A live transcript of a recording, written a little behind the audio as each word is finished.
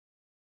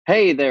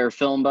Hey there,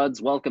 Film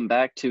Buds. Welcome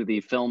back to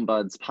the Film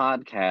Buds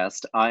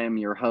podcast. I am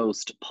your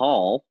host,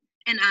 Paul,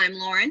 And I'm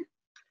Lauren.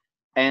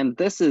 and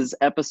this is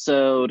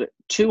episode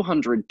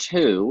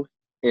 202.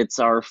 It's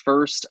our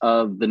first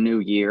of the new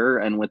year,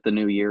 and with the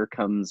new year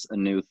comes a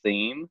new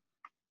theme.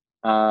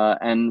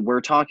 And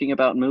we're talking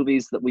about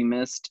movies that we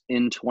missed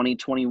in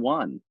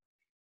 2021.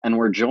 And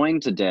we're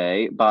joined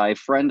today by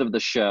friend of the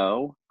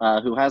show,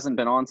 who hasn't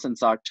been on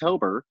since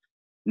October,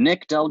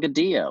 Nick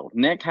Delgadillo.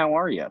 Nick, how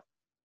are you?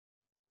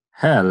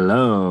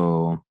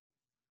 Hello.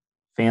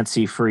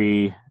 Fancy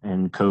free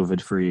and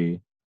COVID free.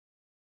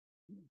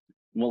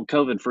 Well,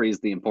 COVID free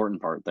is the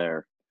important part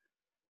there.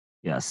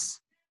 Yes.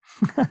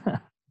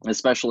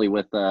 Especially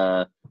with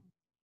how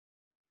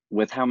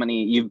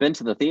many you've been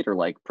to the theater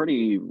like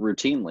pretty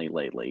routinely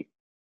lately.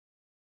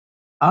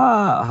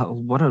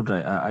 What did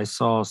I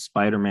saw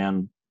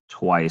Spider-Man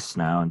twice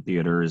now in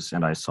theaters,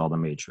 and I saw The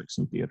Matrix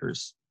in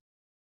theaters.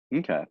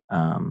 Okay.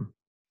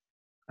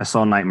 I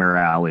saw Nightmare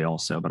Alley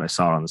also, but I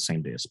saw it on the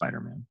same day as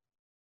Spider-Man.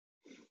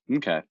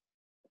 Okay.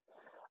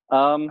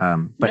 But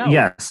no.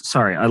 yes,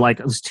 sorry.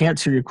 To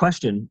answer your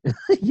question.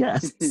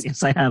 yes,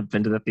 yes, I have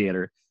been to the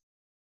theater.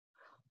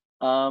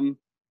 No,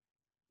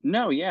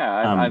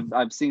 yeah,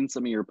 I've seen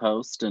some of your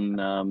posts,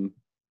 and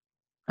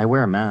I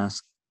wear a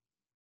mask.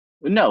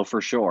 no, for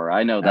sure,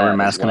 I know that. I wear a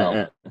mask as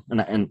well.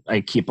 and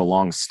I keep a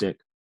long stick.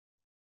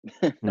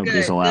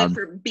 Nobody's Good allowed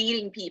for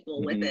beating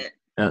people with it.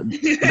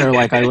 They're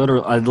like, I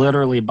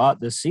literally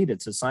bought this seat.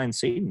 It's assigned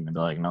seating. I'd be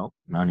like, nope,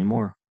 not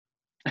anymore.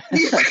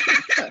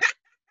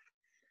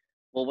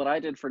 Well, what I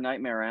did for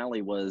Nightmare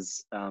Alley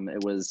was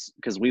it was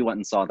because we went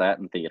and saw that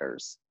in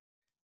theaters.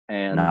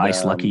 And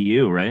nice, lucky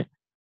you, right?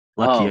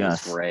 Lucky it was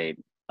us. great.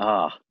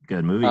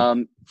 Good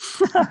movie.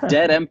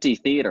 Dead empty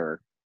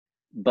theater,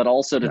 but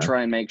also to Yeah.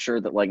 try and make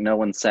sure that like no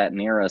one sat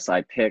near us,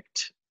 I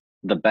picked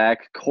the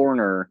back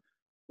corner,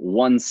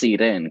 one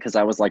seat in, because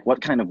I was like,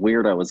 what kind of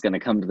weirdo is going to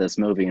come to this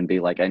movie and be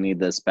like, I need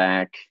this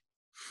back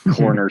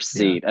corner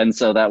seat? And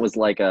so that was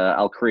like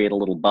I'll create a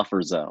little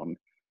buffer zone,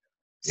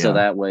 so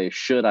that way,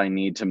 should I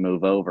need to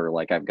move over,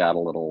 like I've got a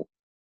little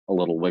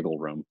wiggle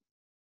room.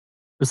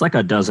 There's like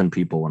a dozen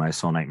people when I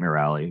saw Nightmare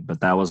Alley, but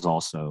that was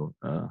also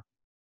it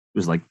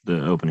was like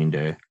the opening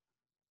day.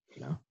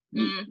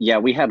 Yeah,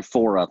 we had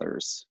 4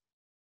 others.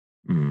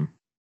 Mm-hmm.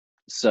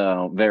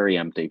 So very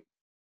empty.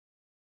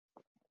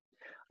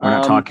 We're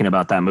not talking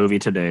about that movie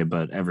today,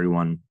 but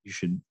everyone, you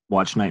should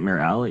watch Nightmare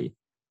Alley.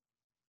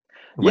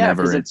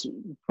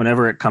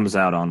 Whenever it comes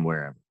out on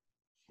wherever.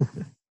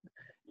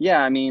 Yeah,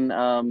 I mean,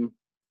 I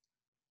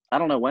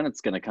don't know when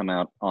it's going to come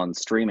out on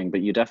streaming, but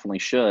you definitely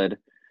should.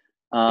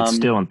 It's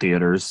still in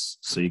theaters,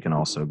 so you can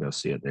also go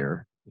see it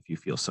there if you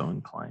feel so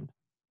inclined.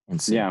 And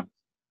see. Yeah,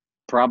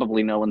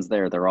 probably no one's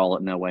there. They're all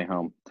at No Way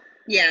Home.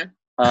 Yeah.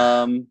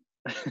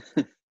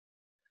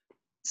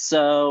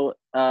 So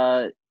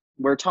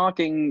we're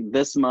talking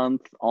this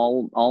month,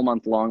 all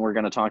month long. We're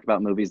going to talk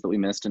about movies that we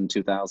missed in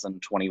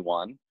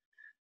 2021.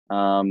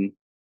 The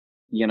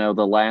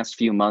last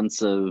few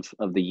months of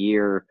the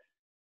year,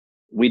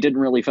 we didn't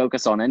really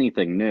focus on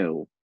anything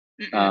new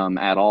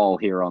at all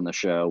here on the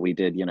show. We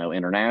did,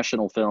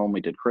 international film,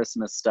 we did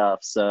Christmas stuff.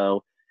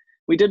 So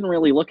we didn't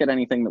really look at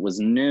anything that was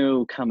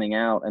new coming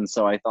out. And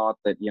so I thought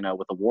that,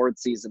 with award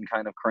season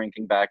kind of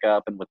cranking back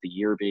up and with the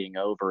year being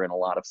over and a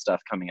lot of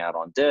stuff coming out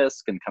on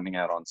disc and coming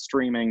out on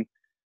streaming,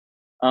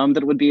 that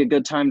it would be a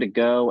good time to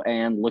go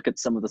and look at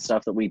some of the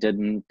stuff that we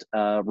didn't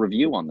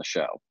review on the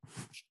show.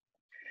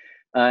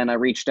 And I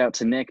reached out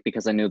to Nick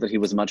because I knew that he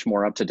was much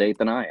more up to date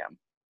than I am.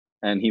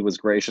 And he was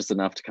gracious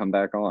enough to come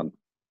back on.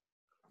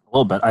 A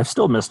little bit. I've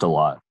still missed a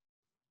lot.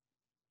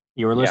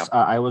 You were listening.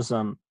 I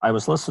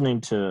was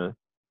listening to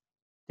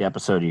the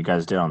episode you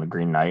guys did on the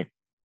Green Knight,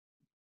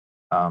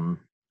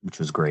 which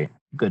was great.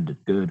 Good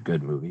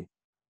movie.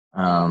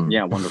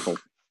 Yeah, wonderful.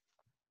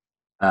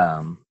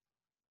 And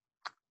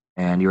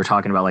you were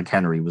talking about like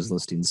Henry was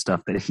listing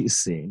stuff that he's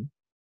seen.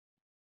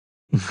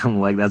 I'm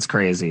like, that's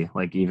crazy.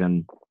 Like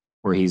even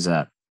where he's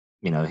at,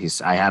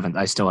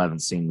 I still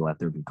haven't seen Let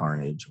There Be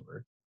Carnage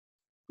or.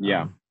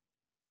 Yeah.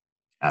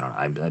 I don't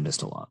know. I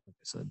missed a lot. Like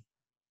I said,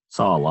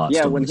 saw a lot.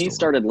 Yeah, when he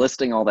started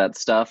listing all that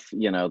stuff,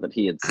 that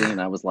he had seen,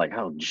 I was like,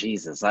 oh,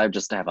 Jesus, I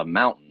just have a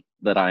mountain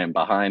that I am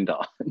behind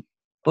on.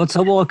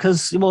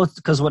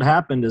 Because what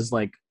happened is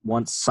like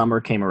once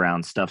summer came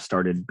around, stuff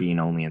started being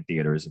only in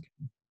theaters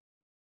again.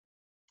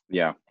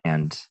 Yeah.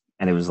 And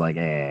it was like,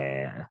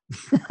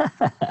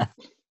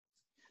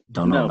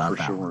 don't know about for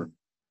that sure.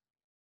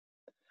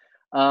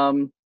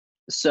 one.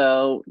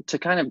 So to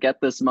kind of get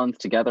this month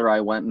together, I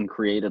went and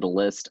created a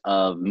list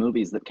of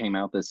movies that came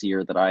out this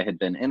year that I had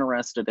been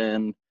interested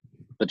in,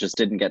 but just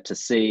didn't get to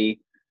see.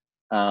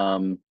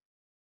 And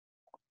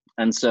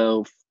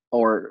so,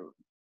 or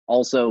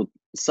also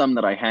some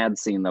that I had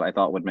seen that I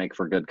thought would make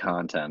for good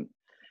content.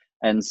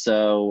 And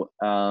so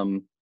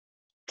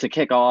to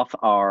kick off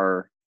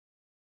our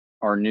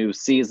new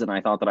season, I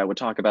thought that I would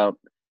talk about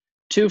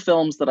 2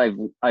 films that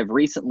I've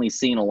recently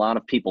seen a lot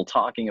of people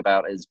talking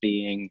about as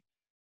being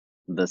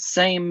the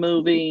same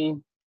movie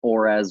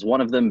or as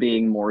one of them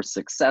being more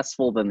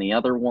successful than the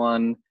other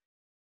one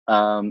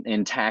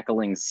in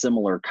tackling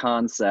similar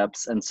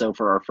concepts. And so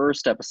for our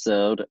first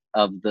episode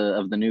of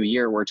the new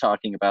year, we're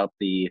talking about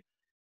the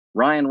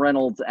Ryan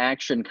Reynolds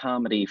action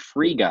comedy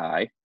Free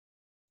Guy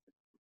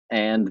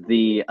and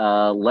the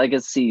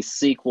legacy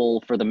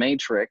sequel for The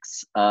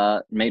Matrix,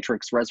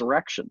 Matrix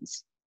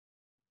Resurrections.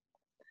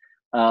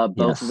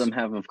 Both of them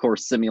have, of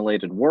course,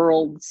 simulated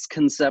worlds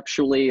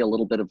conceptually, a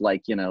little bit of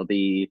like,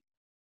 the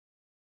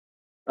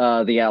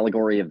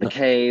allegory of the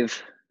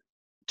cave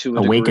to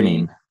a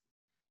awakening. Degree.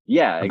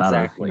 Yeah,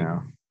 exactly.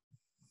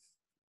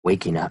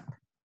 Waking up.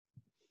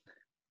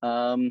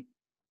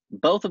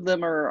 Both of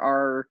them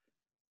are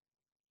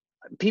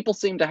people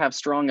seem to have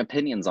strong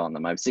opinions on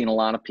them. I've seen a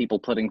lot of people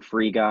putting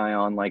Free Guy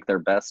on like their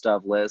best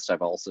of list.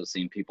 I've also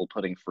seen people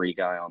putting Free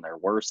Guy on their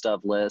worst of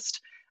list.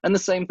 And the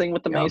same thing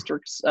with the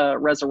Matrix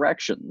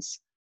Resurrections.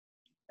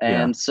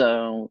 And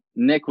so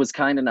Nick was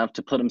kind enough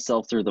to put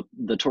himself through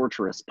the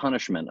torturous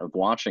punishment of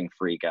watching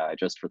Free Guy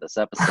just for this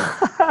episode.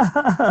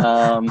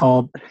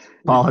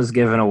 Paul has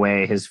given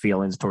away his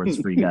feelings towards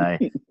Free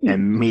Guy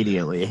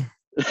immediately.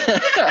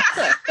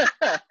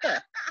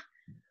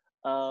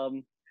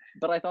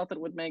 But I thought that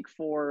would make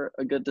for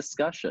a good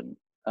discussion.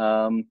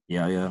 And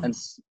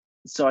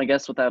so I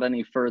guess without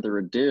any further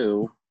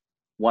ado,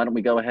 why don't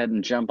we go ahead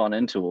and jump on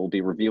into it? We'll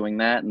be reviewing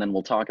that, and then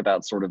we'll talk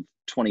about sort of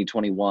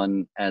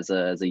 2021 as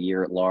a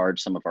year at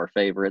large, some of our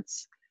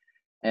favorites,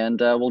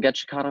 and we'll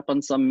get you caught up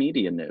on some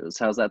media news.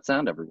 How's that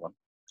sound, everyone?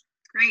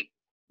 Great.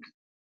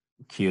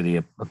 Cue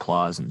the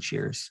applause and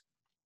cheers.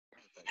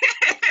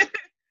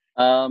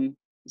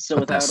 So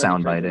put that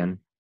soundbite in.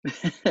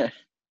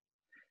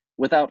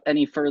 Without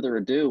any further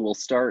ado, we'll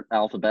start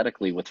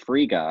alphabetically with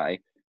Free Guy,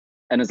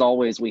 and as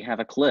always, we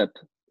have a clip.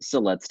 So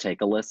let's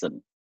take a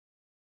listen.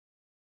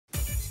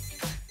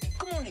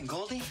 Good morning,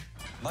 Goldie.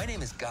 My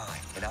name is Guy,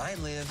 and I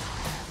live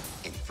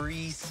in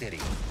Free City.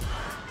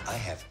 I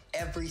have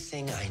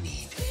everything I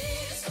need.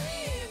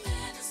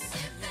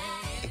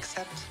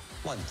 Except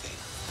one thing.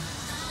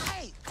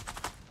 Hey!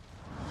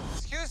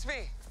 Excuse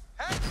me.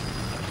 Hey!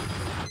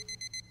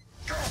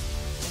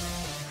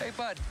 Hey,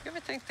 bud, you ever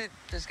think that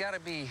there's got to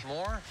be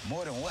more?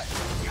 More than what?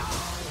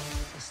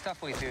 The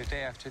stuff we do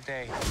day after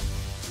day.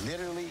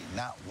 Literally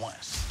not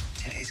once.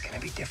 Today's gonna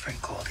be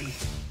different, Goldie.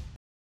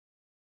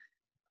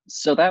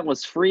 So that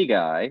was Free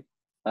Guy,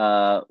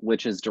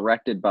 which is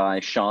directed by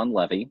Sean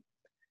Levy.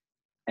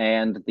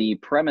 And the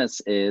premise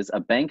is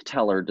a bank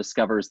teller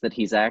discovers that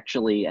he's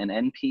actually an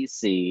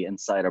NPC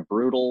inside a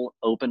brutal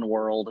open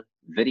world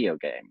video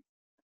game.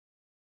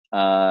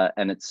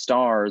 And it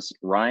stars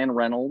Ryan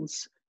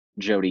Reynolds,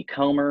 Jodie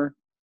Comer,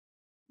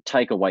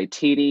 Taika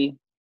Waititi,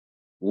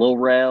 Lil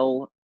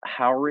Rel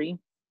Howery,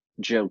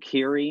 Joe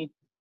Keery,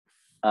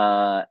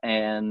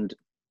 and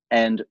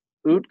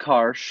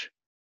Utkarsh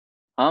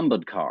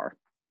Ambudkar.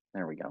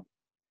 There we go.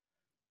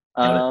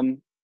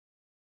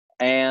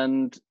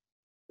 And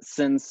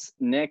since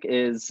Nick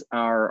is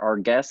our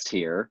guest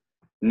here,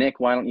 Nick,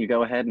 why don't you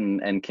go ahead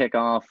and kick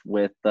off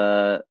with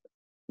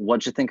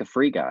what'd you think of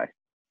Free Guy?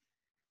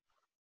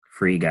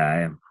 Free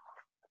Guy.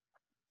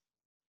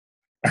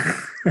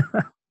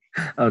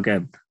 Okay.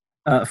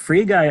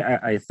 Free Guy,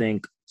 I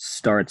think,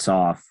 starts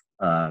off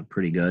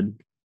pretty good.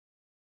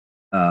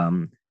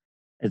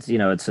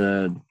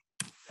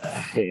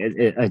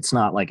 It's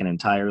not like an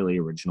entirely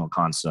original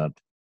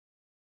concept,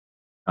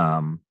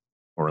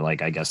 or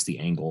like, I guess, the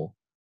angle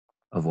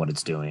of what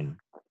it's doing.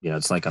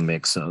 It's like a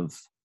mix of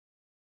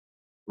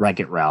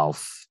Wreck-It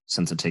Ralph,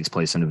 since it takes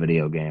place in a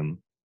video game,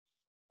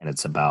 and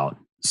it's about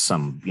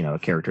some, a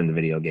character in the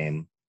video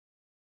game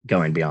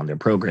going beyond their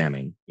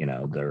programming,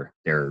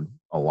 their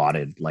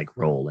allotted like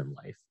role in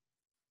life.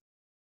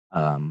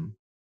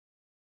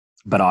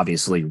 But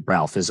obviously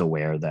Ralph is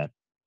aware that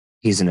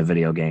he's in a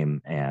video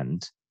game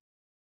and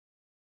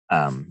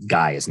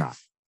Guy is not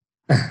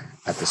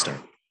at the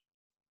start.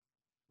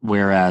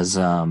 Whereas,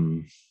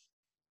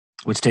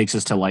 which takes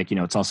us to like,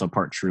 it's also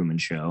part Truman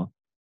Show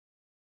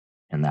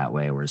in that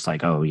way, where it's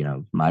like, oh,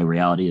 my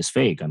reality is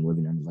fake. I'm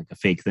living in like a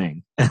fake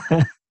thing.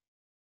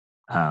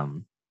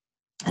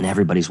 And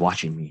everybody's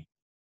watching me.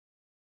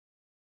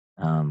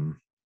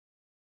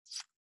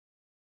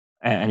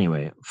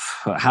 Anyway,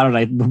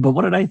 but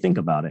what did I think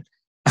about it?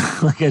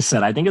 Like I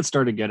said, I think it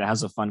started good. It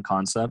has a fun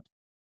concept.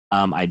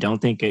 I don't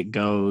think I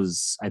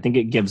think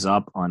it gives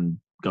up on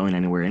going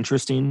anywhere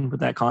interesting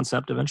with that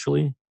concept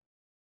eventually.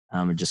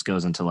 It just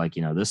goes into like,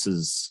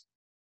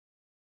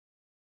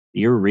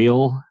 you're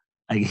real,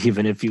 like,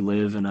 even if you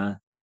live in a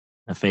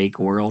fake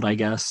world, I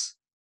guess.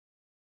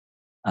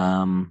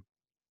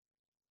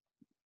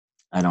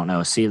 I don't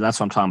know. See, that's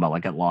what I'm talking about.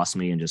 Like, it lost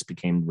me and just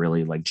became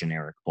really like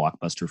generic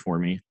blockbuster for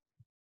me.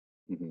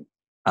 Mm-hmm.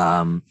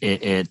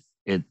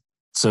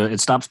 So it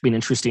stops being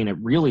interesting. It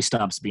really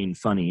stops being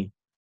funny.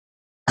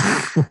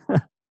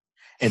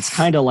 It's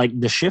kind of like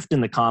the shift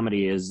in the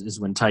comedy is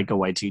when Taika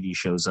Waititi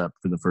shows up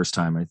for the first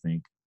time, I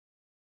think,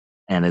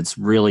 and it's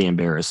really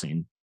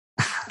embarrassing.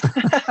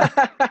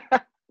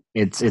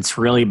 It's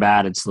really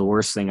bad. It's the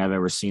worst thing I've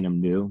ever seen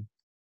him do.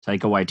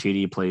 Taika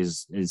Waititi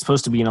plays. It's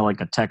supposed to be,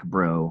 like a tech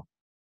bro.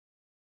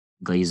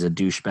 He's a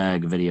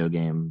douchebag video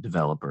game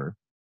developer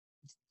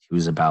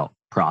who's about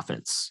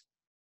profits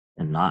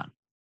and not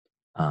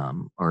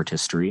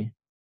artistry.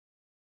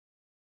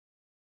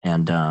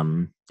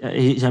 And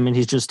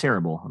he's just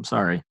terrible. I'm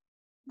sorry.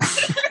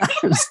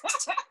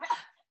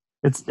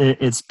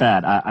 It's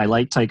bad. I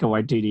like Taika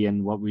Waititi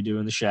and What We Do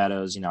in the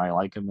Shadows. I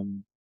like him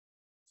in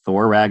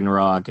Thor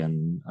Ragnarok,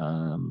 and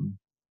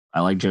I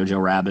like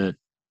Jojo Rabbit.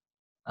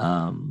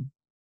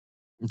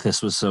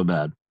 This was so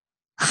bad.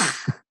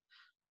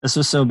 This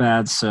was so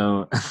bad.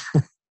 So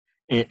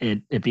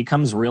it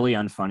becomes really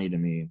unfunny to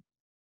me.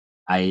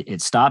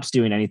 It stops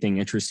doing anything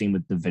interesting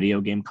with the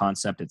video game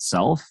concept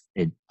itself.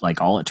 It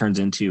all it turns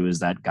into is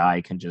that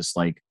guy can just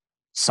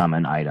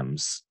summon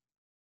items.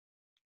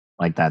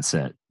 That's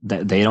it.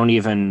 They don't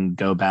even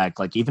go back.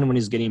 Even when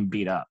he's getting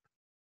beat up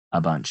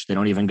a bunch, they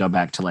don't even go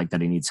back to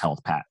that he needs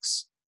health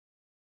packs.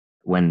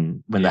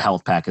 When the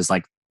health pack is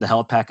the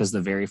health pack is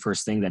the very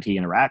first thing that he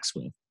interacts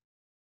with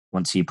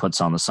once he puts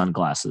on the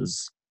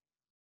sunglasses.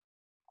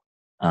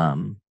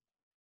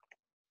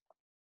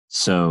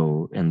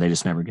 So, and they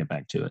just never get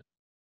back to it.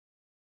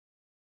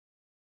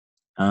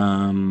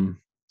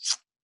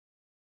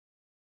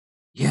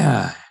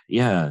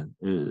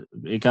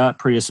 It got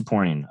pretty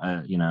disappointing.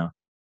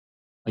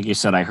 Like you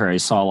said, I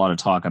saw a lot of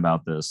talk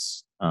about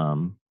this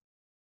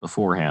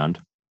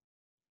beforehand.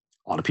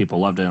 A lot of people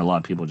loved it, and a lot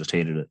of people just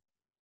hated it.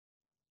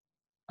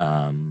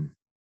 I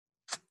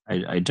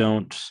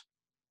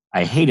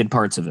hated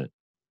parts of it.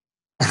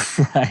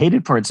 I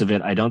hated parts of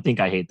it. I don't think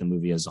I hate the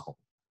movie as a whole.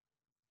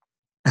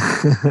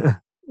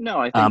 No,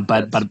 I think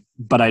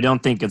but I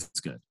don't think it's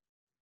good.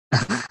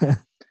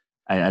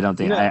 I don't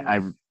think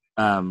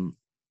no.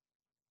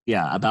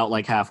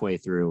 About halfway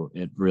through,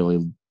 it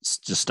really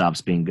just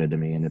stops being good to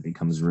me, and it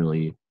becomes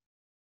really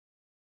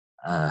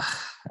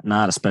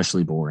not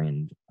especially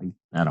boring.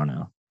 I don't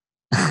know.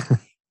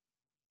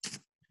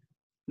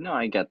 No,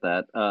 I get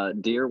that.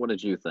 Dear, what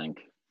did you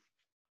think?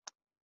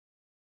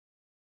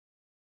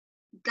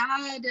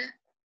 God,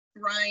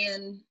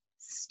 Ryan,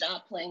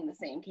 stop playing the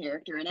same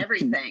character and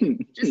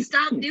everything. Just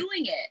stop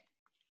doing it.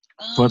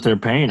 That's what they're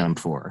paying him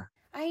for.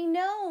 I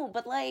know,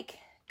 but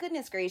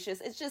goodness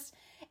gracious,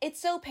 it's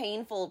so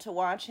painful to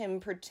watch him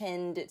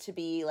pretend to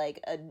be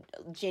a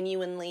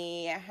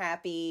genuinely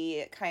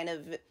happy, kind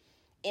of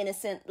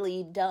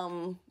innocently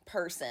dumb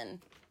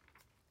person,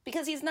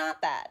 because he's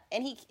not that,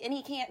 and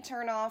he can't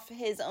turn off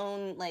his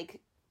own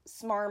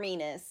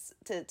smarminess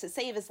to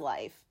save his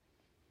life.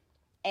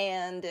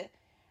 And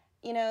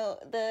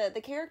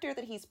the character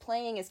that he's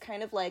playing is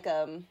kind of like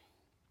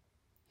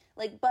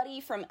Buddy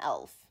from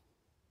Elf.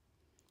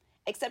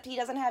 Except he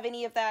doesn't have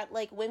any of that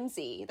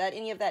whimsy,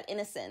 any of that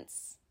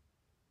innocence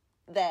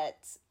that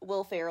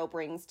Will Ferrell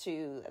brings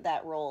to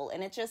that role.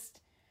 And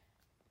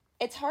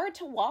it's hard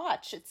to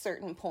watch at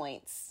certain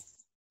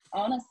points.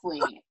 Honestly.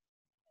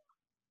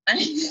 I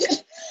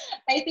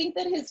think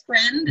that his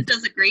friend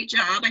does a great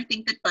job. I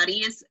think that Buddy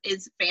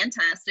is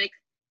fantastic.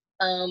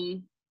 But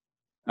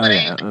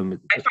I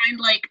find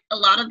a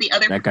lot of the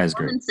other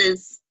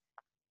performances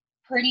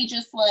pretty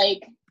just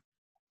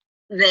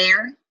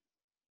there.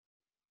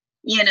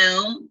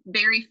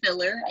 Very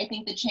filler. I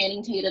think that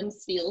Channing Tatum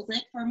steals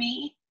it for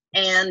me.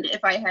 And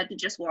if I had to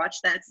just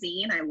watch that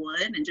scene, I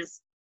would, and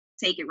just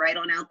take it right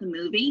on out the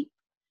movie.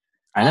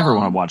 I never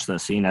want to watch that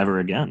scene ever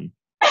again.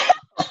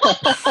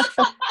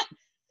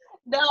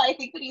 No, I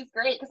think that he's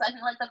great, because I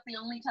feel like that's the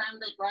only time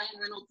that Ryan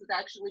Reynolds is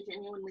actually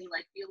genuinely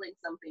feeling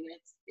something, and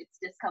it's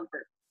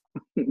discomfort.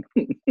 And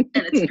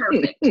it's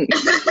perfect.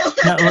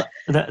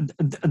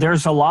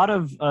 There's a lot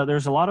of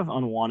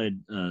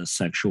unwanted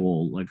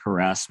sexual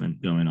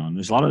harassment going on.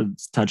 There's a lot of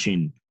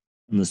touching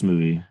in this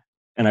movie,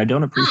 and I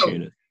don't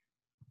appreciate it.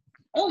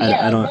 Oh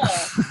yeah, I don't.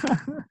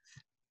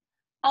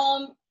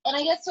 And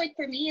I guess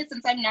for me,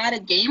 since I'm not a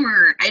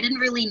gamer, I didn't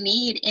really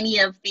need any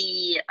of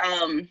the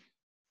I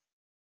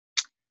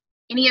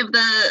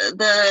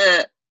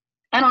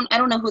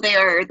don't know who they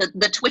are, the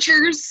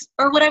Twitchers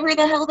or whatever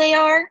the hell they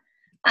are.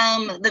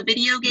 The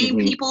video game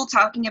people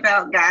talking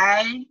about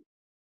Guy.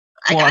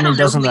 I don't know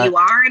who you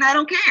are, and I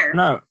don't care.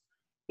 No.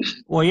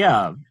 Well,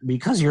 yeah,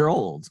 because you're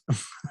old.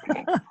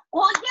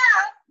 Well,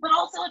 yeah, but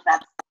also if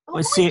that's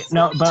well, see,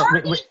 no, but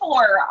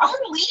for our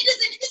lead is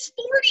in his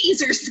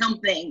 40s or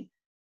something.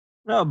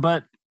 No,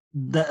 but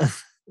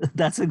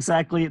that's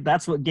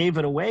what gave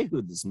it away.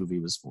 Who this movie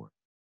was for?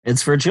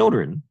 It's for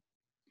children.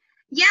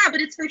 Yeah,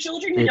 but it's for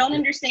children who don't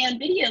understand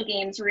video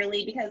games,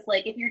 really, because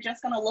if you're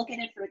just gonna look at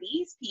it for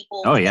these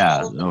people, oh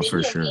yeah,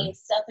 for sure, game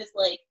stuff is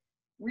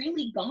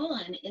really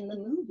gone in the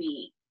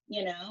movie.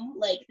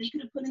 They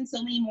could have put in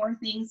so many more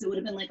things that would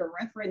have been a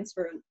reference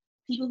for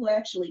people who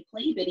actually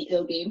play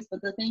video games.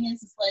 But the thing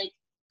is,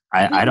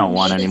 I don't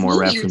want any more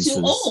references.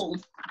 Too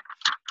old.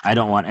 I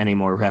don't want any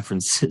more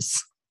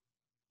references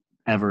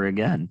ever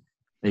again.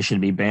 They should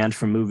be banned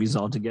from movies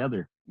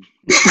altogether.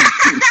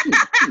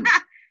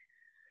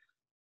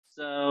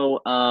 So,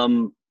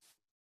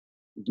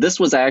 this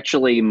was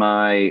actually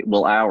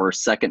our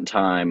second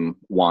time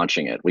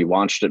watching it. We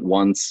watched it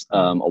once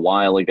a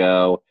while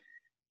ago,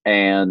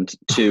 and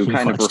to You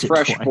kind of watched it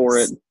refresh for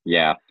it,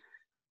 twice.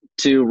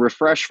 to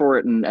refresh for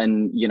it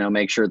and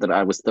make sure that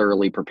I was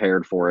thoroughly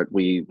prepared for it,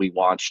 we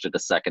watched it a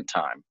second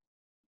time.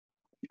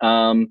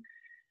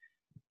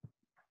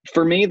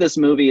 For me, this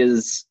movie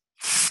is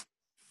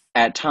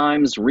at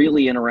times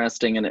really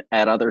interesting and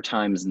at other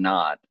times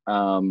not.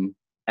 And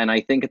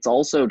I think it's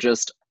also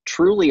just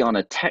truly on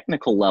a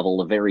technical level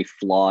a very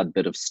flawed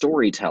bit of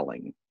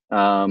storytelling.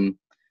 I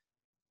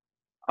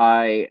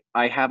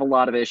have a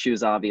lot of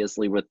issues,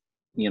 obviously, with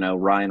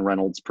Ryan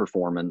Reynolds'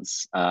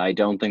 performance. I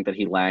don't think that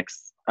he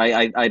lacks.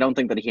 I don't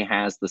think that he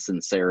has the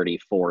sincerity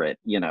for it.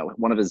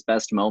 One of his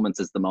best moments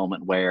is the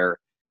moment where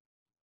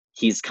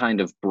he's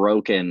kind of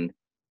broken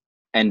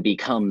and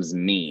becomes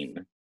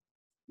mean,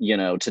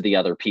 to the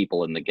other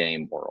people in the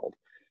game world.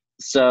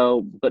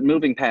 So, but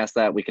moving past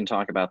that, we can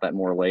talk about that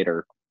more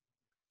later.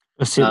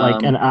 See,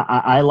 and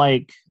I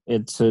like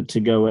it to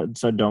go with,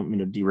 so I don't mean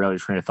to derail your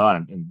train of thought,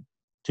 and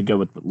to go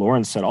with what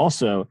Lauren said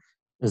also,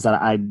 is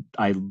that I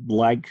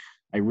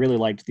really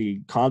liked the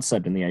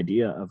concept and the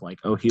idea of like,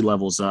 oh, he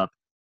levels up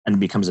and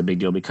becomes a big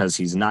deal because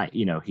he's not,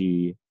 he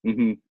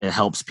Mm-hmm. it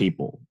helps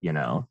people,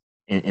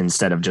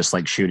 instead of just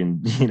like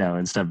shooting,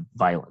 instead of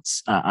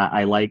violence.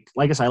 I like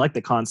I said, I like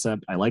the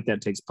concept. I like that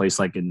it takes place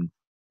like in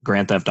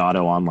Grand Theft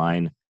Auto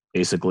Online,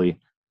 basically.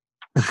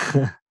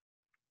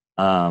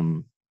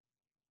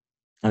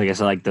 Like I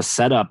said, like the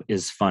setup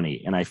is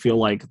funny, and I feel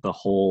like the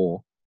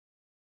whole,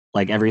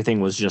 like everything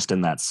was just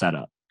in that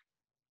setup,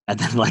 and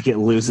then like it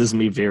loses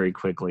me very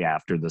quickly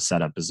after the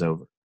setup is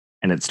over,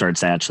 and it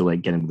starts actually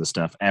like getting to the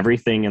stuff.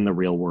 Everything in the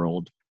real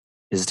world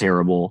is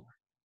terrible.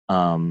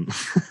 Um,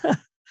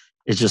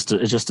 it's just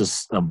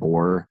a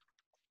bore.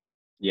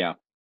 Yeah.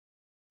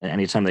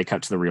 Anytime they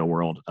cut to the real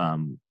world,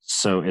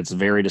 so it's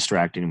very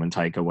distracting when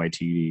Taika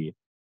Waititi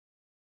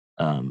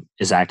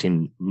is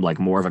acting like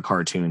more of a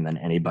cartoon than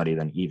anybody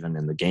than even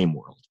in the game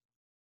world.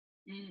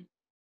 Mm.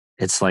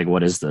 It's like,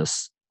 what is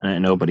this?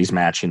 And nobody's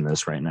matching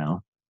this right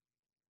now.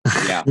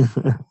 Yeah.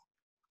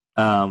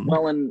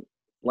 Well, and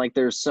like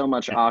there's so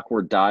much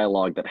awkward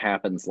dialogue that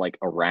happens like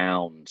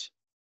around,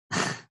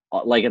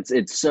 like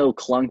it's so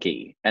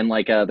clunky, and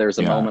like there's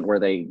a moment where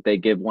they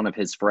give one of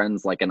his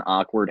friends like an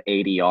awkward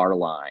ADR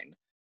line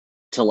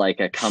to like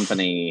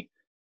accompany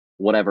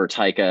whatever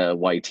Taika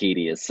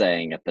Waititi is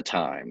saying at the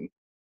time.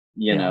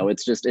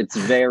 It's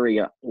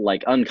very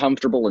like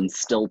uncomfortable and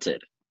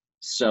stilted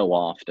so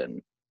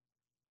often.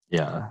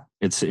 Yeah,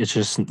 it's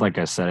just like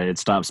I said, it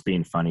stops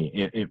being funny.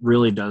 It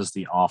really does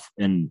the off,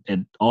 and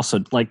it also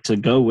like to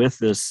go with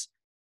this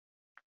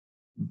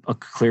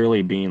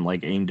clearly being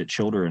like aimed at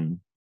children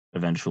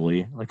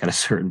eventually, like at a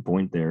certain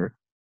point there.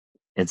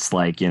 It's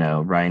like,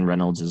 Ryan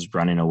Reynolds is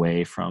running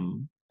away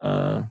from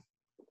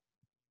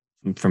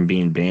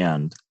being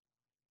banned,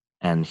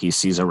 and he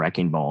sees a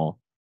wrecking ball,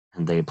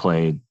 and they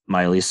play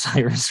Miley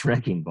Cyrus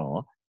Wrecking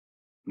Ball.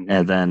 Mhm.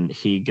 And then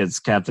he gets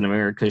Captain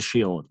America's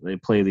shield. They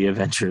play the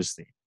Avengers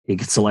theme. He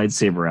gets a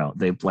lightsaber out.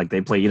 They play,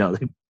 they play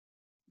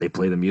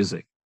the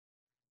music.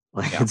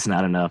 Like Yeah. it's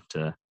not enough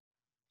to.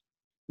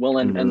 Well,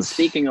 and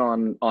speaking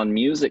on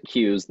music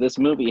cues, this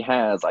movie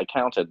has, I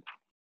counted,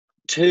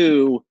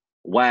 2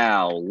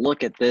 wow,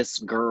 look at this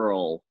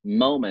girl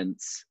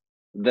moments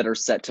that are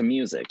set to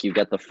music. You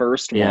get the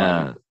first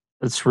one.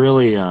 It's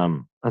really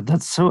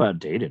that's so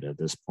outdated at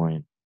this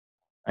point.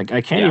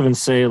 I can't even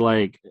say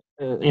like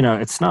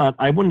it's not.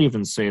 I wouldn't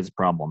even say it's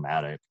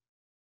problematic.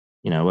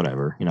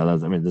 Whatever.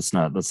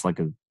 That's like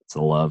it's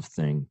a love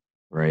thing,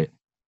 right?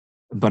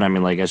 But I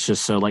mean, like it's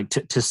just so like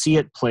to see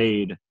it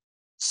played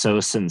so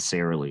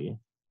sincerely,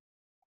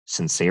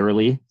 to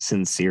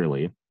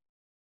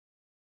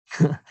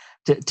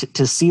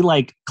see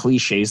like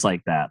cliches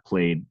like that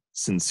played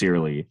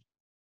sincerely,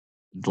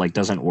 like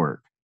doesn't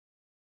work.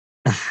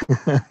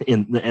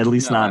 At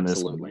least No, not in this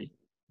absolutely. movie.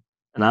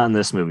 Not in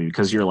this movie,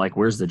 because you're like,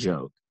 where's the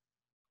joke?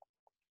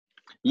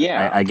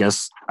 Yeah. I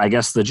guess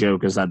the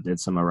joke is that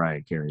it's a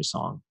Mariah Carey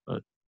song,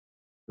 but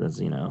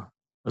that's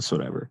that's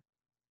whatever.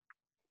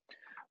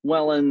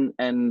 Well, and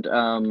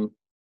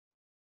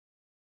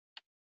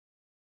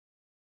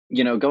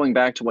going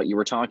back to what you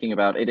were talking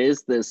about, it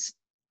is this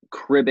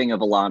cribbing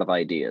of a lot of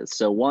ideas.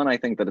 So one, I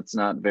think that it's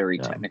not very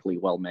technically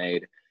well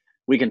made.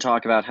 We can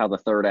talk about how the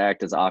third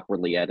act is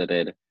awkwardly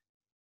edited.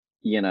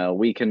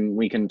 We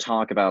can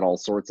talk about all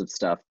sorts of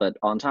stuff, but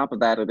on top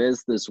of that, it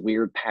is this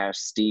weird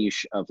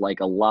pastiche of like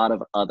a lot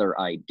of other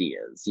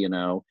ideas.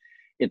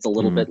 It's a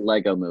little bit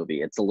Lego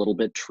Movie, it's a little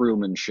bit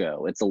Truman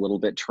Show, it's a little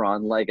bit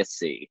Tron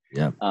Legacy.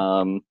 It's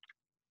a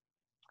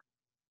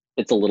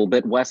little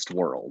bit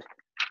Westworld.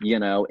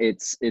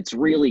 It's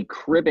really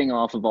cribbing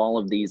off of all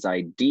of these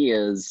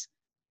ideas,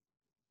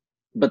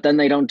 but then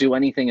they don't do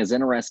anything as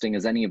interesting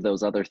as any of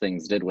those other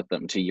things did with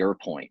them, to your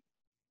point.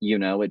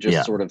 It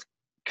just sort of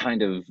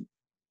kind of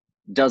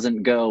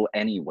doesn't go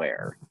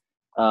anywhere.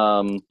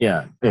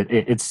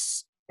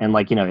 It's and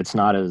like it's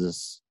not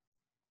as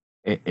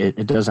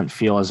it doesn't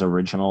feel as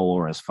original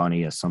or as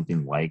funny as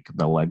something like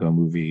the Lego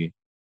Movie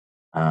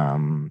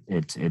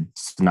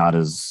It's not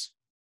as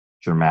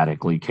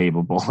dramatically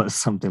capable as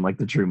something like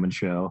the Truman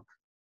Show,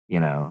 you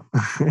know,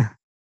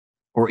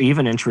 or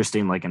even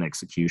interesting like an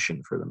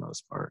execution for the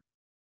most part.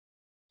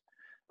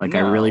 Like I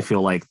really No.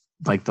 feel like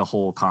the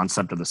whole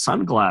concept of the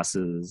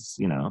sunglasses,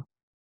 you know,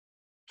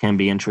 can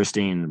be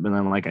interesting, but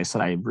then like I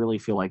said, I really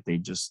feel like they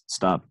just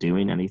stopped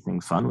doing anything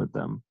fun with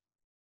them.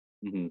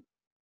 Hmm.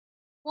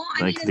 Well,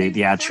 I mean, Like and there's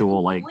the a certain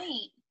actual like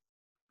point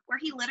where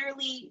he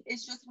literally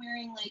is just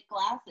wearing like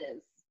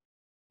glasses.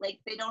 Like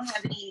they don't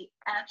have any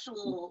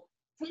actual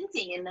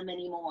tinting in them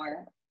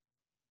anymore.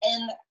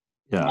 And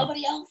yeah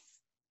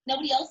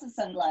nobody else's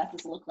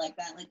sunglasses look like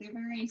that. Like they're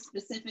very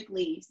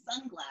specifically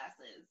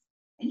sunglasses.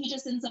 And he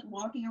just ends up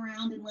walking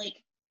around in like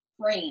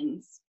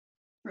frames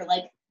for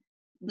like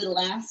the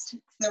last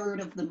third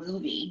of the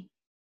movie.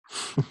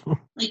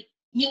 Like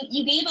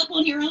you gave up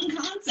on your own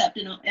concept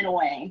in a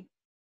way.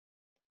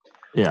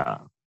 yeah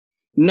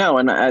No,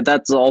 and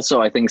that's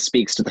also, I think,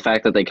 speaks to the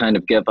fact that they kind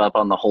of give up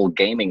on the whole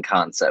gaming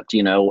concept.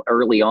 You know,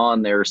 early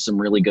on, there's some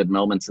really good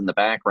moments in the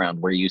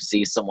background where you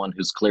see someone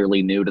who's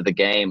clearly new to the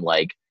game,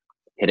 like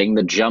hitting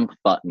the jump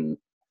button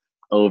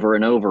over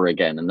and over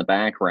again in the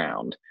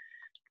background.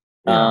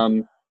 yeah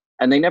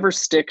And they never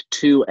stick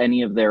to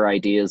any of their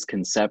ideas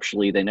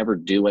conceptually. They never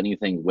do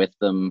anything with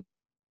them,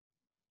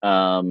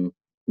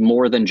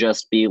 more than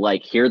just be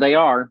like, here they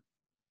are.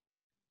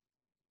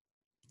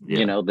 You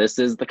yeah know, this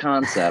is the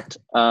concept.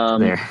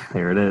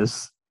 there it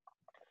is.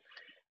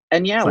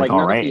 And yeah, It's like, like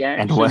all none of the right,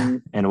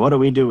 action. and what do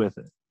we do with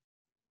it?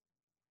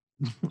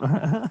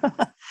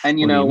 And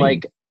you What do know, you mean?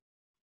 like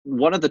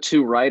one of the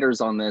two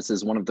writers on this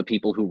is one of the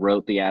people who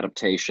wrote the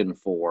adaptation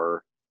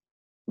for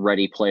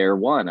Ready Player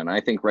One, and I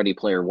think Ready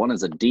Player One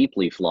is a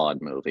deeply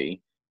flawed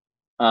movie.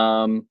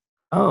 Um,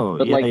 Oh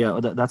but yeah, like, yeah.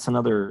 That's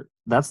another.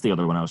 That's the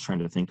other one I was trying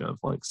to think of,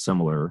 like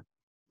similar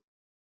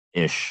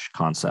ish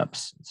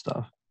concepts and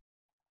stuff.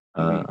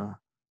 mhm.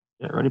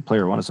 Yeah, Ready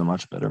Player One is a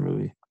much better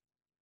movie,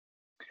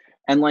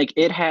 And like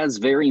it has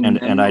very and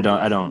memorable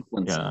I don't,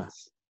 yeah,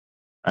 sequences.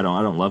 I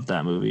don't love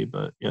that movie,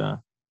 but yeah,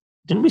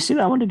 didn't we see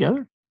that one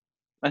together?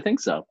 I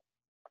think so.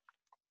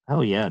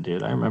 Oh yeah,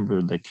 dude, I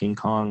remember the King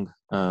Kong.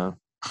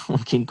 When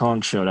King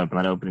Kong showed up in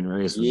that opening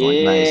race was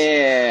like nice.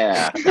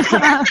 Yeah.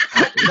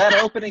 That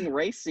opening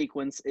race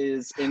sequence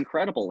is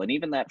incredible, and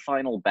even that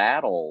final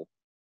battle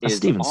That's is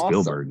Steven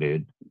Spielberg, awesome.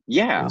 dude.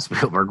 Yeah, Steven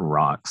Spielberg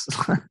rocks.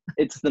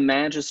 it's the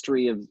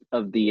majesty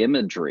of the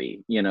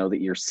imagery, you know,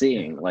 that you're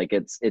seeing. Yeah. Like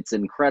it's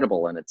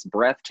incredible and it's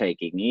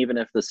breathtaking. Even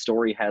if the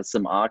story has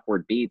some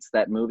awkward beats,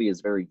 that movie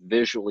is very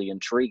visually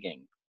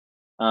intriguing.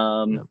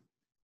 Um, Yep.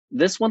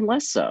 this one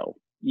less so,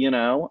 you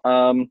know.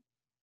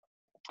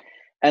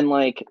 And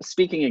like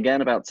speaking again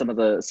about some of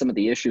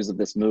the issues of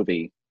this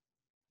movie,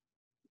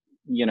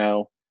 you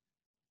know,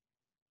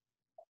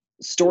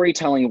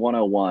 storytelling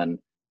 101,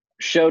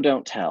 show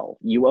don't tell.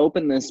 You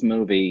open this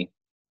movie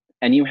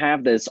and you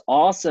have this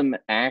awesome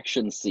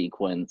action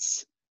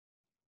sequence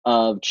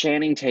of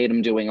Channing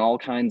Tatum doing all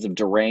kinds of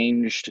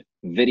deranged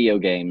video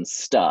game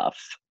stuff.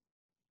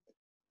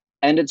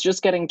 And it's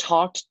just getting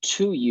talked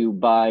to you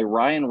by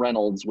Ryan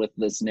Reynolds with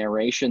this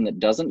narration that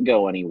doesn't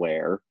go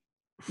anywhere,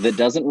 that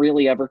doesn't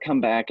really ever come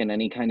back in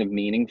any kind of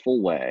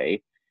meaningful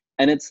way.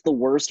 And it's the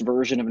worst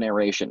version of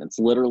narration. It's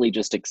literally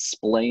just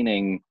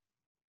explaining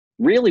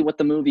really what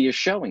the movie is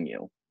showing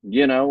you.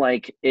 You know,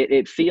 like it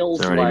It's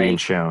feels already being like,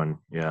 shown.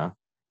 Yeah.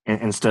 yeah,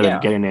 Instead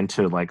of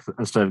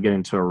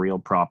getting to a real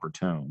proper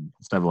tone,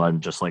 instead of letting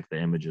just like the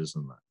images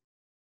and the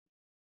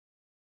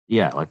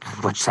yeah, like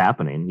what's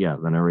happening. Yeah,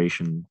 the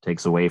narration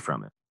takes away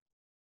from it.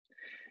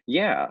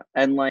 yeah.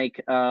 And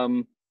like,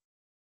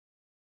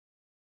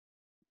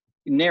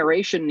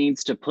 narration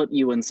needs to put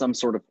you in some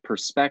sort of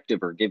perspective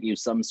or give you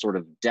some sort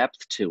of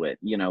depth to it.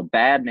 You know,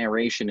 bad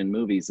narration in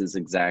movies is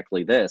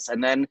exactly this.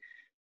 And then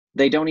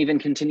they don't even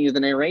continue the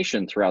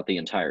narration throughout the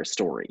entire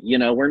story. You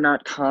know, we're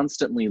not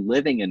constantly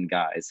living in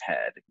Guy's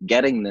head,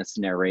 getting this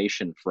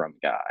narration from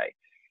Guy.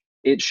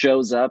 It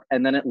shows up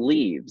and then it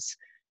leaves.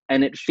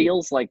 And it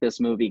feels like this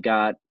movie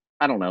got,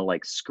 I don't know,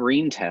 like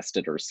screen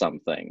tested or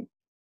something.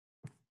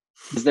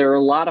 Because there are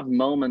a lot of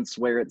moments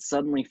where it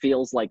suddenly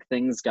feels like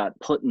things got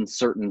put in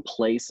certain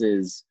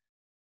places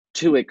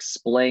to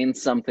explain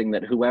something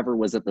that whoever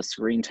was at the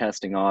screen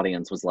testing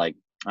audience was like,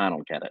 I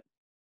don't get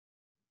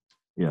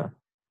Yeah.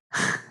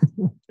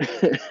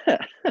 it.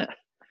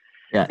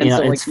 Yeah, you And know,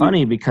 so, like, it's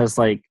funny because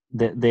like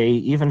they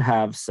even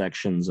have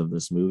sections of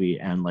this movie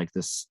and like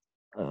this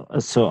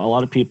so a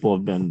lot of people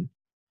have been,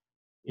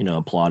 you know,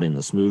 applauding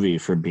this movie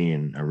for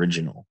being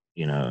original,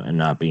 you know, and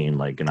not being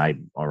like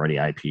an already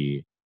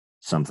IP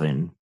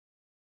something,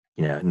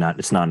 you know, not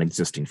it's not an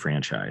existing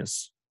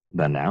franchise,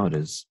 but now it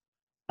is.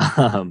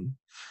 um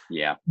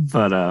yeah.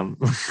 but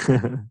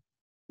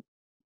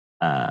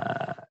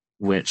uh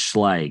which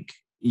like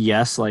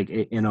yes, like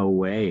in a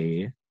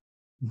way,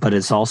 but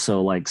it's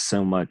also like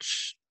so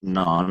much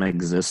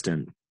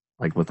non-existent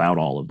like without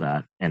all of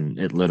that, and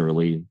it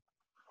literally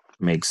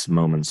makes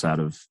moments out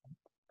of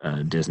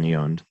Disney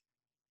owned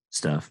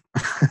stuff.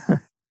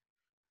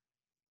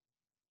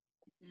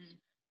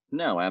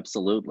 No,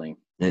 absolutely.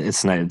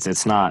 It's not.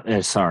 It's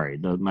not. Sorry.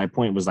 My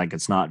point was like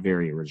it's not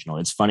very original.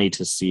 It's funny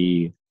to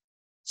see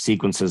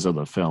sequences of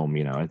the film.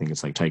 I think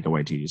it's like Taika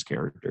Waititi's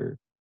character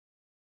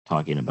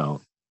talking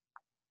about.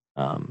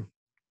 Um,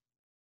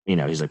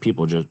 he's like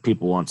people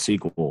want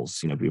sequels.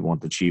 People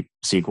want the cheap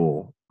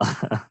sequel.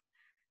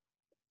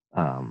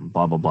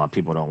 Blah blah blah.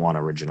 People don't want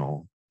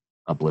original,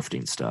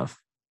 uplifting stuff.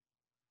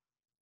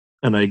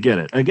 And I get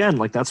it. Again,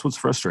 like that's what's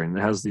frustrating.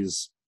 It has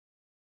these,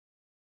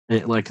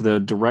 like the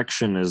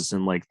direction is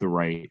in like the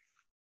right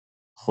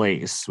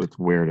place with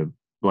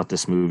what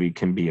this movie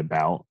can be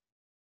about,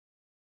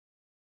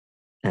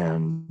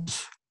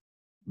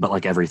 but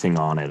like everything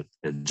on it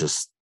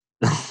just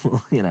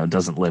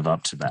doesn't live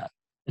up to that.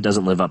 It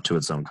doesn't live up to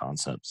its own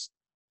concepts,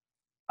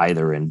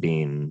 either in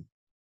being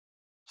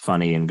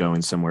funny and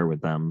going somewhere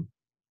with them,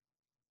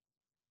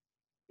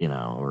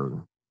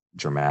 or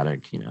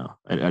dramatic.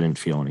 I didn't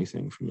feel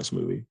anything from this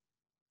movie.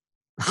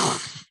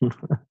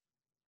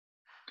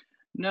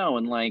 No,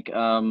 and like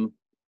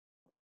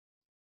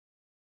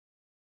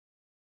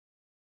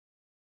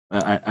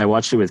I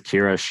watched it with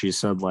Kira. She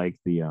said like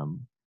the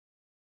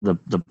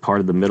part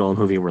of the middle of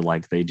the movie where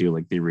like they do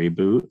like the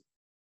reboot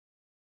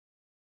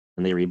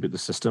and they reboot the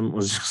system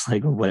was just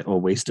like a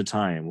waste of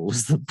time. What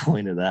was the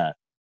point of that?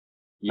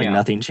 Like yeah.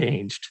 nothing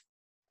changed.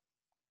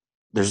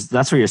 That's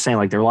what you're saying.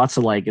 Like there are lots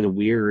of like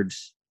weird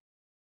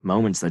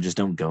moments that just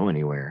don't go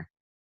anywhere.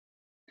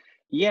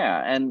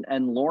 Yeah,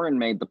 and Lauren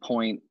made the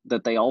point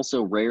that they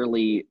also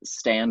rarely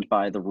stand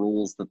by the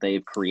rules that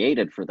they've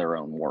created for their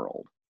own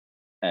world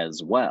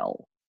as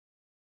well.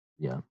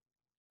 Yeah.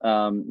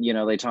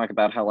 They talk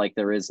about how like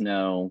there is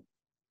no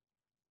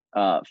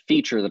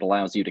feature that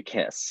allows you to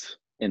kiss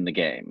in the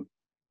game.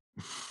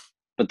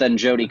 But then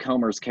Jodie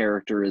Comer's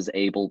character is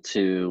able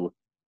to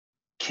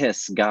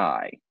kiss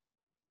Guy.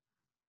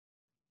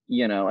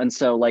 And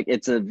so like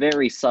it's a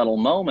very subtle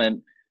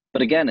moment,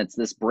 but again, it's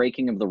this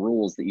breaking of the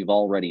rules that you've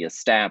already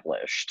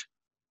established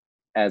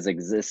as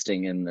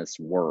existing in this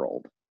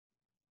world.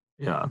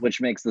 Yeah.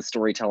 Which makes the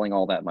storytelling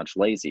all that much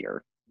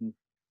lazier.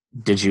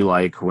 Did you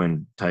like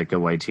when Taika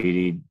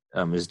Waititi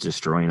is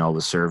destroying all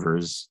the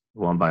servers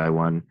one by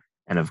one?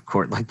 And of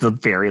course, like the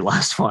very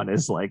last one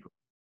is like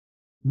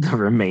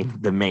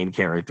the main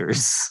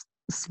characters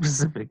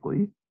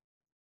specifically.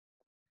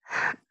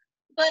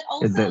 But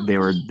also they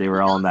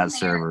were all on that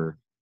server.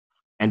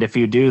 And if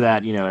you do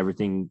that,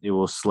 everything it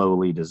will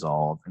slowly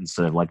dissolve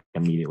instead of like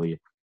immediately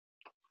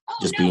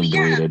being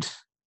deleted.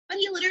 But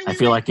he literally I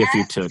feel like if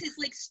you asks took his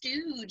like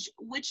stooge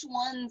which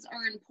ones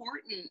are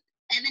important,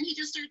 and then he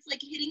just starts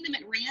like hitting them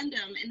at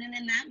random, and then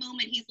in that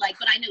moment he's like,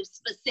 but I know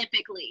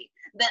specifically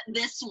that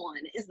this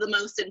one is the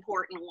most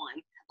important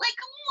one. Like,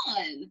 come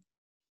on.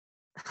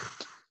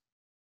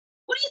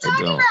 What are you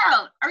talking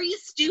about? Are you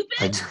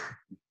stupid?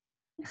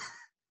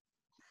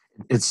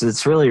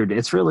 It's really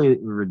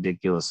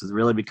ridiculous. It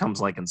really becomes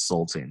like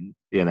insulting,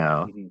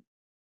 Mm-hmm.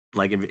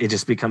 Like it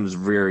just becomes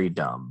very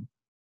dumb.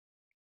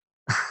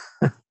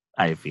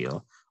 I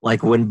feel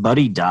like when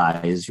Buddy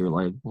dies, you're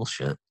like,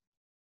 bullshit.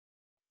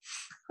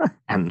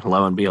 And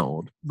lo and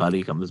behold,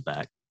 Buddy comes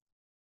back.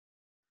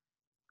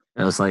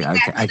 And it's like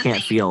I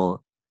can't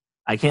feel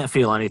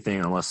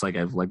anything unless like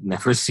I've like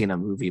never seen a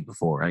movie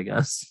before, I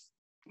guess.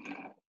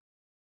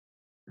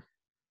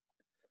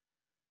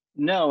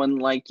 No, and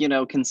like,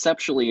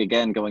 conceptually,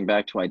 again, going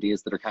back to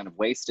ideas that are kind of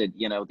wasted,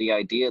 the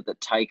idea that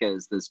Taika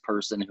is this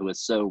person who is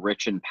so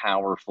rich and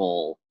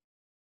powerful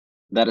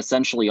that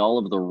essentially all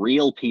of the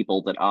real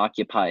people that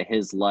occupy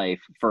his life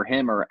for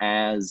him are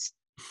as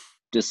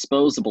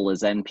disposable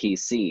as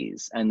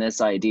NPCs. And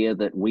this idea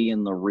that we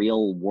in the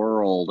real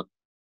world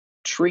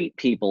treat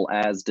people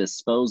as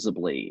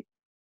disposably,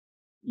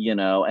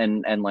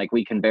 and like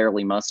we can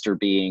barely muster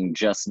being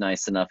just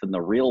nice enough in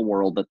the real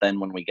world, but then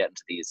when we get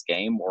into these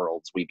game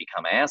worlds, we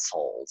become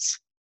assholes.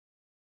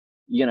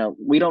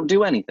 We don't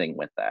do anything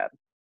with that.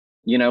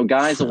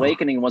 Guy's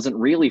Awakening wasn't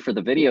really for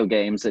the video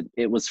games,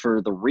 it was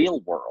for the real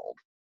world.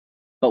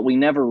 But we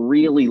never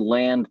really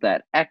land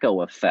that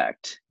echo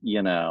effect,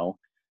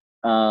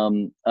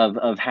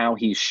 of how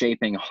he's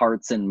shaping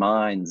hearts and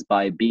minds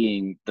by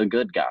being the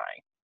good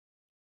guy.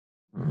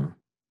 Mm.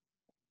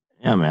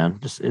 Yeah, man,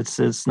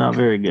 it's not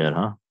very good,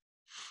 huh?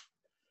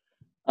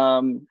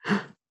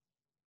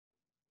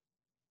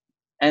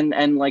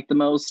 And like the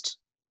most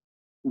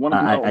one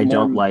of the I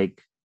don't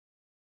like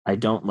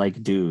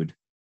dude.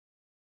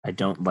 I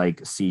don't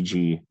like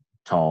CG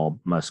tall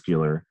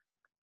muscular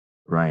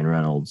Ryan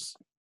Reynolds.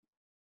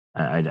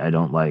 I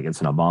don't like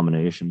it's an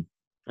abomination.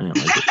 I don't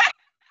like it.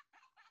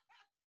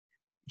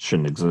 It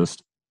shouldn't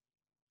exist.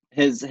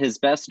 His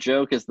best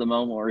joke is the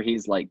moment where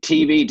he's like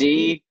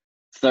TBD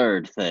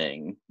third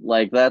thing.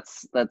 Like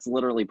that's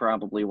literally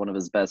probably one of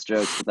his best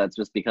jokes, but that's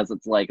just because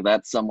it's like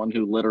that's someone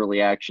who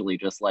literally actually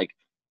just like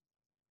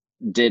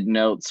did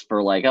notes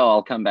for like, oh,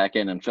 I'll come back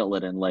in and fill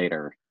it in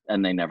later,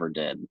 and they never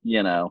did,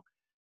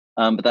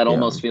 but that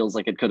almost feels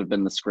like it could have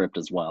been the script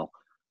as well.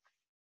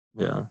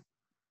 Yeah.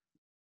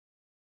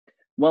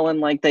 Well,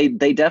 and like they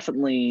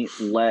definitely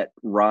let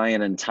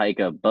Ryan and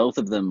Taika, both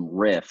of them,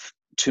 riff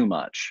too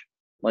much.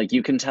 Like,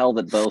 you can tell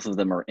that both of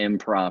them are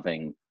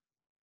improving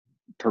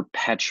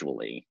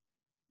perpetually.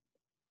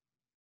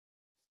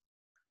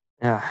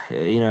 Yeah,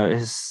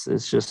 it's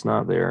just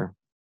not there.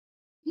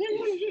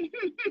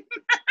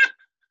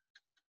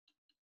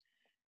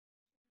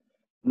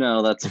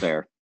 No, that's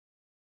fair.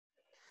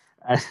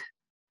 I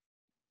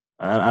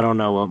I don't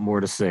know what more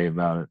to say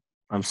about it.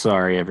 I'm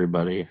sorry,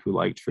 everybody who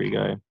liked Free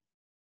Guy.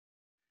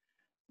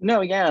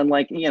 No, yeah, and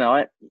like,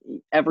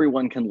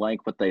 everyone can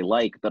like what they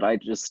like, but I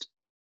just,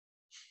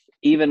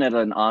 even at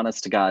an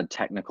honest to God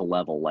technical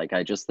level, like,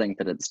 I just think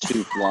that it's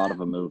too flawed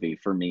of a movie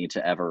for me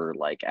to ever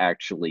like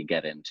actually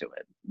get into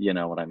it. You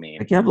know what I mean?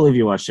 I can't believe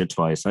you watched it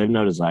twice. I have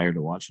no desire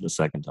to watch it a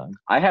second time.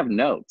 I have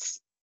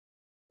notes.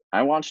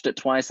 I watched it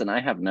twice and I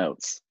have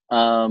notes.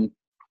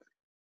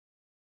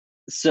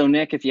 So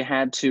Nick, if you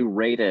had to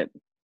rate it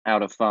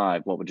out of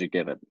 5, what would you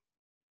give it?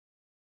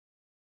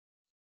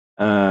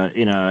 I'd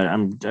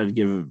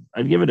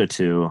give it a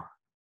 2.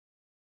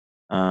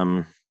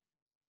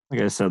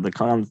 Like I said,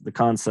 the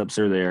concepts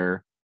are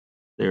there.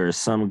 There are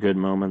some good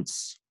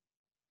moments.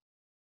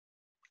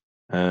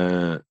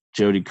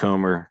 Jodie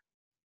Comer,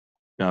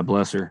 God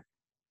bless her,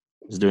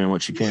 is doing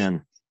what she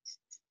can.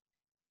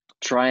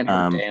 Trying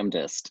her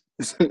damnedest.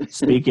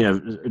 Speaking of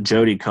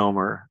Jodie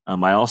Comer,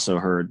 I also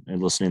heard,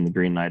 and listening to the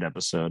Green Knight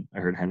episode, I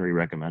heard Henry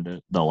recommend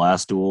it. The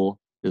Last Duel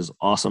is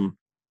awesome.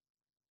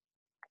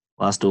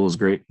 Last Duel is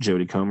great.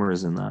 Jodie Comer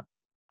is in that.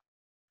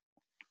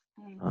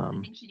 I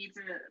think she needs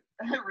a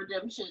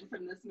redemption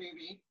from this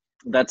movie.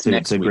 That's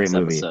next it's a great week's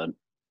movie. episode.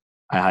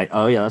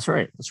 Oh yeah, that's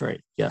right. That's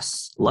right.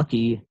 Yes,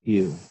 lucky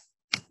you.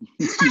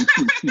 It's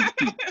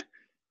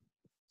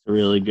a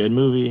really good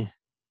movie.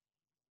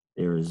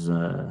 There's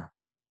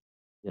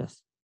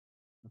yes.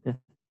 Okay.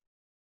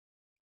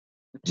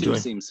 2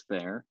 seems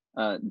fair.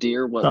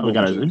 Dear, what That's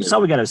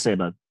all we give? gotta say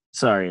about.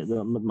 Sorry,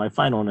 my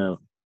final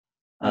note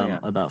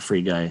about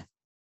Free Guy.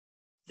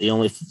 The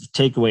only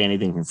takeaway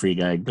anything from Free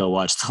Guy: go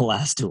watch The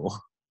Last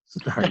Duel.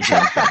 Perfect.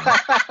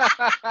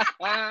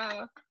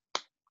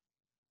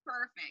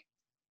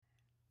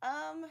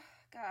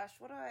 Gosh,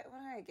 what do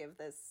I give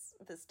this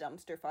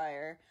dumpster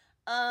fire?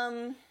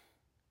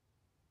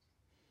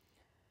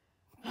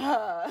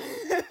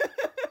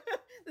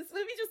 This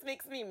movie just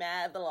makes me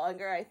mad the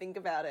longer I think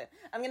about it.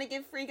 I'm gonna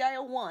give Free Guy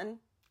a 1.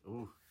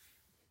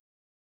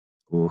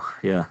 Ooh,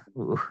 yeah.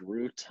 Ooh.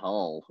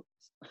 Brutal.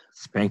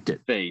 Spanked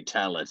it.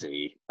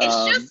 Fatality. It's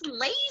just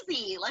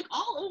lazy, like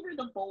all over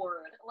the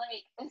board.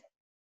 Like,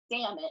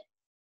 damn it.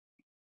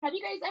 Have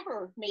you guys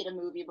ever made a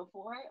movie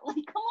before?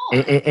 Like, come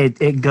on.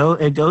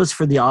 It goes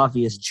for the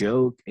obvious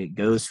joke. It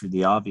goes for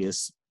the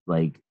obvious,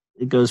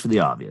 it goes for the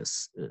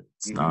obvious.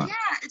 It's not. Yeah,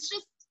 it's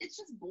just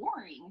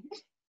boring.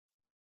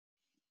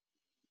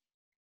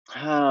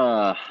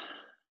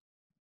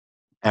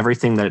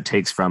 Everything that it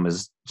takes from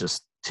is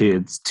just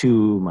it's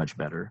too much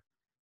better.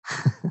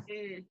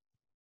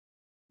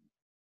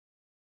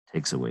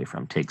 Takes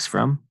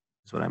from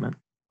is what I meant.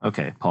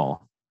 Okay,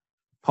 Paul,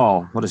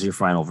 what is your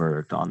final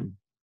verdict on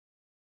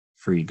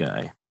Free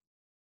Guy?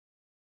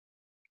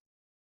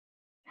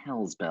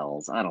 Hell's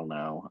bells. I don't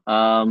know.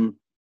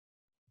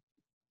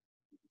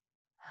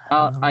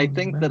 I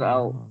think that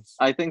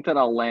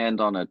I'll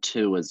land on a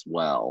 2 as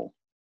well.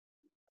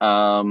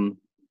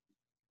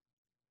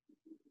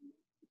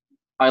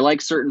 I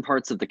like certain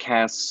parts of the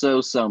cast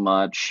so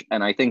much,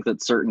 and I think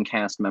that certain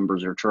cast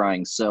members are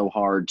trying so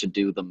hard to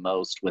do the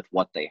most with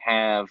what they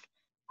have.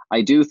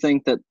 I do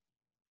think that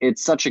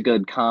it's such a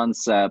good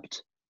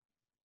concept,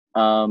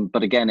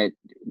 but again,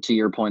 to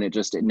your point, it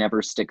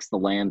never sticks the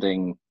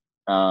landing.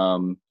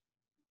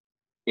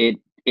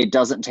 It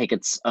doesn't take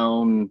its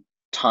own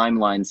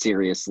timeline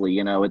seriously.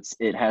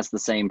 It has the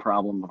same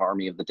problem of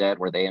Army of the Dead,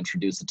 where they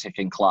introduce a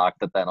ticking clock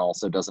that then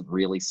also doesn't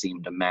really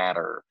seem to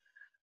matter.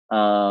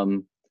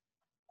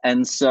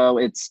 And so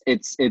it's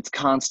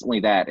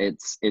constantly that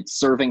it's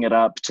serving it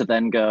up to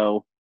then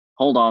go,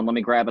 hold on, let me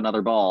grab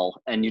another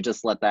ball, and you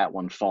just let that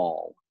one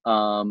fall.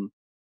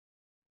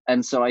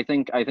 And so I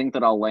think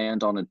that I'll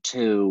land on a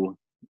 2.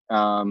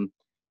 And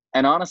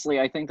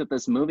honestly, I think that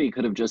this movie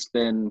could have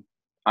been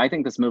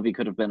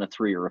a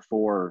 3 or a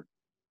 4,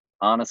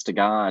 honest to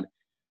God,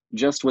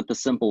 just with the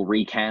simple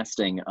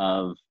recasting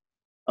of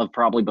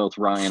probably both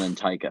Ryan and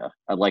Taika.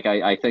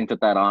 I think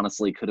that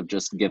honestly could have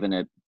just given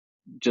it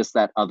just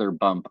that other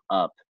bump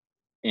up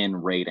in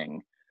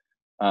rating.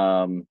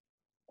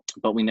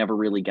 But we never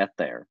really get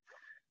there.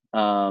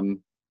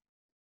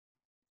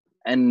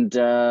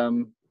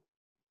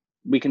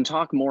 We can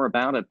talk more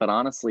about it, but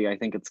honestly, I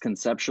think it's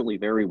conceptually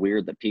very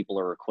weird that people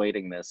are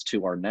equating this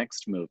to our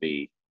next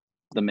movie,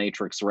 The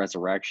Matrix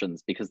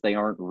Resurrections, because they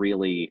aren't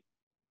really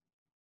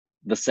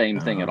the same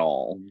thing at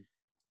all.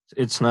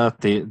 It's not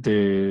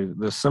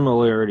the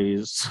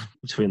similarities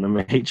between The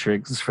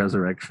Matrix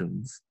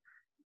Resurrections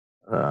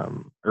are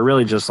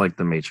really just like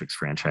the Matrix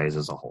franchise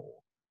as a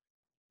whole.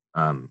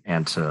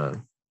 And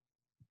to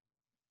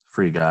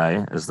Free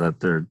Guy is that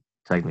they're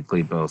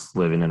technically both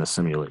living in a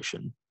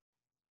simulation,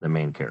 the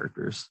main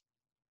characters.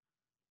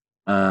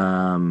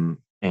 And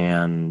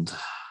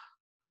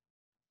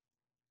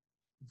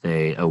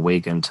they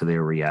awaken to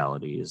their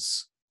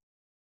realities,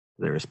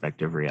 their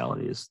respective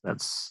realities.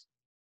 That's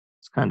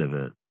kind of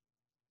it.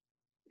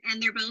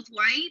 And they're both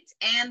white,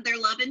 and their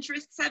love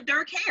interests have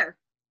dark hair.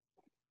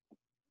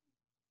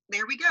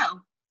 There we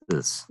go.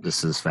 This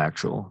is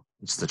factual.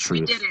 It's the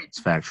truth. We did it. It's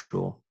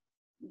factual.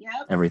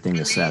 Yep. Everything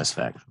is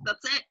satisfactory.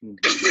 That's it.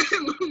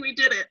 We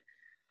did it.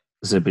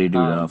 Zippity doo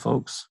dah,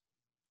 folks.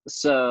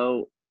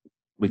 So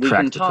we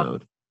cracked the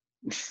code.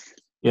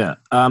 Yeah.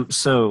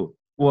 So,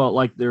 well,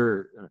 like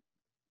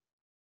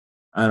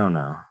I don't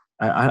know.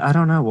 I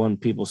don't know when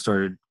people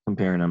started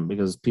comparing them,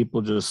 because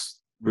people just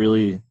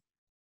really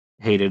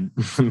hated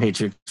the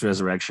Matrix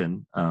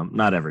Resurrection.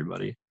 Not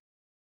everybody.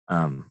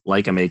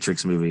 Like a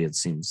Matrix movie, it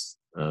seems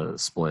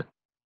split.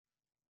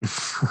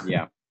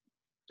 Yeah.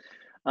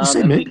 We'll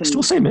say mixed.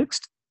 We'll say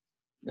mixed.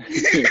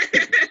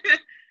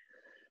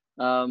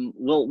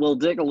 We'll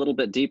dig a little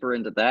bit deeper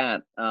into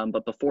that.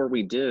 But before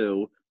we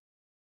do,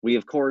 we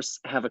of course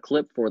have a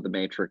clip for the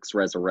Matrix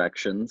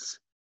Resurrections.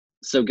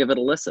 So give it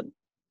a listen.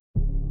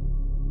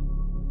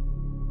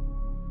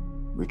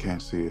 We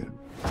can't see it,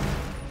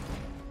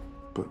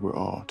 but we're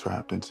all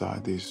trapped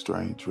inside these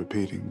strange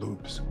repeating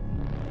loops.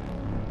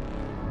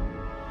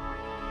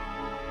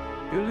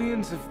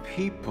 Billions of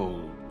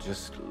people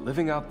just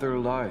living out their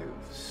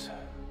lives,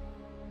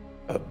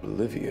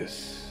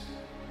 oblivious.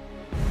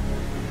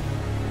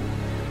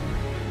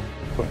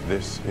 But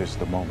this is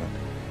the moment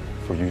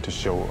for you to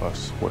show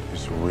us what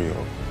is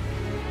real.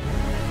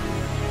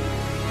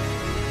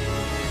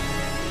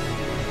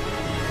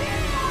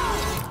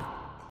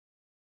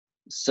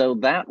 So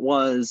that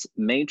was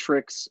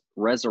Matrix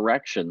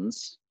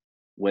Resurrections,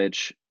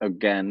 which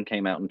again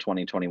came out in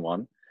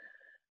 2021.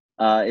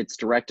 It's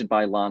directed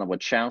by Lana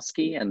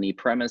Wachowski, and the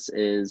premise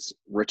is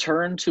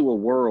return to a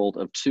world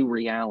of two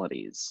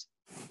realities.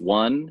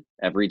 One,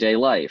 everyday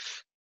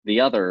life.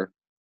 The other,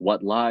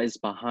 what lies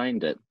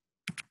behind it.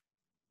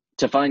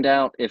 To find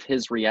out if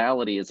his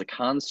reality is a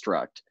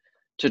construct,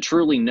 to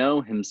truly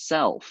know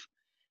himself,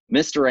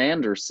 Mr.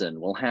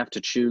 Anderson will have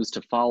to choose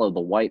to follow the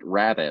White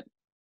Rabbit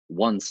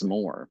once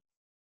more.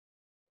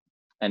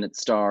 And it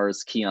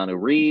stars Keanu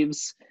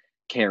Reeves,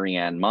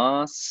 Carrie-Anne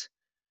Moss,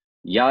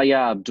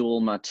 Yahya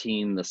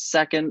Abdul-Mateen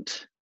II,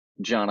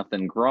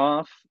 Jonathan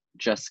Groff,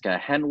 Jessica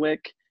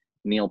Henwick,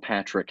 Neil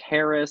Patrick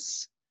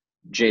Harris,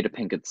 Jada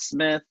Pinkett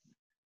Smith,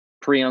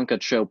 Priyanka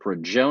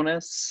Chopra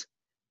Jonas,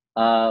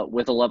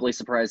 with a lovely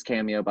surprise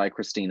cameo by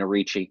Christina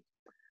Ricci.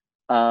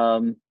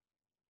 And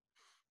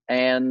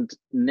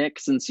Nick,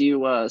 since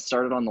you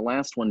started on the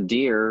last one,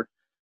 dear,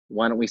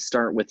 why don't we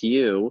start with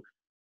you?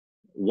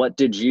 What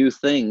did you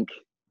think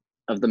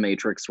of the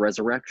Matrix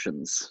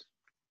Resurrections?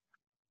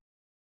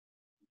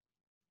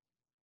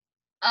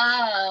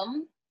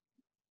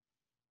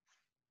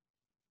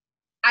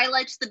 I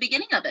liked the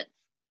beginning of it.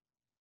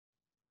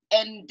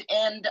 And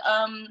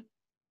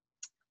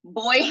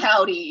boy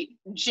howdy,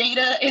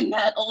 Jada in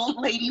that old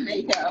lady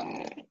makeup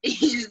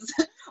is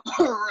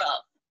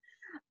rough.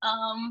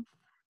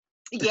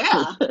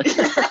 Yeah.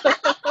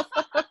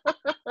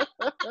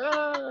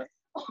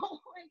 Oh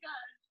my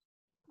god.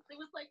 It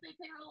was like they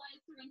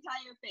paralyzed her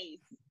entire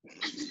face.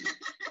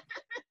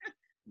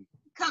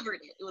 Covered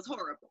it. It was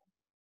horrible.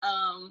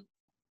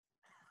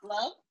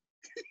 Love?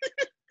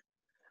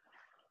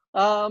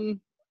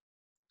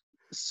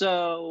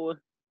 So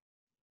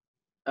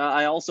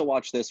I also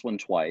watched this one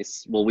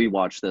twice. Well, we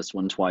watched this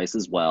one twice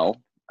as well.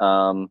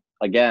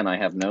 Again, I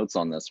have notes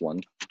on this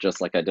one,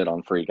 just like I did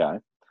on Free Guy.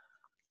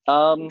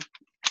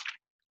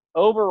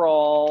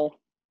 Overall,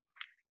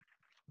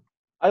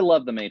 I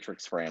love the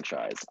Matrix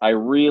franchise. I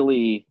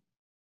really,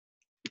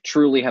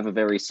 truly have a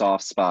very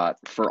soft spot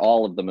for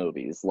all of the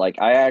movies. Like,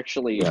 I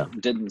actually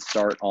didn't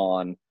start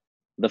on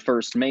the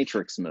first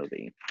Matrix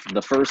movie.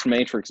 The first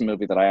Matrix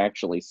movie that I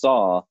actually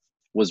saw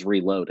was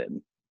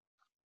Reloaded,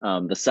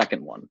 the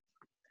second one.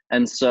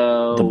 And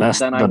so the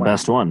best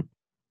one.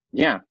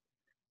 Yeah.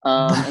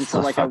 And so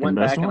like I went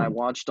back and I one.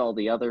 watched all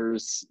the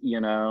others, you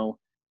know,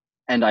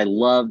 and I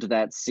loved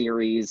that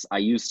series. I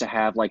used to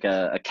have like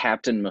a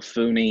Captain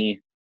Mifune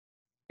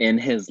in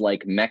his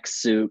like mech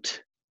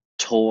suit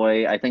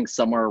toy. I think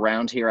somewhere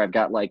around here I've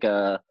got like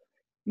a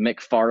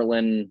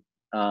McFarlane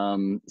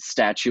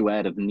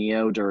statuette of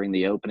Neo during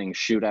the opening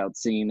shootout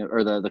scene,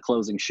 or the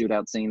closing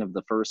shootout scene of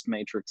the first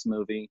Matrix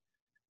movie.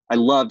 I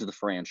loved the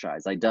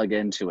franchise. I dug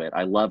into it.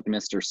 I loved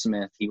Mr.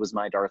 Smith. He was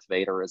my Darth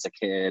Vader as a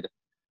kid.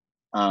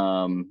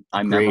 I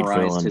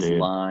memorized his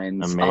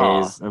lines.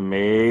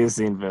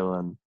 Amazing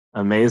villain.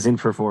 Amazing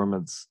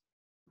performance.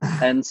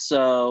 And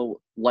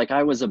so, like,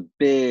 I was a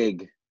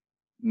big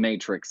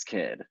Matrix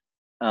kid.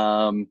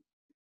 And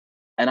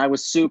I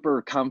was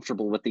super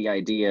comfortable with the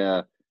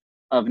idea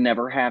of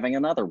never having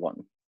another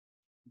one.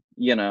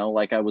 You know,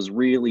 like, I was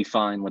really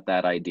fine with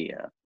that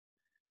idea.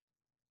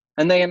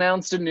 And they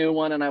announced a new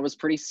one, and I was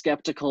pretty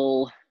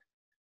skeptical.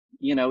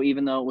 You know,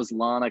 even though it was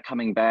Lana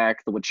coming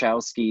back, the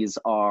Wachowskis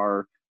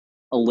are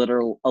a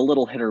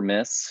little hit or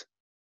miss,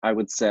 I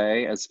would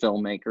say, as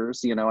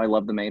filmmakers. You know, I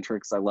love The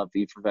Matrix. I love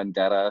V for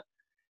Vendetta.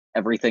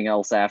 Everything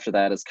else after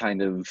that is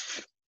kind of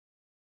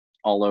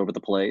all over the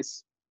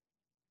place.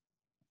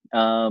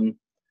 Um,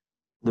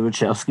 The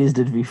Wachowskis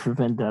did V for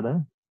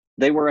Vendetta.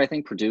 they were, I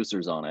think,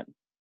 producers on it.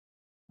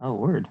 Oh,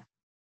 word.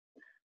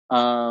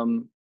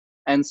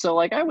 And so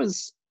like I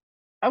was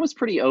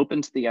pretty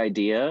open to the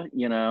idea,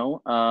 you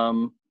know.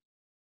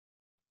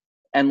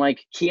 And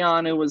like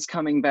Keanu was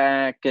coming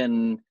back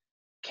and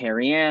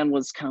Carrie Ann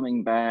was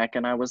coming back,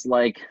 and I was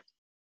like,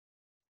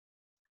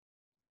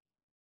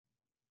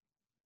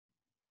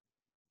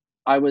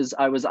 I was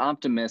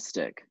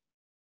optimistic.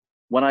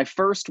 When I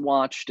first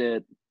watched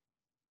it,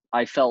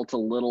 I felt a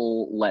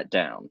little let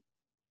down.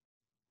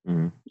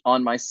 Mm-hmm.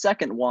 On my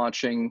second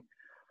watching,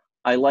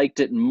 I liked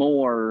it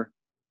more,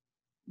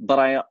 but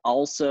I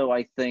also,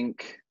 I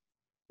think,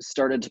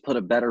 started to put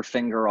a better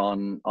finger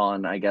on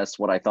I guess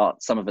what I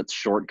thought some of its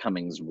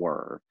shortcomings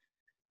were.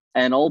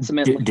 And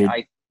ultimately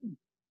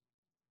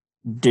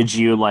Did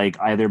you like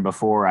either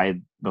before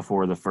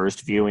the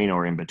first viewing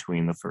or in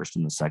between the first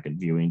and the second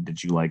viewing,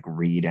 did you like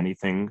read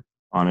anything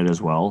on it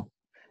as well?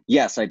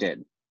 Yes, I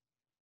did.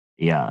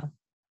 Yeah.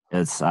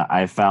 It's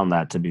I found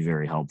that to be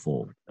very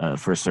helpful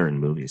for certain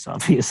movies,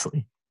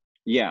 obviously.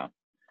 Yeah.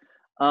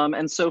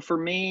 And so for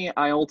me,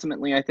 I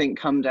think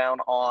come down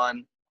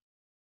on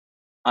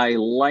I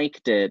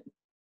liked it,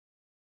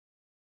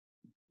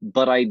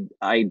 but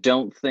I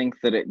don't think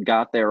that it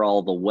got there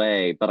all the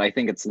way, but I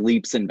think it's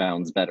leaps and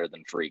bounds better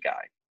than Free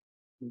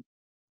Guy.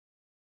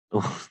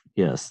 Oh,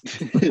 yes.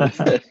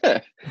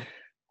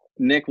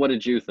 Nick, what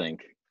did you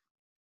think?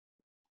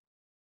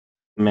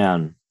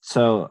 Man.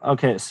 So,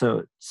 okay,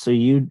 so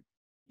you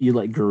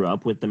like grew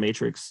up with The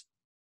Matrix?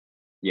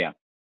 Yeah.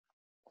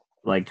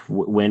 Like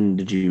when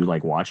did you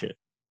like watch it?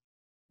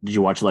 Did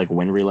you watch like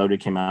when Reloaded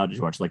came out? Did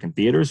you watch like in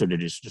theaters, or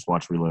did you just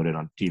watch Reloaded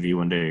on TV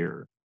one day?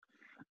 Or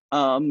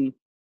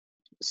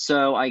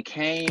so I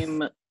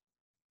came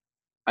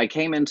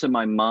into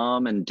my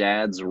mom and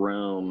dad's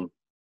room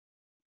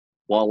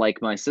while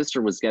like my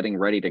sister was getting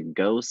ready to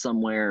go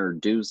somewhere or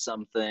do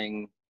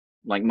something.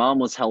 Like mom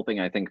was helping,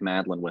 I think,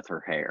 Madeline with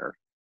her hair.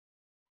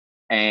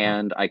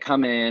 And I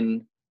come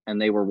in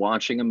and they were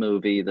watching a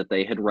movie that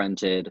they had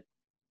rented,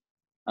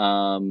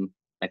 I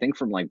think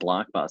from like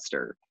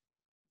Blockbuster.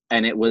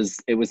 And it was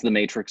The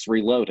Matrix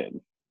Reloaded.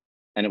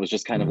 And it was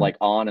just kind of like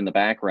on in the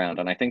background.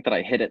 And I think that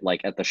I hit it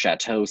like at the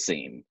chateau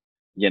scene.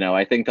 You know,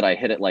 I think that I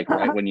hit it like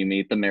right when you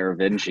meet the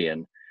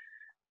Merovingian.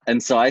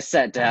 And so I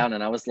sat down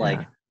and I was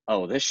like,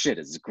 oh, this shit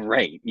is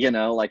great. You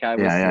know, like I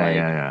was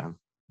yeah.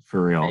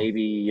 For real.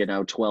 Maybe, you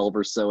know, 12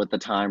 or so at the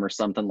time or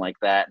something like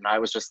that. And I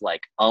was just like,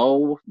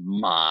 oh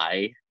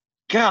my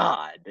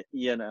God,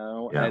 you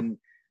know? Yeah. And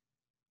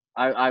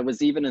I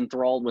was even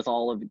enthralled with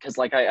all of, because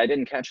like I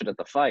didn't catch it at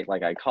the fight.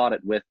 Like I caught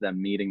it with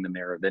them meeting the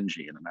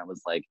Merovingian. And I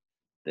was like,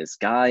 this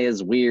guy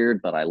is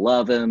weird, but I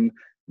love him.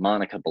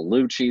 Monica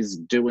Bellucci's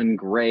doing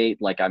great.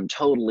 Like I'm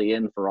totally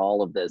in for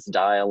all of this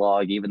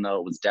dialogue, even though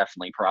it was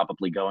definitely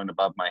probably going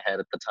above my head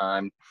at the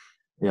time.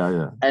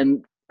 Yeah.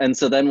 And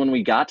so then when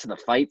we got to the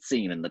fight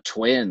scene and the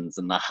twins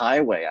and the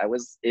highway,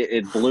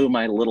 it blew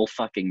my little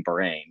fucking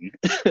brain.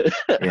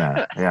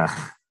 Yeah,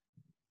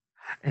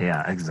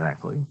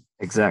 exactly.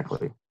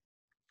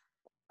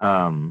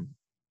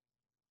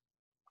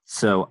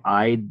 So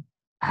I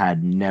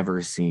had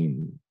never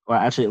seen, well,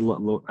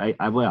 actually,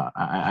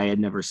 I had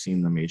never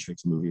seen the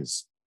Matrix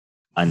movies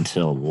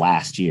until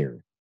last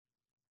year.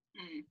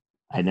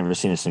 I had never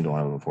seen a single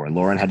one of them before.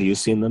 Lauren, had you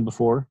seen them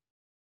before?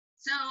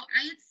 So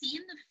I had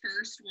seen the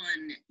first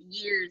one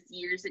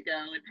years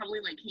ago. It probably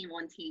like came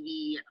on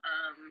TV,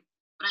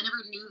 but I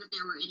never knew that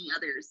there were any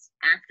others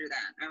after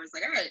that. I was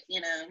like, all right,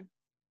 you know,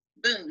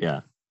 boom,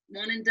 Yeah,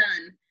 one and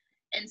done.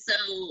 And so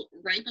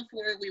right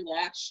before we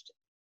watched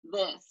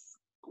this,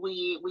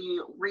 we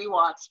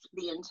rewatched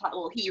the entire.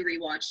 Well, he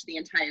rewatched the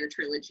entire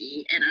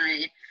trilogy, and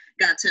I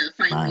got to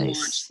finally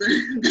watch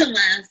the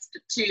last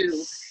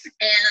two.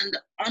 And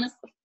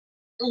honestly,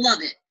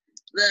 love it.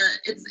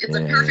 It's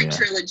a perfect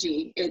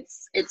trilogy.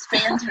 It's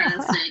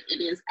fantastic.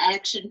 It is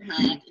action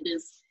packed.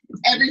 It's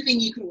everything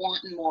you could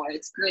want and more.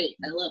 It's great.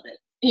 I love it.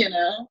 You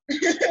know.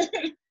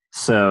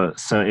 So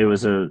it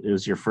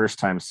was your first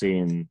time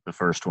seeing the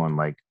first one,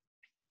 like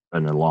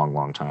in a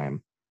long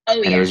time. Oh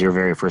yeah. And it was your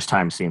very first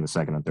time seeing the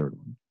second and third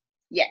one.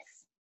 Yes.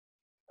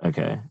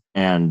 Okay.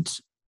 And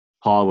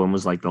Paul, when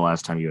was like the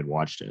last time you had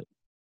watched it?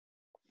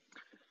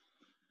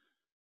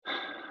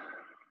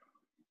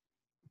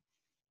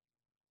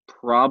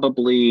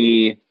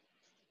 Probably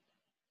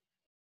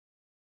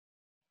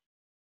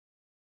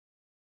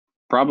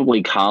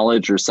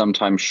college or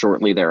sometime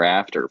shortly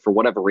thereafter. For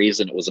whatever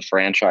reason, it was a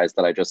franchise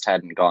that I just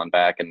hadn't gone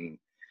back and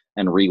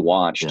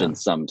rewatched in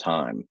some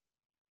time.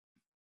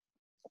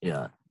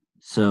 Yeah.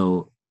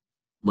 So,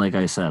 like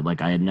I said,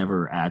 like I had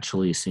never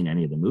actually seen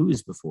any of the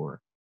movies before.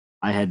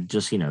 I had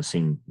just,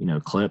 seen,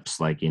 clips,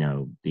 like,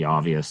 the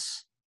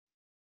obvious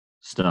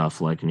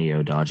stuff like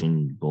Neo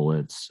dodging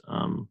bullets,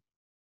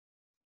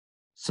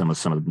 some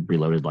of the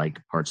Reloaded, like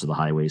parts of the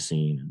highway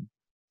scene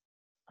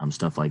and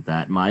stuff like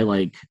that. My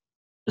like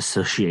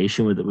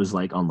association with it was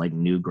like on like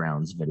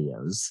Newgrounds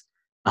videos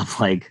of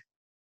like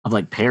of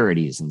like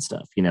parodies and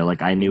stuff. You know,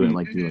 like I knew it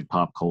like through Mhm. like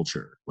pop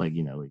culture, like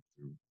you know, like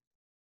through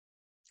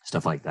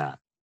stuff like that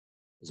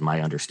is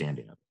my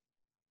understanding of it.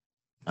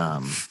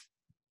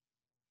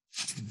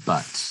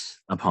 But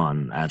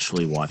upon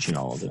actually watching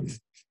all of them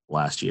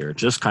last year,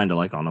 just kind of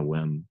like on a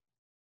whim,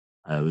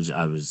 I was,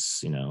 I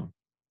was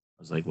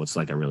like, what's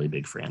like a really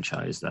big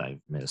franchise that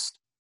I've missed?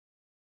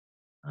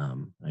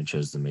 I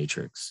chose The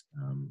Matrix.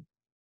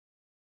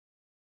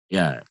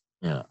 Yeah,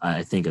 yeah,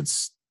 I think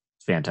it's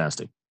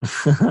fantastic.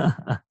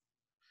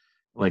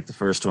 Like the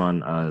first one,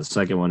 the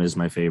second one is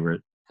my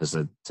favorite because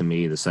to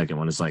me the second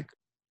one is like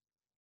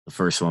the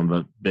first one,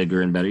 but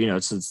bigger and better. You know,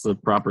 it's the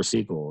proper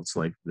sequel. It's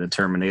like the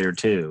Terminator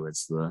 2.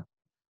 It's the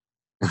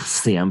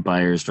it's the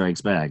Empire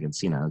Strikes Back.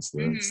 It's it's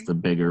Mhm. the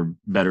bigger,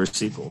 better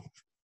sequel.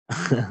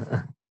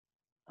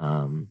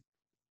 um,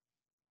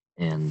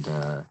 and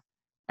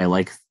I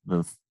like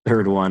the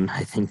third one.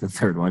 I think the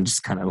third one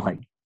just kind of like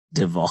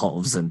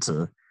devolves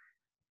into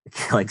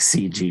like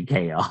CG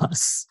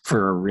chaos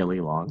for a really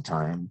long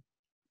time.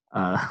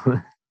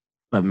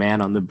 The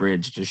man on the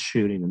bridge just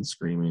shooting and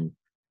screaming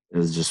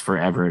is just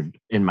forever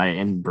in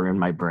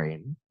my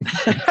brain,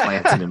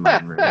 planted in my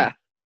brain.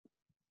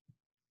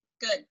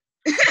 Good.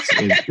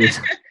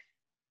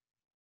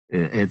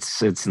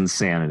 It's, it's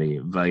insanity,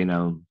 but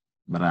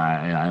but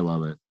I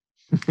love it.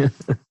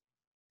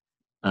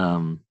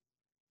 um,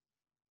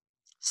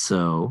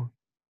 so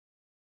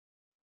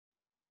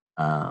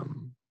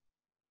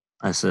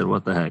I said,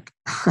 what the heck,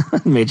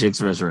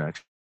 Matrix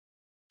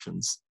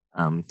Resurrections,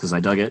 because I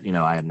dug it. You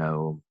know, I had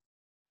no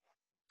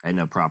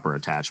proper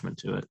attachment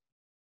to it,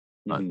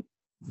 but Mhm.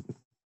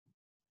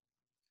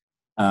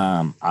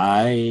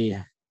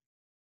 I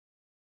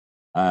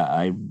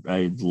I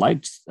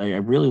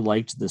really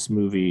liked this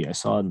movie. I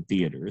saw it in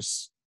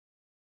theaters.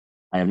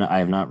 I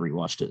have not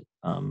rewatched it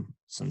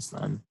since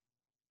then.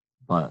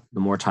 But the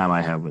more time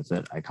I have with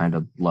it, I kind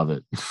of love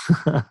it.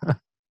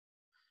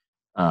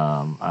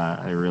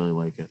 I really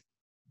like it.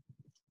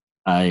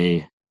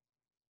 I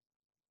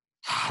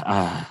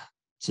uh,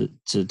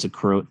 to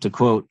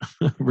quote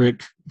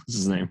Rick, what's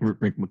his name?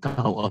 Rick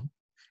McCullough.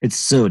 It's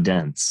so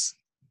dense.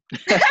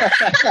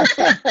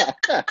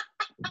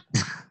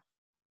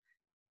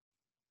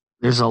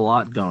 There's a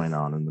lot going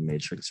on in the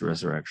Matrix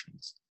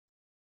Resurrections.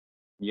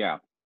 Yeah.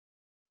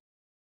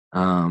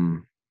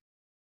 Um,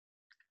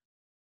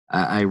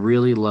 I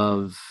really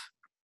love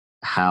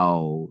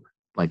how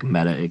like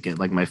meta it get.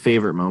 Like my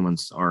favorite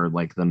moments are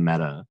like the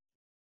meta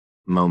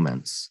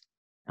moments,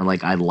 and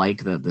like I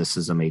like that this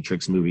is a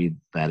Matrix movie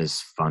that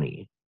is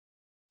funny.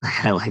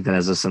 I like that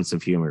as a sense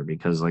of humor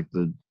because like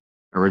the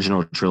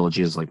original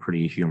trilogy is like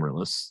pretty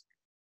humorless.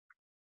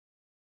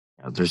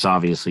 There's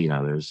obviously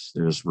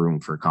there's room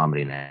for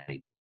comedy in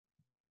anything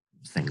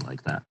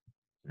like that,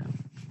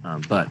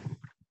 but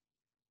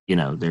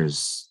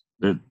there's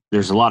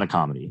a lot of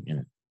comedy in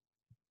it,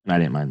 and I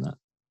didn't mind that.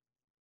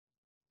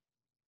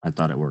 I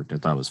thought it worked. I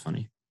thought it was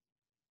funny.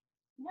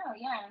 No,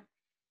 yeah.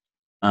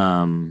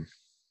 Um,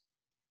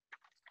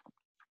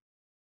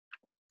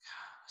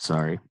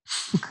 sorry.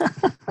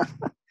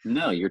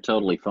 No, you're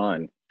totally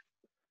fine.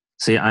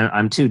 See,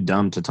 I'm too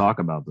dumb to talk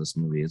about this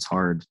movie. It's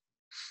hard.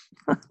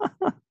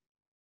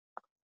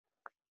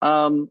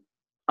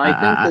 I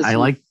think this.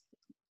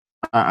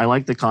 I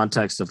like the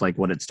context of like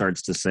what it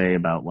starts to say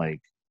about like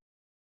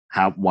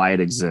why it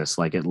exists.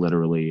 Like it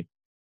literally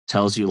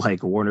tells you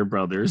like Warner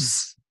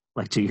Brothers,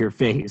 like to your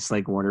face,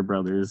 like Warner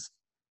Brothers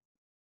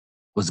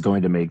was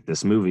going to make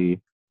this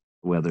movie,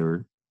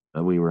 whether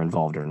we were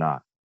involved or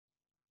not.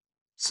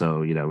 So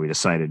we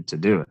decided to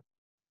do it,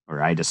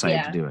 or I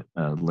decided to Yeah. do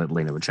it.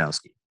 Lena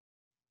Wachowski.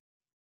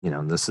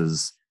 This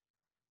is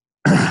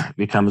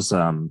becomes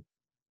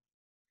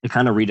it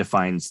kind of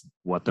redefines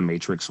what the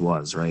Matrix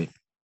was, right?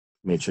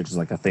 Matrix is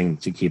like a thing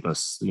to keep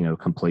us,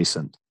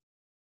 complacent.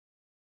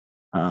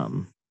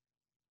 And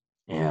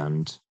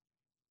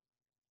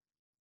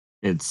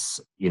it's,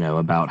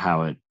 about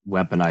how it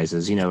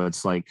weaponizes,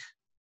 it's like,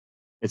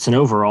 it's an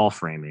overall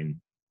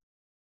framing,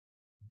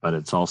 but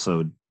it's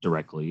also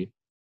directly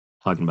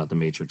talking about the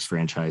Matrix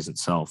franchise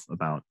itself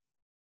about,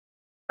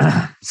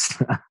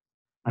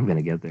 I'm going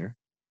to get there,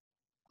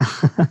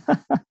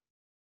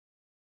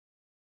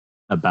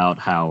 about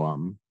how,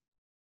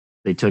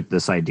 they took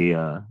this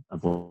idea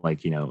of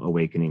like,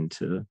 awakening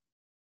to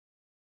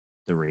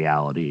the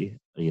reality,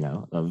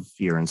 of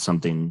you're in a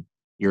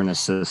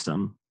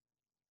system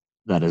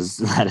that is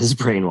that is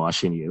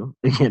brainwashing you,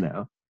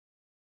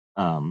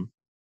 um,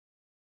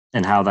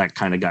 and how that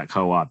kind of got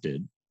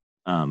co-opted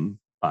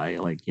by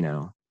like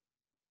to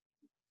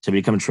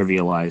become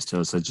trivialized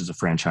to such as a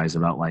franchise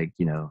about like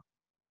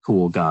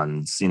cool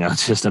guns,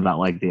 it's just about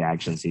like the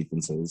action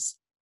sequences,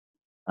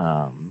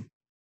 um,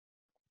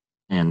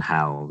 and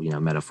how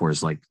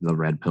metaphors like the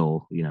red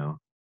pill,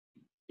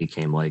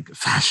 became like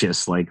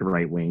fascist, like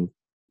right wing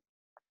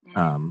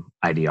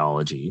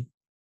ideology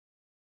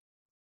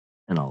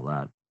and all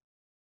that.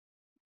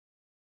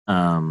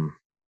 Um,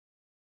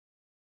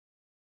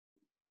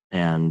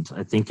 and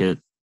I think it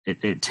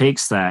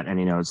takes that, and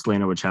it's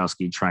Lena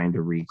Wachowski trying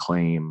to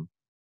reclaim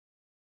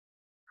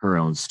her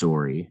own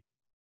story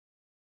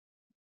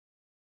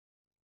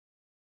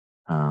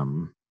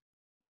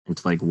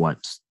into like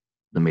what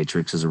the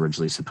Matrix is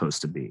originally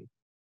supposed to be.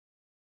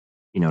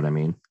 You know what I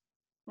mean?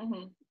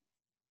 Mm-hmm.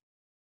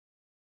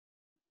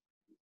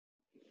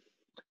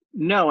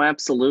 No,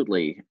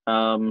 absolutely.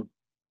 I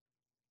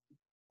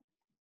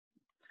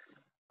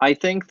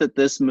think that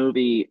this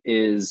movie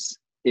is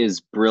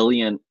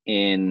brilliant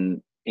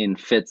in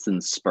fits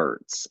and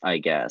spurts, I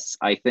guess.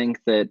 I think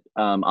that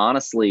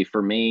honestly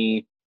for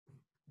me,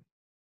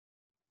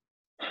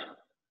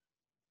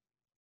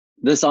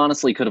 this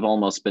honestly could have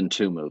almost been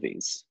two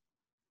movies.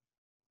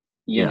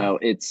 You know,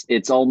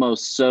 it's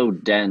almost so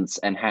dense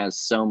and has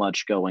so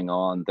much going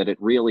on that it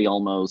really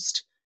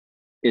almost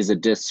is a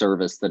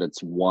disservice that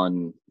it's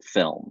one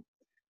film.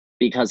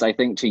 Because I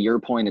think to your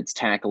point, it's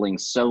tackling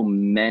so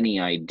many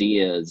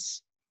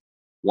ideas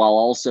while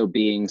also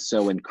being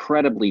so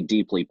incredibly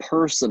deeply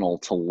personal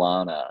to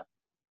Lana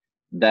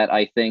that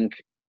I think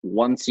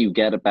once you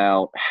get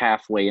about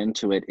halfway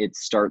into it, it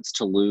starts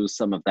to lose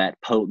some of that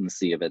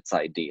potency of its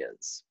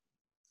ideas.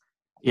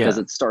 Because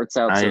it starts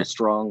out so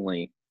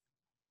strongly.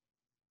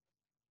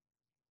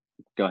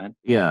 Go ahead.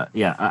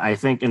 Yeah. I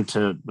think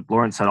into what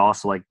Lauren said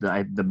also, like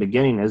the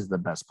beginning is the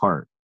best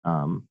part.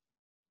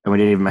 And we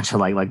didn't even mention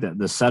like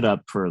the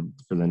setup for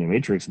the new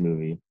Matrix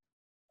movie.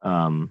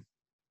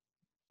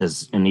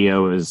 Is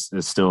Neo is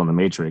still in the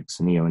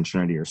Matrix. Neo and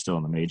Trinity are still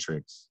in the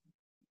Matrix.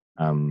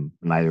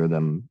 Neither of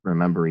them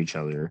remember each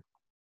other.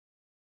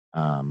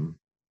 And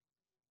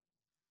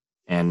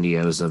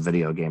Neo's a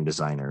video game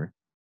designer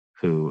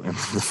who, in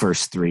the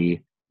first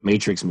three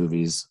Matrix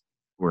movies,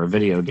 were a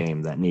video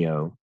game that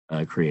Neo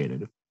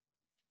created.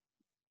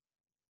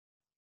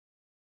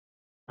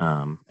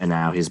 And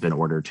now he's been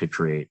ordered to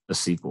create a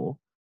sequel.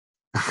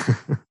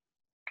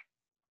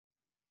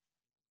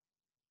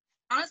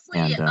 Honestly,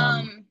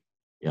 and,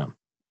 yeah.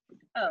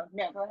 Oh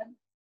no, go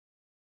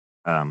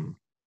ahead.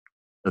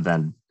 But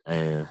then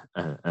a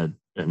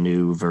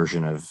new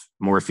version of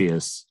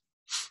Morpheus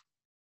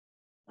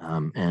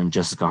and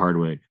Jessica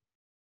Hardwick,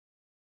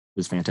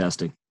 who's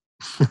fantastic.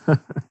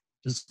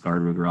 Jessica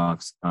Hardwick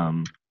rocks.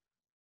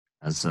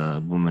 As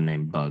a woman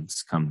named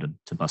Bugs come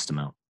to bust him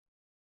out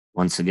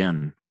once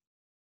again.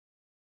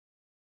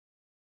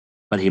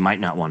 But he might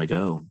not want to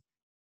go.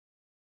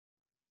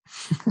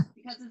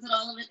 Because it's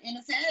all of it in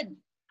his head,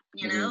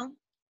 you know?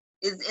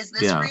 Is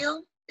this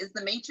real? Is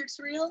the Matrix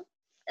real?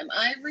 Am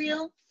I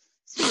real?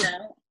 You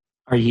know?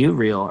 Are you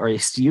real? Are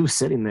you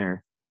sitting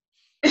there?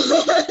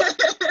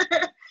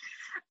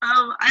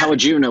 How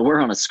would you know?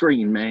 We're on a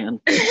screen, man.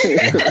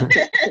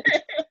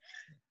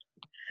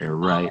 You're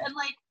right. And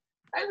like,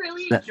 I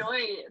really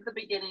enjoy the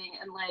beginning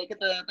and like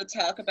the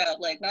talk about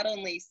like not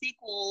only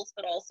sequels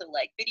but also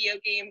like video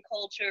game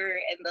culture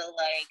and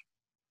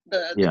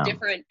the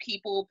different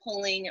people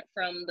pulling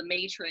from the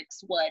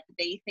Matrix what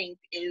they think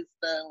is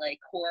the like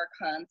core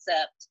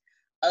concept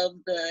of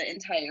the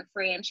entire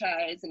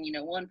franchise. And you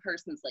know, one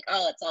person's like,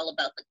 oh, it's all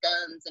about the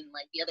guns, and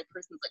like the other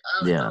person's like,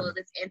 oh, it's all of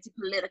this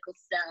anti-political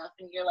stuff,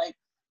 and you're like,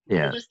 you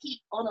just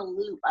keep on a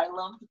loop. I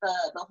loved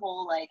the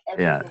whole like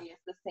every day is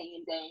the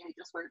same day, they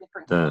just wear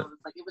different clothes.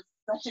 Like it was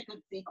such a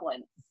good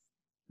sequence.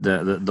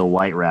 The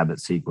White Rabbit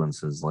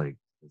sequence is like,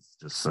 it's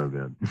just so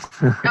good.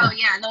 Oh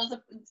yeah, and that was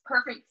a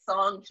perfect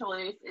song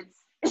choice.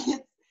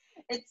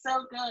 It's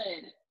so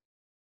good.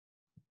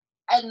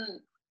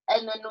 And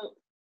then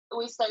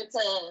we start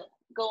to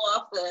go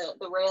off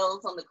the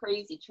rails on the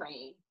crazy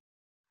train.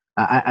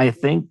 I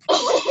think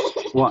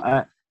what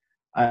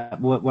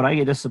I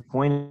get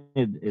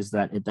disappointed is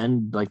that it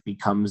then like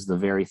becomes the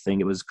very thing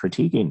it was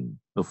critiquing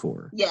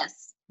before.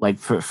 Yes. Like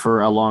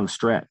for a long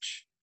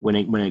stretch, when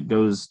it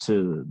goes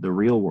to the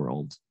real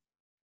world,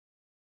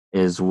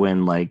 is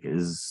when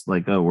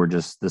oh,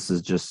 this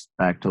is just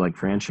back to like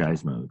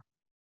franchise mode.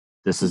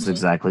 This is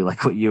exactly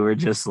like what you were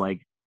just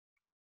like.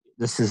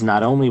 This is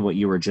not only what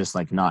you were just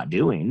like not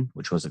doing,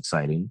 which was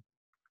exciting,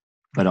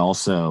 but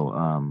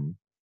also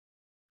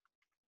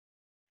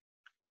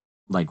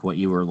like what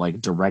you were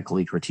like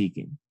directly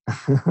critiquing.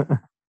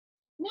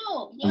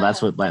 No, yeah. And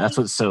that's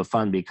what's so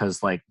fun,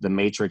 because like the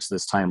Matrix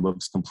this time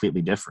looks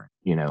completely different.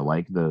 You know,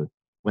 like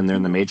when they're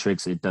in the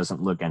Matrix, it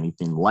doesn't look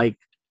anything like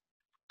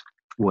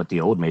what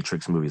the old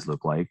Matrix movies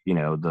look like. You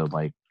know,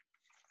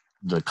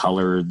 the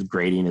color, the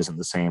grading isn't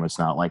the same. It's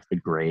not like the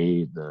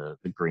gray, the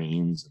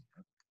greens,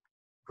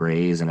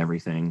 grays, and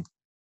everything.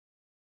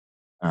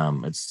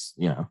 It's,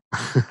 you know.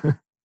 And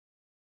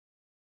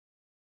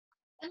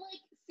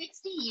like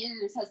 60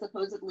 years has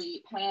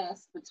supposedly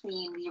passed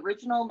between the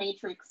original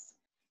Matrix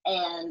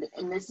and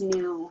this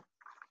new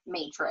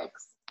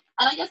Matrix.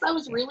 And I guess I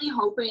was really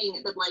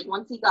hoping that like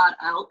once he got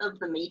out of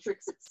the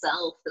Matrix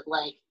itself, that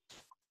like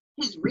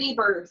his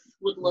rebirth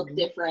would look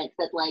different,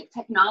 that like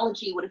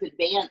technology would have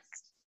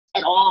advanced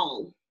at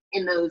all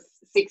in those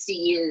 60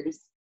 years.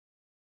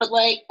 But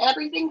like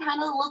everything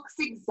kind of looks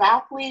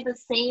exactly the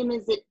same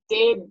as it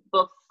did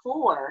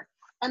before.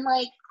 And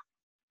like,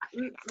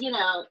 you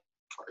know,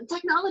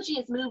 technology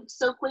has moved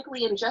so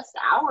quickly in just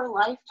our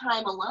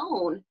lifetime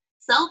alone.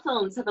 Cell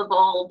phones have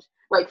evolved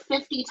like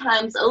 50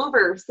 times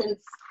over since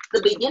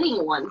the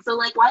beginning one. So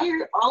like, why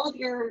are all of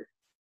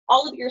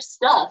your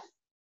stuff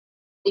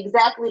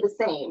exactly the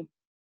same?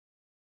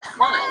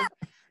 Why?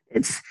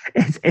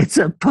 It's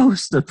a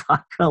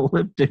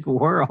post-apocalyptic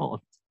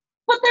world.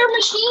 But they're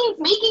machines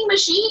making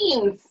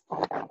machines.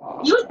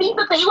 You would think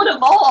that they would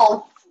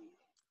evolve.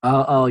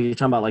 Oh, you're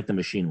talking about like the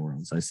machine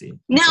worlds. I see.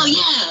 No, Okay.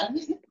 yeah.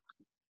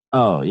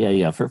 Oh,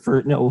 yeah.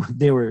 For no,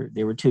 they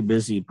were too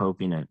busy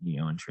poking at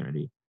Neo and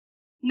Trinity.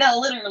 No,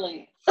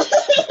 literally.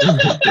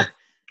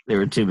 They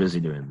were too busy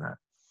doing that.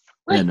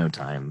 They Like, had no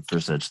time for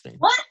such things.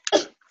 what?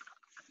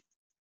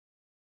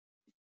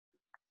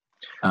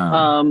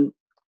 Um,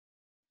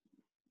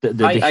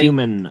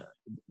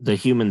 the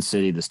human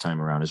city this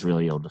time around is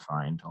really ill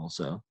defined.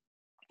 Also,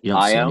 you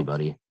don't see Io?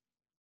 anybody.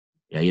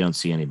 Yeah, you don't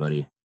see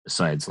anybody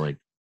besides like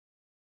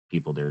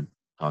people they're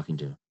talking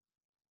to.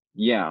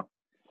 Yeah.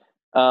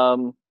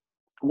 Well,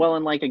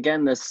 and like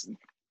again, this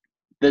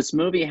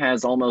movie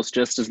has almost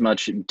just as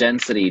much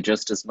density,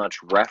 just as much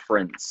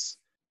reference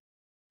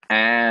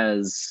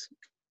as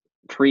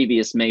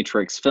previous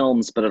Matrix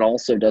films, but it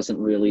also doesn't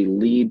really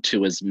lead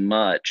to as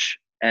much.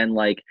 And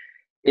like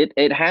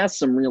it has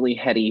some really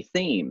heady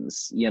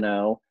themes, you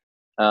know.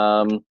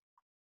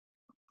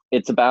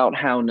 It's about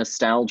how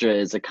nostalgia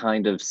is a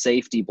kind of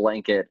safety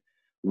blanket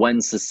when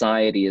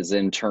society is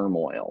in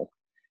turmoil,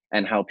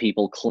 and how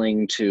people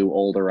cling to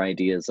older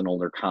ideas and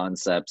older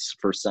concepts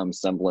for some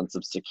semblance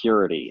of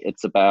security.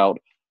 It's about,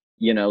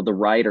 you know, the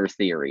writer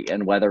theory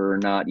and whether or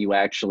not you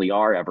actually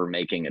are ever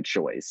making a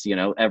choice. You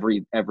know,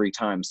 every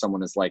time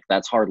someone is like,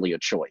 that's hardly a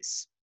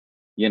choice.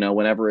 You know,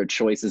 whenever a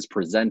choice is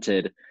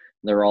presented,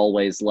 they're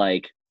always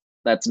like,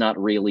 that's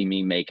not really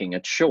me making a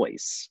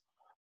choice.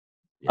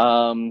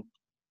 Yeah.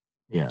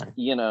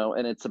 You know,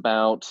 and it's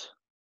about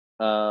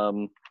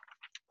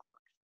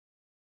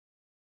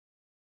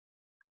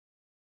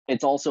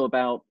it's also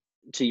about,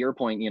 to your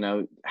point, you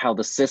know, how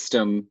the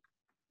system,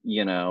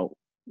 you know,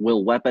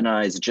 will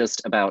weaponize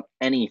just about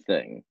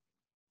anything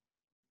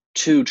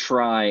to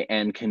try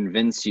and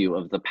convince you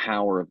of the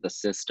power of the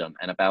system,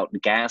 and about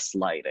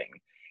gaslighting.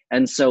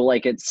 And so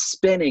like it's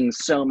spinning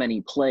so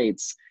many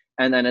plates,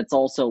 and then it's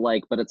also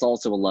like, but it's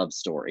also a love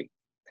story.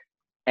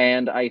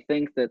 And I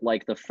think that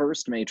like the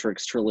first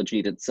Matrix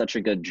trilogy did such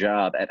a good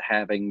job at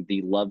having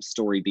the love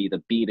story be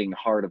the beating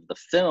heart of the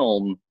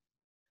film,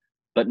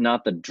 but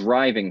not the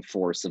driving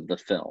force of the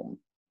film.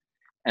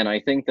 And I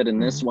think that in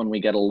this one, we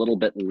get a little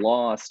bit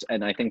lost.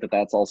 And I think that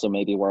that's also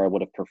maybe where I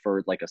would have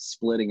preferred like a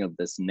splitting of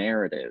this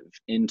narrative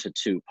into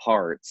two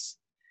parts.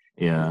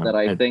 Yeah. That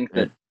I think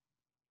that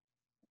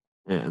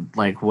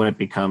like what it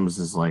becomes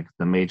is like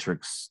the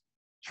Matrix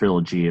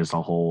trilogy as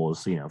a whole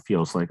is, you know,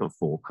 feels like a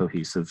full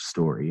cohesive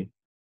story.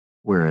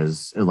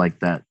 Whereas like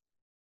that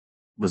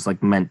was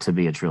like meant to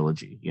be a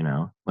trilogy, you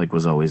know, like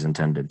was always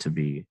intended to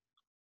be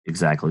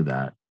exactly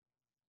that.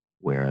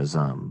 Whereas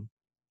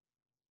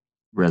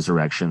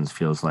Resurrections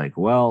feels like,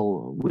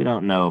 well, we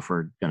don't know if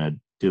we're gonna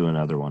do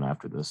another one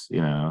after this, you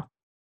know.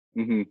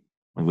 Mhm.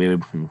 Like we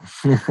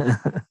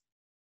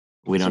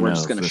we So don't we're know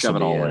just if going to this shove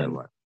will it be all it or in.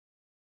 what.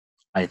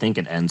 I think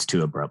it ends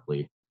too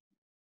abruptly.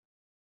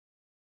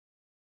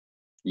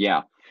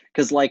 Yeah,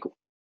 because like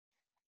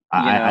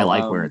I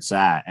like where it's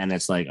at, and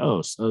it's like,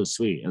 oh, so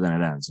sweet, and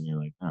then it ends, and you're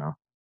like, oh.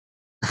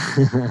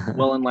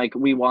 Well, and like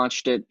we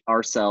watched it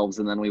ourselves,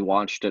 and then we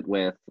watched it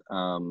with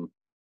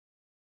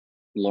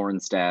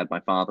Lauren's dad, my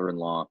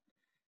father-in-law,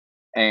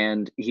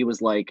 and he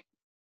was like,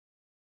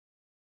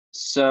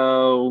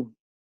 so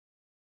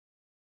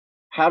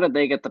how did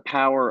they get the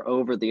power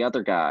over the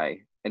other guy?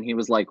 And he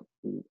was like,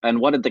 and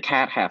what did the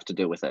cat have to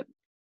do with it?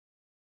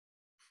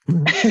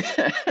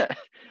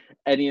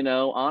 And you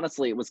know,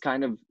 honestly, it was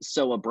kind of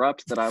so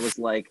abrupt that I was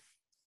like,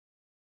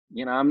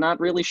 you know, I'm not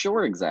really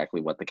sure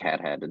exactly what the cat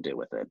had to do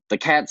with it. The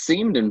cat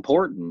seemed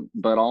important,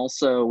 but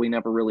also we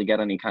never really get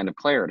any kind of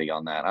clarity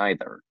on that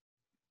either.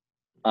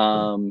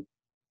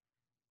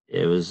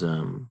 It was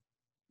in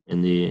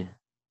the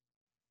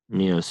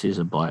Neo sees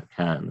a black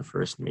cat in the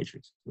first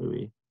Matrix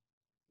movie.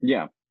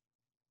 Yeah.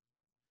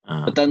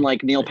 But then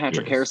like Neil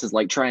Patrick yes. Harris is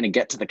like trying to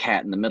get to the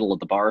cat in the middle of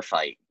the bar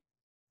fight.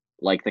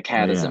 Like the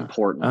cat is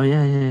important. Oh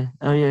yeah.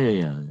 Oh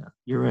yeah.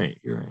 You're right.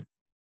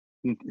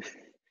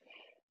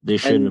 They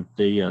shouldn't have.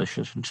 They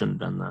shouldn't have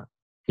done that.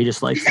 He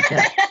just likes the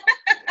cat.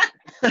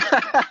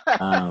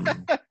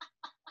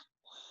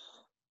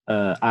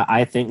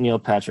 I think Neil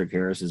Patrick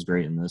Harris is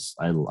great in this.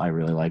 I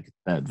really like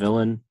that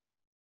villain.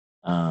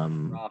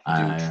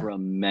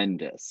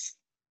 Tremendous.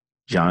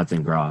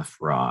 Jonathan Groff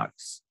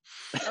rocks.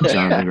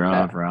 Jonathan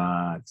Groff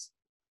rocks.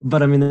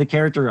 But I mean, the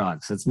character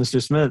rocks. It's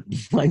Mr. Smith,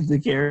 like the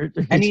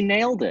character, and he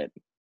nailed it.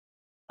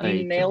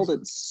 He nailed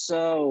it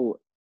so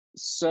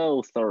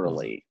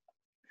thoroughly.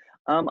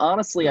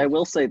 Honestly, I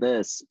will say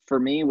this, for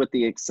me, with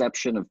the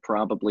exception of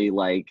probably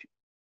like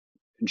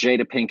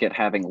Jada Pinkett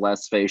having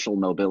less facial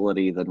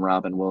mobility than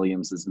Robin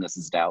Williams as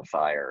Mrs.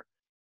 Doubtfire.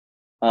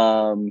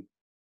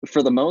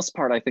 For the most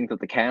part, I think that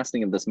the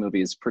casting of this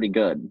movie is pretty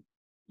good.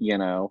 You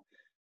know,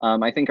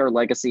 I think our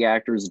legacy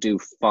actors do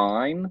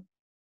fine.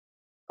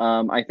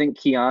 I think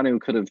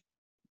Keanu could have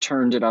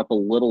turned it up a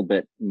little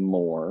bit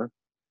more.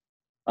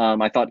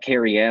 I thought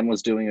Carrie Ann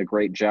was doing a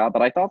great job,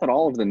 but I thought that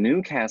all of the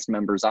new cast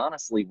members,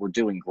 honestly, were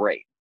doing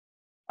great.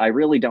 I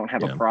really don't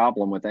have a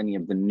problem with any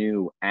of the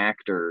new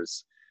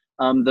actors.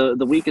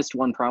 The weakest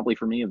one probably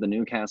for me of the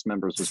new cast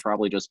members was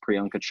probably just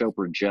Priyanka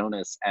Chopra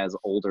Jonas as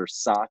older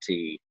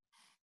Sati,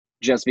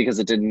 just because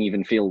it didn't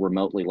even feel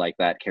remotely like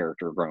that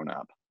character grown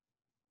up.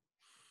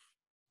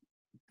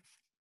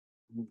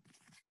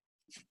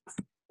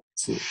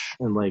 See,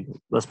 and like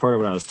that's part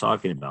of what I was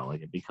talking about.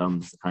 Like it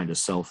becomes kind of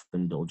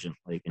self-indulgent.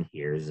 Like, and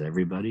here's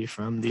everybody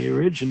from the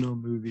original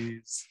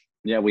movies.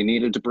 Yeah, we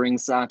needed to bring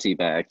Sati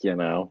back, you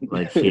know.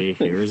 Like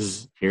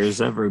here's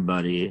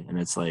everybody, and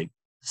it's like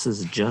this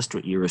is just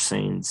what you were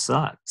saying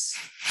sucks.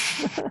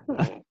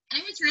 I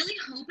was really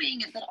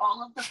hoping that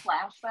all of the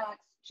flashbacks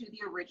to the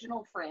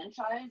original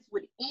franchise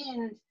would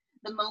end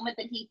the moment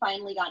that he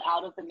finally got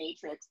out of the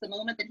Matrix. The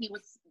moment that he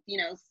was,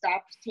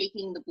 stopped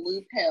taking the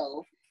blue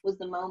pill was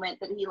the moment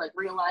that he like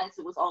realized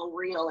it was all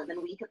real, and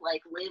then we could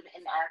like live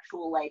in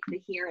actual like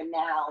the here and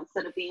now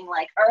instead of being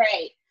like, all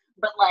right,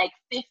 but like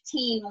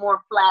 15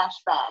 more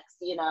flashbacks,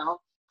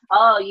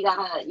 Oh, you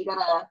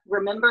gotta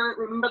remember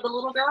the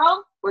little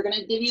girl? We're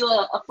gonna give you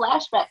a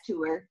flashback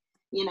to her,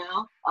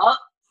 Oh,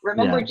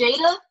 remember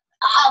Jada?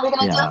 We're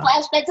gonna do a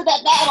flashback to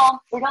that battle.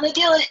 We're gonna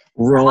do it.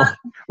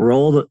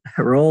 Roll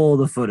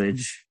the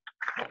footage.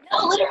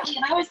 No, literally,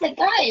 and I was like,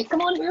 guys,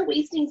 come on, we're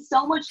wasting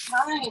so much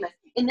time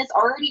in this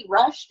already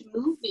rushed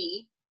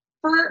movie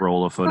for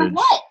roll the footage. For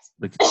what?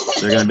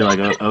 They're gonna be like,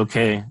 oh,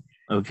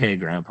 okay,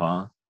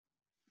 Grandpa.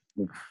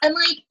 And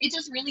like, it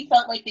just really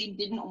felt like they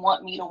didn't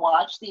want me to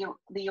watch the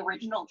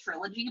original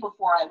trilogy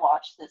before I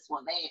watched this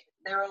one.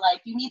 They were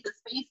like, you need the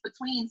space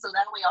between so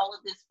that way all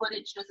of this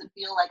footage doesn't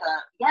feel like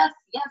a yes,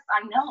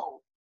 I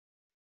know.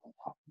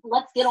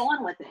 Let's get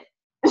on with it.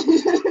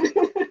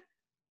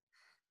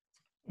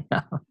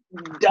 Yeah.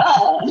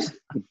 Duh.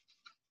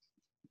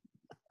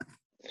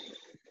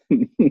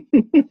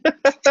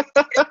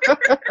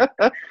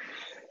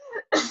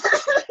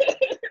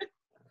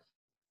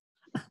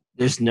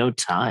 There's no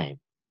time.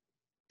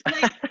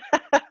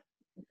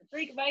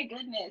 Like, my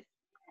goodness.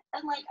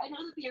 And like, I know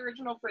that the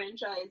original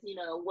franchise,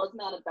 was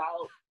not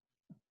about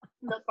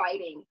the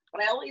fighting,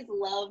 but I always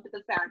loved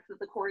the fact that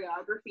the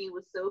choreography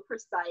was so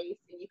precise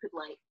and you could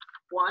like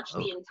watch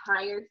the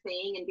entire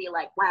thing and be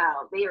like,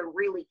 wow, they are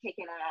really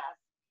kicking ass.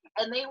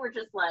 And they were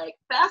just like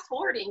fast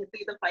forwarding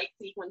through the fight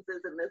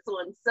sequences in this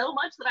one so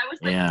much that I was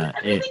like,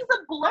 everything's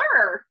a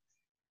blur.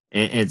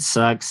 It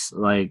sucks.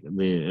 Like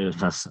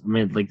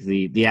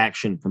the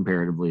action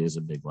comparatively is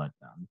a big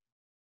letdown.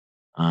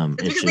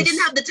 It's because they didn't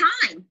have the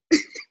time.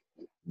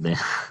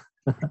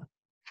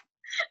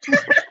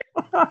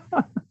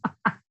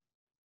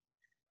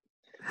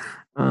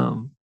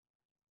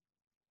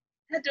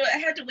 I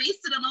had to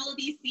waste it on all of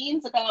these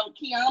scenes about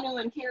Keanu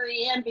and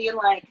Carrie Ann being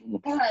like,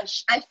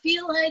 gosh, I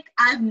feel like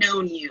I've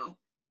known you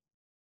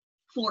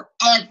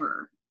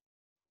forever.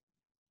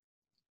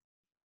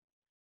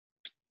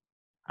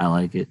 I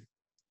like it.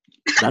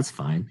 That's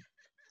fine.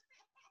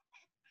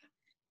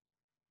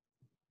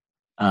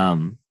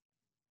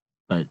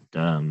 But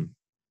the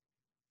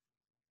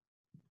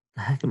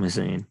heck am I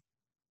saying?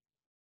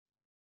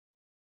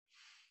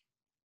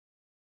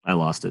 I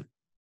lost it.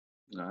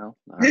 No.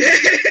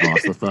 I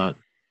lost the thought.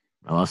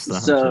 So,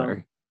 I'm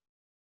sorry.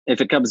 If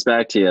it comes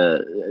back to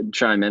you,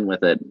 chime in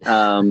with it.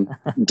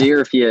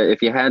 Dear, if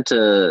you had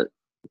to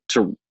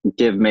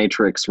give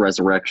Matrix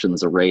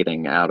Resurrections a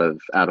rating out of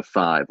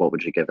 5, what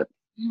would you give it?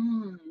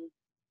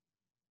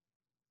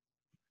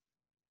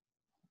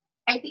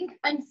 I think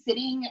I'm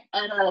sitting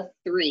at a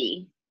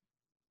 3.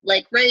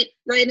 Like right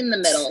in the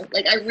middle.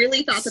 Like I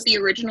really thought that the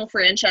original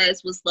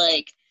franchise was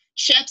like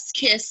chef's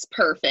kiss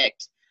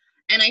perfect.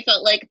 And I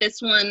felt like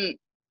this one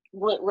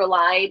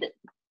relied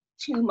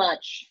too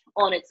much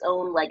on its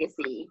own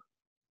legacy.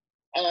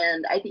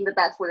 And I think that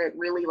that's where it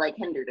really like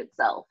hindered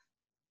itself.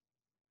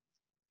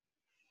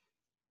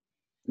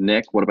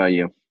 Nick, what about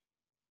you?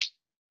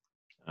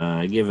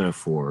 I give it a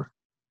 4.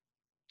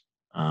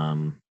 I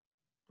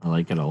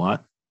like it a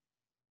lot.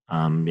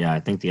 I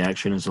think the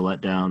action is a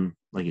letdown.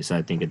 Like you said,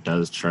 I think it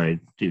does try to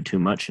do too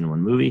much in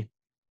one movie.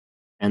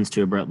 Ends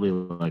too abruptly,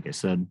 like I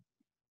said.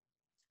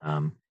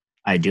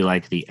 I do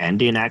like the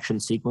ending action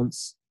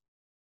sequence.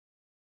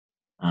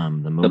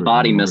 The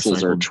body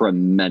missiles are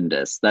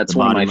tremendous. That's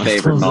one of my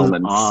favorite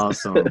moments.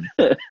 Awesome.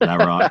 That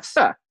rocks.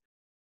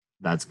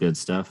 That's good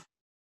stuff.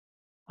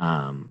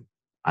 I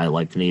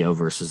liked Neo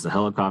versus the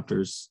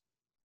helicopters.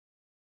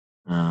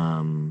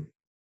 But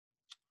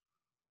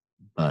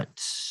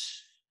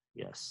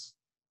yes.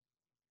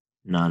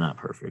 No, not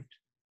perfect.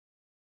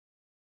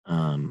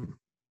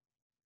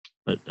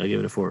 But I give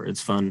it a 4.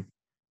 It's fun.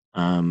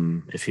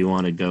 If you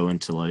want to go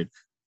into like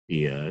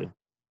the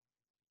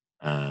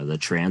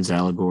trans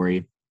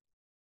allegory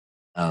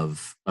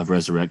of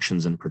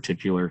Resurrections in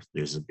particular,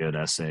 there's a good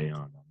essay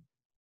on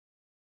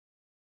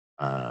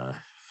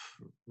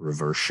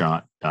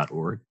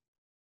reverseshot.org.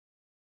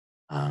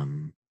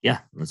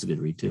 That's a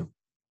good read too.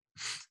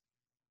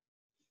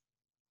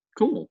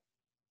 Cool.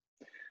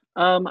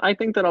 I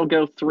think that I'll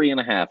go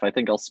 3.5. I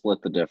think I'll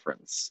split the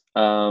difference.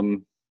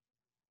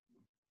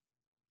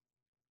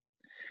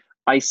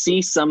 I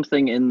see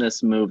something in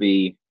this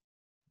movie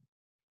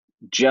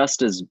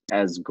just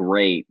as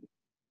great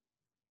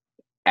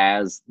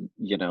as,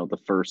 you know, the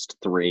first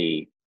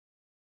three.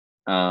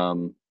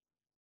 Um,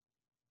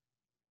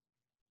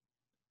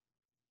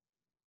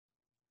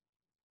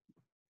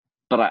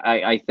 but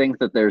I think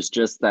that there's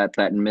just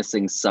that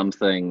missing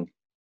something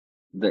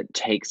that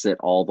takes it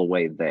all the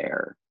way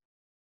there.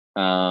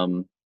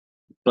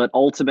 But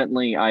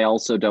ultimately, I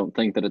also don't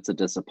think that it's a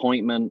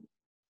disappointment.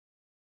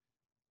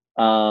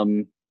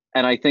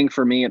 And I think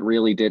for me, it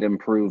really did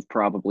improve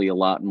probably a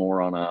lot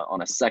more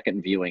on a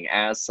second viewing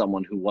as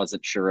someone who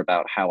wasn't sure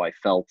about how I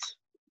felt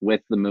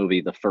with the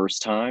movie the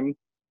first time.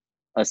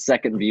 A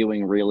second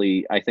viewing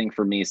really, I think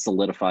for me,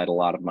 solidified a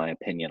lot of my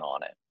opinion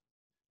on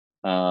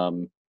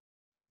it.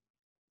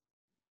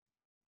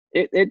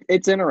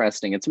 It's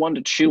interesting. It's one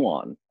to chew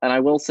on, and I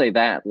will say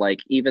that, like,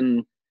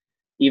 even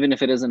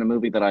if it isn't a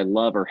movie that I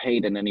love or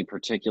hate in any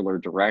particular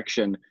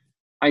direction,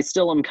 I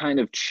still am kind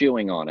of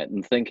chewing on it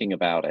and thinking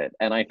about it,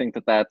 and I think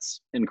that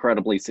that's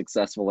incredibly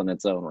successful in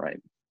its own right.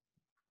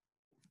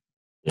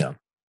 Yeah.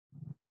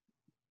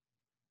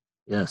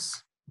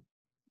 Yes.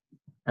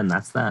 And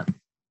that's that.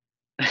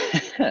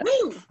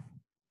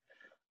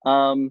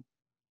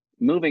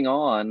 Moving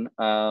on,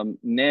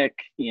 Nick,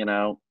 you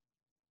know,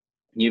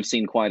 you've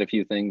seen quite a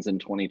few things in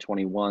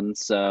 2021,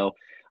 so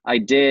I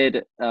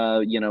did,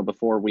 you know,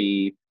 before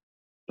we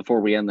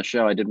end the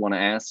show, I did want to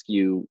ask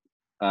you,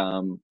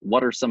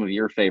 what are some of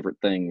your favorite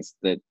things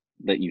that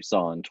you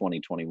saw in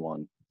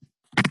 2021?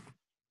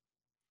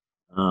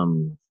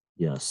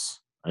 Yes,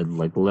 I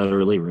like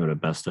literally wrote a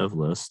best of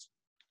list.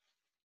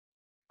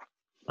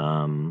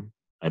 I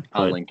I'll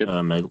put link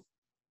it.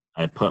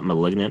 I put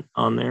Malignant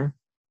on there.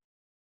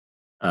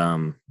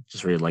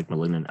 Just really like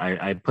Malignant.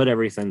 I put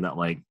everything that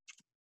like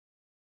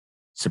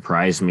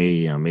surprised me,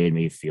 you know, made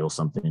me feel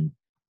something.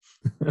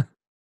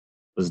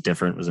 Was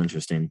different, was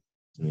interesting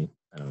to me.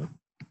 I don't know.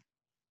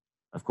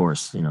 Of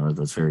course, you know,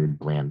 that's very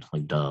bland,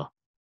 like duh.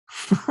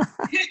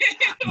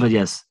 But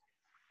yes,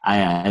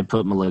 I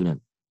put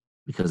Malignant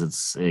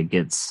because it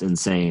gets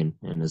insane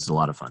and is a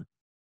lot of fun.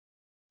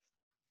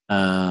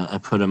 I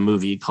put a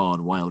movie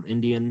called Wild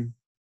Indian.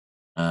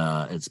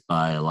 It's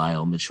by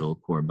Lyle Mitchell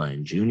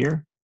Corbijn Jr.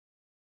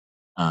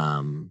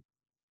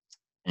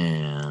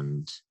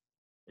 And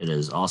it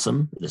is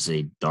awesome. It is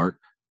a dark,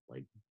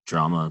 like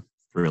drama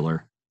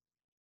thriller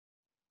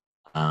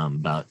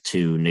about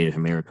two Native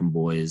American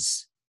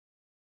boys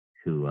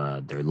who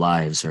their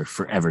lives are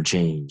forever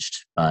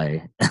changed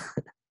by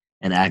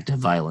an act of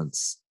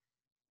violence.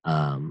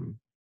 And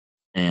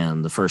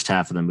the first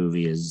half of the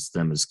movie is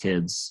them as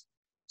kids.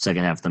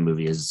 Second half of the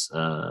movie is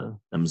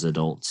them as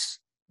adults,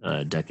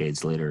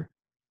 decades later,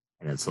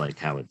 and it's like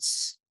how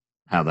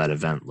that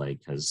event like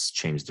has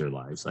changed their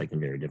lives like in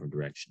very different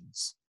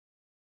directions.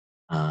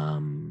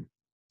 And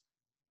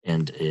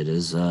it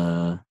is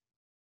you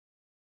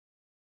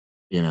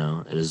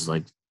know, it is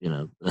like, you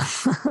know,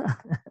 it's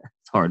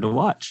hard to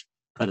watch,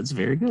 but it's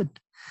very good.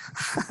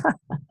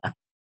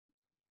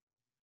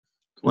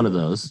 One of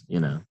those, you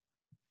know,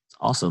 it's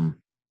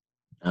awesome.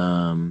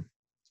 I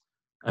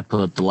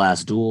put The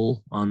Last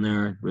Duel on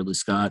there, Ridley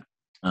Scott.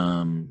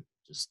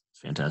 Just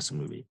fantastic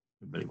movie.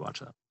 Everybody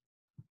watch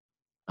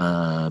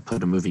that.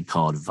 Put a movie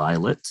called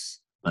Violet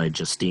by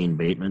Justine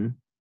Bateman.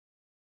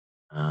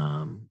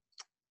 And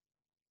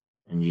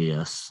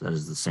yes, that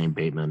is the same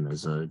Bateman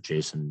as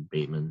Jason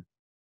Bateman.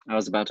 I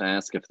was about to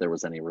ask if there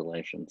was any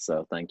relation,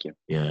 so thank you.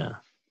 Yeah,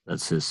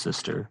 that's his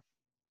sister.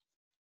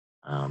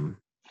 And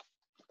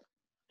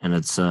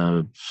it's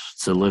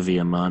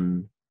Olivia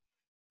Munn.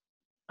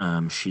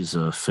 She's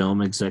a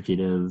film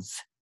executive.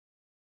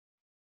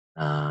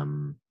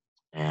 And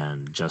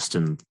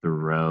Justin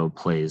Theroux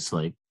plays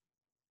like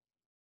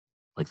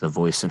the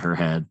voice in her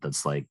head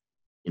that's like,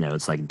 you know,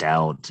 it's like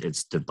doubt,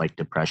 it's like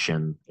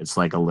depression, it's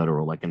like a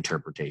literal like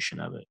interpretation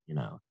of it, you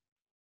know,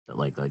 that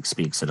like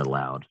speaks it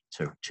aloud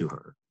to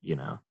her, you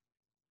know.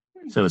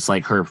 So it's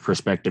like her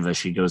perspective as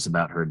she goes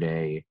about her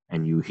day,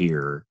 and you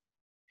hear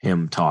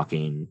him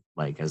talking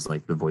like as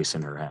like the voice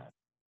in her head.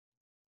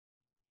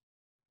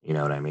 You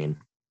know what I mean?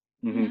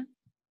 Mm-hmm.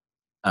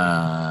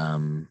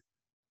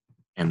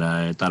 And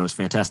I thought it was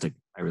fantastic.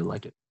 I really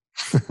liked it.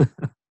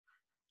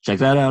 Check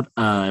that out.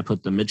 I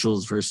put The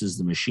Mitchells versus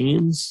the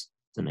Machines.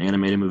 It's an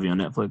animated movie on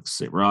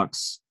Netflix. It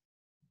rocks.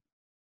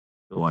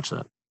 Go watch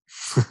that.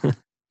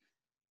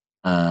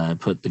 I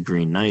put The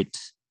Green Knight.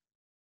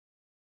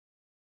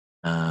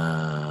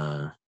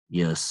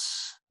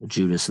 Yes,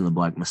 Judas and the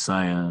Black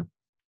Messiah.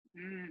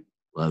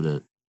 Loved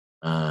it.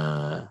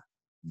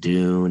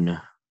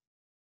 Dune.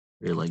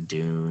 Really like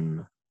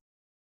Dune.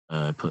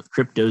 I put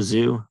Crypto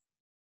Zoo.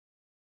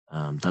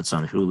 That's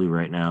on Hulu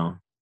right now.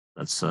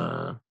 That's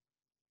an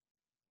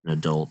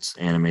adult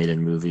animated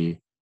movie.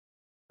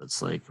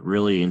 That's like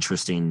really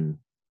interesting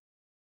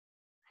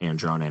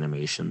hand-drawn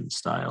animation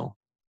style.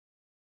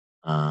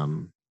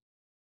 And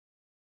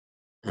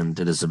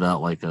it is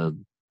about like a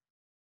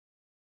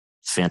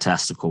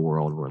fantastical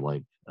world where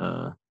like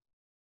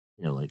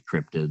like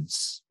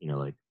cryptids,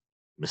 like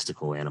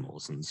mystical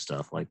animals and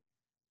stuff like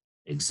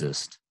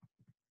exist,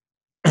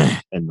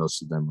 and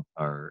most of them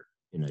are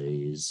in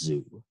a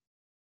zoo.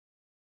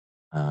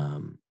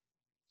 And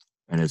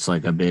it's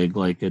like a big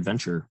like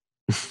adventure,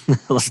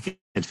 like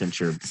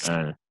adventure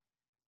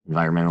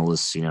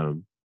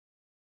environmentalist,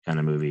 kind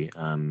of movie.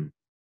 I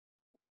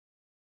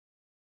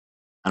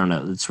don't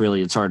know. It's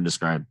hard to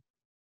describe.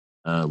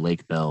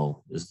 Lake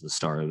Bell is the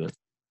star of it.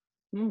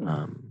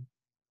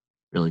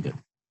 Really good.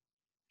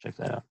 Check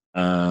that out.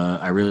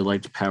 I really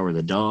liked Power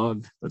the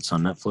Dog. That's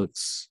on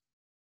Netflix.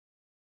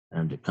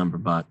 Benedict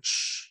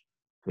Cumberbatch,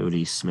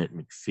 Cody Smith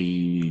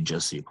McPhee,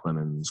 Jesse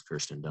Plemons,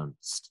 Kirsten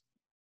Dunst.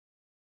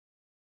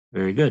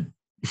 Very good.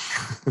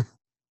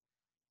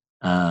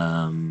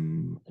 I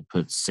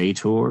put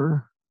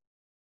Sator,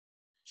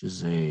 which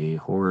is a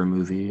horror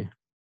movie.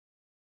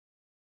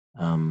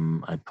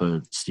 I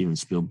put Steven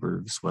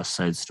Spielberg's West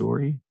Side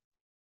Story.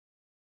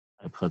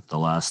 I put the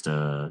last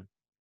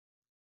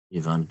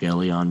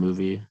Evangelion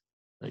movie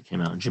that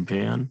came out in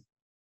Japan,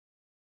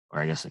 or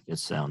I guess it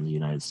gets out in the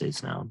United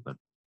States now, but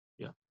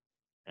yeah.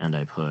 And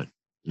I put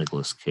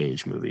Nicolas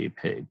Cage movie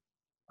Pig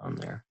on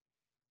there.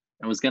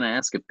 I was going to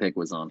ask if Pig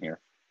was on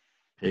here.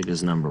 Pig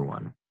is number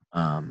one.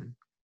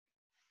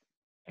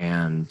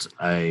 And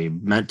I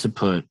meant to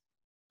put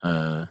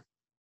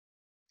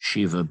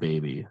Shiva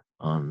Baby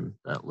on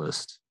that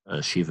list.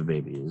 Shiva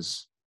Baby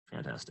is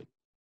fantastic.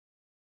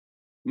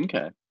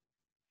 Okay.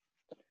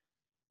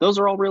 Those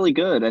are all really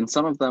good, and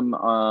some of them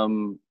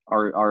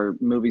are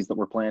movies that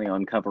we're planning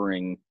on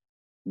covering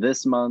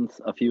this month.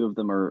 A few of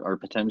them are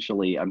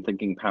potentially, I'm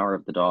thinking Power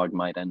of the Dog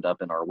might end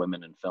up in our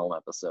Women in Film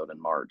episode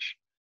in March.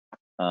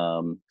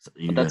 But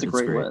that's a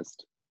great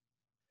list.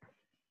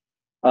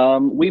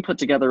 We put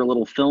together a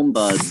little Film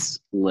Buds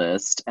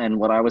list, and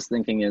what I was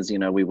thinking is,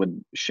 we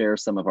would share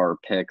some of our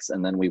picks,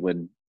 and then we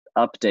would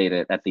update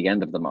it at the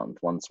end of the month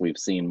once we've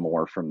seen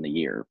more from the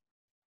year.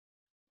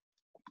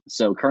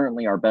 So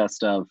currently our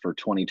best of for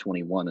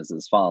 2021 is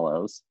as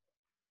follows.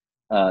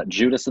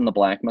 Judas and the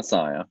Black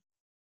Messiah,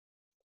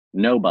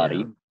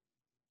 Nobody,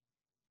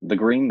 The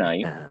Green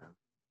Knight,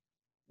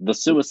 The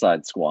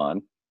Suicide Squad,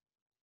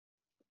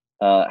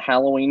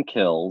 Halloween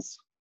Kills,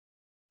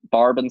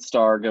 Barb and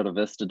Star Go to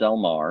Vista Del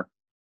Mar,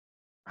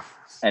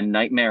 and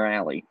Nightmare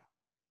Alley.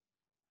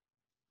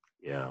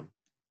 Yeah.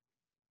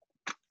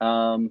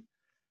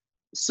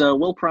 So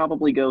we'll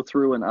probably go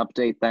through and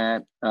update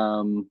that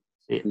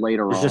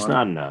later on. There's just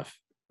not enough.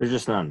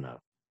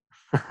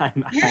 I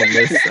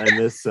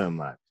miss so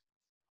much.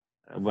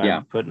 But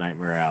I put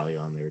Nightmare Alley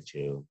on there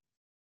too.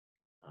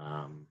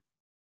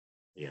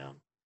 Yeah.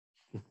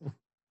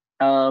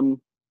 So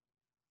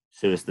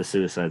the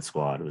Suicide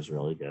Squad was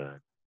really good.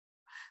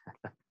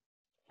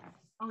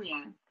 Oh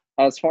yeah.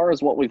 As far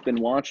as what we've been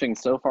watching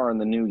so far in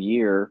the new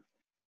year,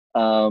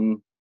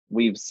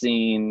 we've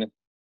seen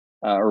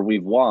or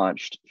we've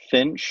watched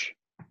Finch,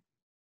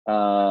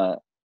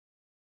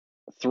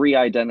 Three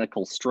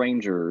Identical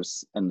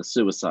Strangers, and The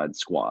Suicide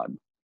Squad.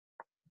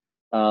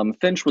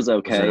 Finch was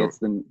okay.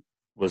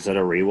 Was it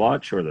a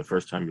rewatch or the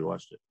first time you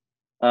watched it?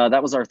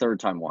 That was our third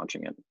time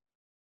watching it.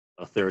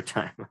 A third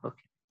time,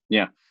 okay.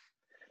 Yeah.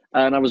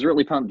 And I was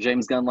really pumped.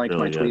 James Gunn liked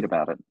my tweet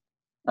about it.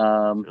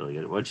 Really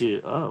good.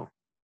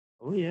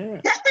 Oh yeah.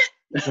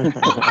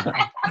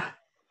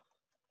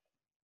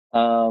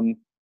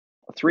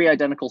 Three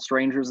Identical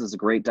Strangers is a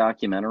great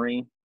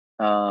documentary.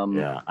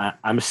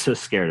 I'm so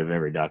scared of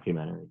every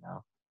documentary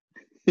now.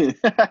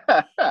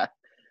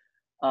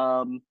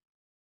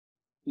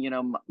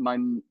 My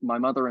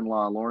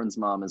mother-in-law, Lauren's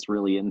mom, is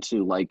really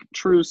into like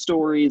true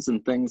stories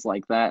and things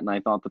like that, and I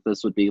thought that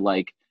this would be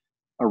like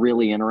a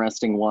really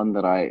interesting one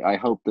that I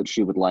hope that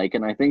she would like,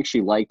 and I think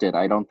she liked it.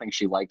 I don't think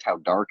she liked how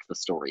dark the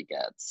story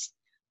gets.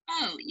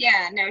 Oh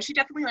yeah, no, she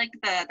definitely liked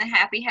the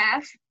happy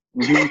half.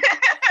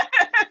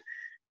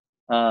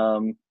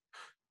 Mm-hmm.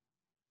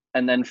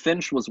 And then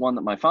Finch was one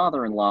that my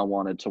father-in-law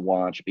wanted to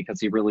watch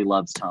because he really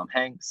loves Tom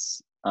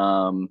Hanks.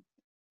 And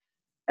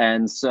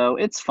so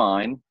it's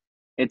fine.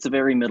 It's a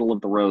very middle of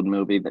the road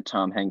movie that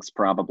Tom Hanks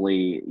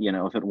probably,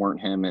 if it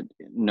weren't him,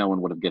 no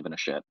one would have given a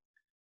shit.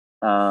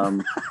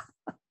 And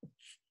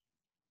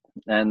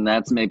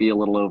that's maybe a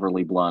little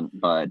overly blunt,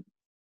 but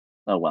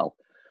oh well.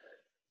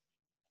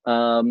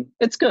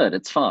 It's good.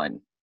 It's fine.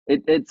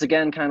 It's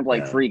again kind of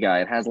like Free Guy.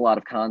 It has a lot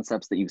of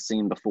concepts that you've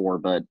seen before,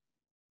 but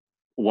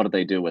what do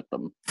they do with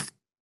them?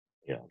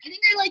 Yeah. I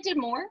think I liked it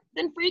more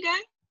than Free Guy.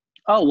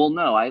 Oh well,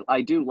 no,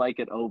 I do like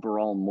it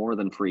overall more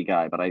than Free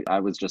Guy, but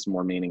I was just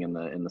more meaning in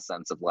the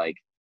sense of like,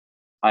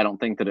 I don't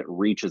think that it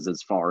reaches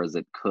as far as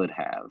it could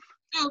have.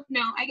 Oh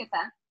no, I get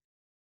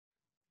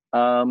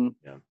that.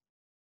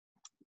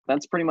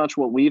 That's pretty much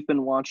what we've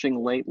been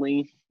watching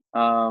lately.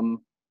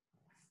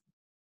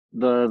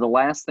 The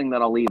last thing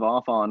that I'll leave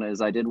off on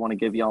is I did want to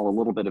give y'all a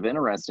little bit of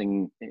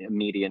interesting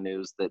media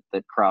news that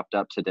cropped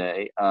up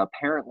today.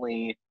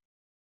 Apparently,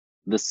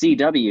 the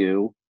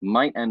CW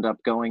might end up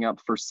going up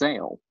for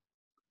sale.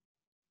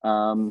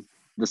 The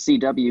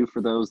CW,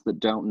 for those that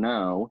don't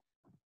know,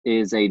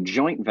 is a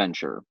joint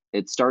venture.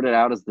 It started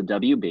out as the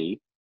WB,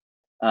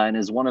 and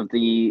is one of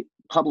the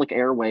public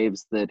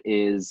airwaves that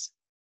is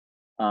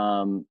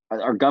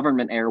are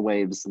government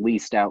airwaves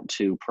leased out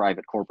to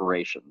private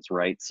corporations,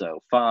 right?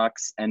 So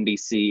Fox,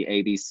 NBC,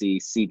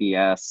 ABC,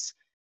 CBS,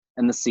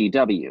 and the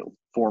CW,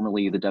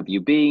 formerly the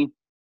WB.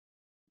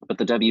 But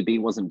the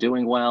WB wasn't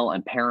doing well,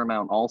 and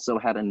Paramount also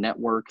had a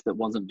network that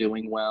wasn't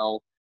doing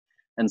well.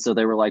 And so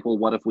they were like, well,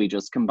 what if we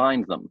just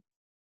combined them?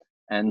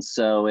 And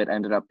so it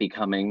ended up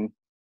becoming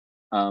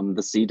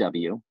the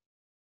CW.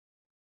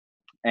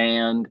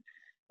 And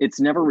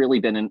it's never really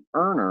been an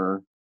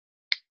earner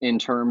in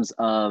terms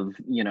of,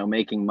 you know,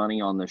 making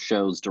money on the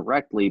shows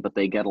directly, but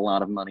they get a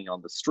lot of money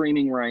on the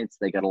streaming rights.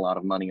 They get a lot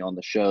of money on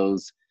the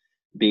shows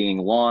being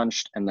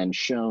launched and then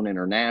shown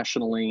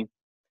internationally.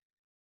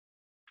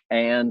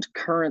 And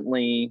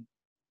currently,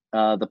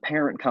 the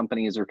parent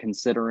companies are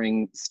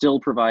considering still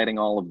providing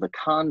all of the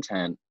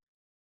content,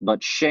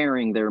 but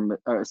sharing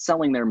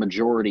selling their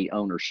majority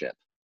ownership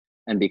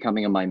and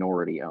becoming a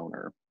minority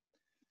owner.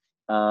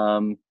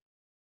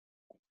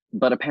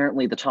 But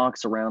apparently the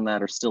talks around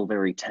that are still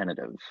very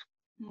tentative.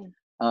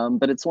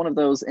 But it's one of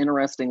those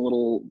interesting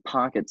little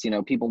pockets. You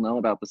know, people know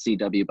about the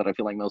CW, but I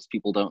feel like most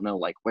people don't know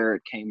like where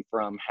it came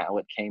from, how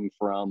it came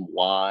from,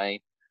 why.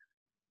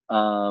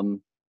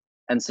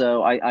 And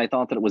so I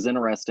thought that it was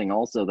interesting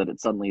also that it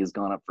suddenly has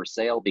gone up for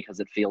sale, because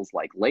it feels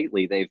like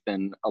lately they've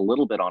been a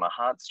little bit on a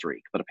hot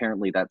streak, but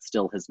apparently that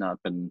still has not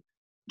been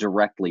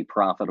directly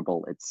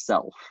profitable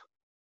itself,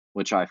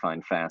 which I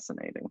find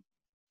fascinating.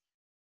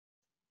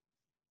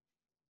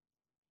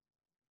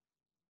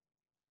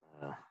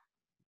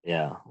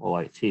 Yeah, well,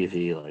 like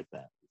TV like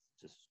that,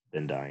 it's just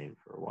been dying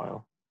for a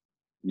while.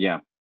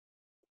 Yeah.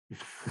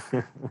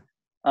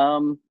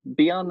 Beyond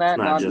that, not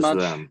not just much.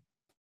 them.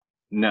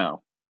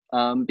 No.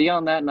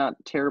 Beyond that, not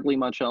terribly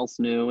much else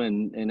new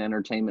in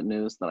entertainment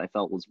news that I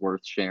felt was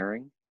worth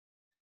sharing.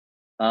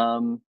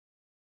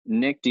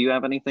 Nick, do you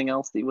have anything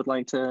else that you would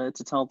like to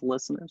tell the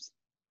listeners?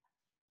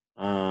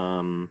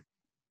 I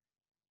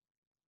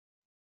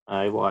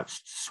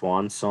watched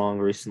Swan Song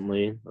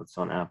recently. That's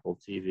on Apple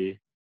TV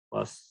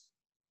Plus.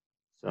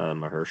 It's a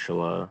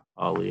Mahershala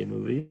Ali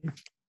movie.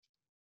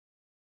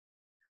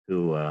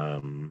 Who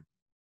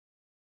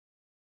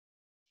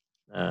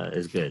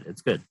is good.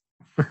 It's good.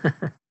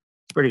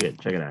 It's pretty good.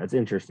 Check it out. It's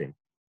interesting.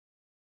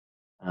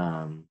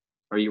 Are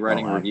you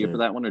writing a review for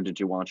that one, or did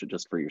you watch it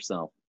just for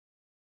yourself?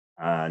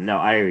 No,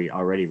 I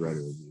already wrote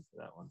a review for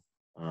that one.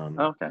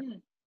 Okay.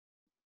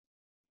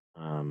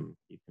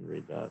 You can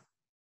read that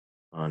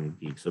on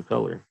Geeks of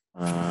Color.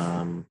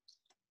 What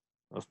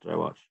else did I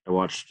watch? I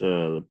watched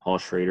the Paul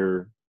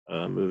Schrader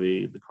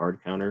movie, The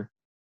Card Counter,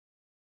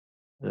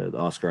 the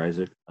Oscar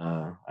Isaac.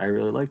 I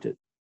really liked it.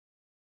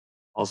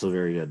 Also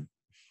very good.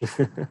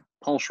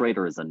 Paul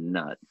Schrader is a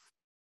nut.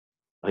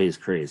 Oh, he's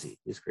crazy.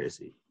 He's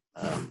crazy.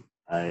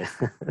 I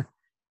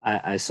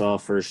I saw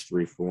First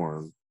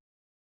Reform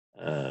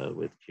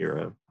with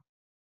Kira.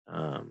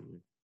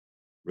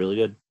 Really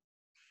good.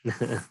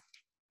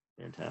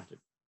 Fantastic.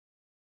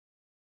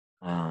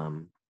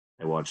 I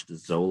watched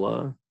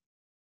Zola,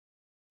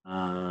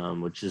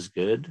 which is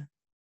good.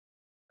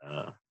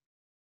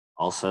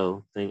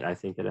 Also, I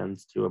think it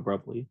ends too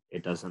abruptly.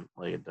 It doesn't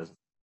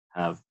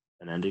have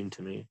an ending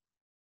to me.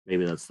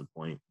 Maybe that's the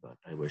point, but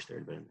I wish there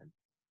had been an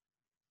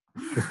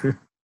end.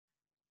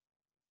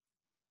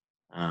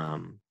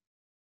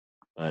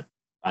 But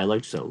I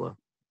liked Zola.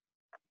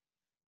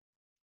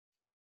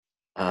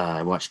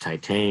 I watched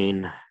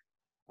Titan.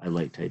 I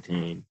like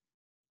Titan.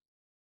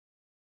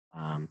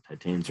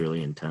 Titan's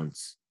really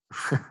intense.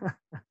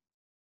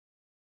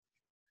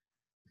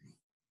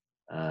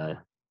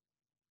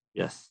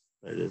 Yes,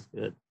 it is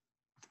good.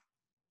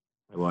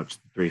 I watched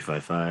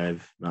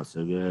 355, not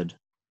so good.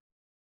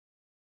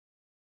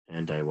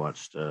 And I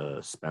watched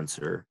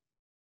Spencer.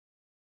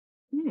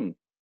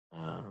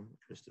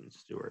 Kristen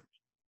Stewart.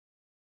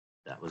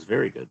 That was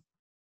very good.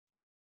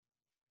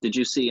 Did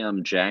you see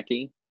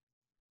Jackie?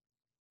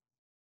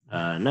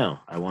 No,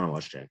 I want to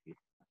watch Jackie.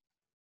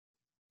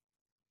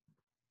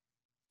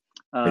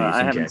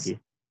 I haven't.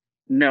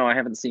 No, I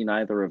haven't seen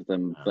either of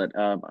them. But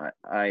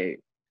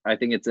I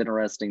think it's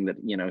interesting that,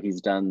 you know,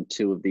 he's done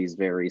two of these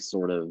very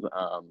sort of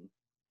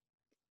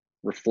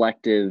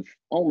reflective,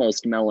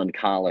 almost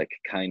melancholic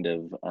kind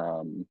of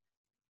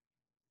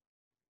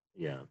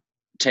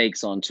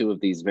takes on two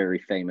of these very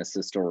famous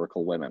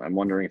historical women. I'm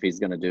wondering if he's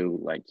going to do,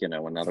 like, you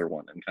know, another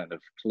one and kind of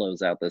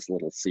close out this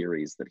little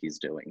series that he's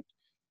doing.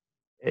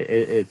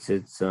 It's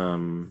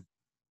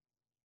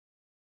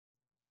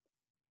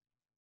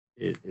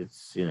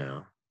you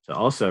know, to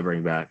also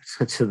bring back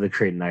to the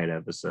Great Night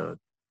episode.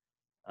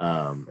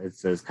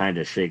 It's kind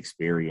of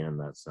Shakespearean in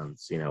that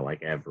sense, you know,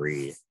 like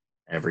every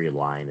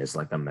line is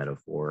like a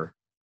metaphor.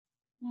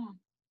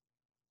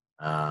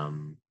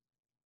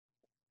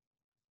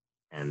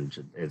 And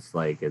it's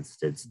like it's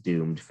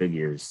doomed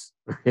figures.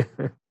 You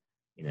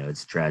know,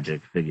 it's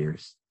tragic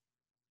figures.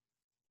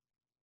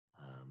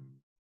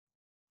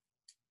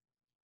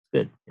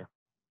 Good, yeah.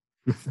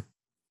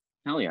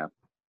 Hell yeah.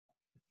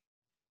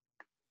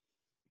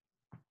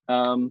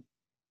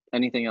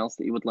 Anything else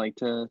that you would like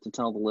to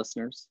tell the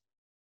listeners?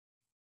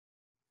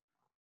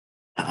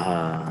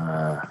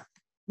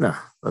 No,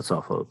 that's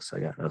all, folks. I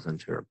got nothing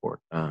to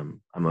report.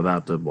 I'm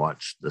about to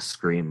watch the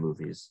Scream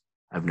movies.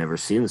 I've never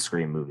seen the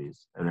Scream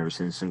movies. I've never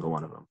seen a single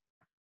one of them.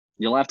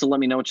 You'll have to let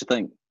me know what you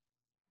think.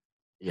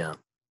 Yeah,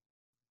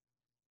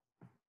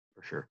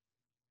 for sure.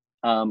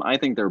 I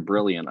think they're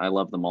brilliant. I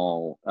love them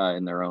all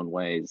in their own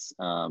ways.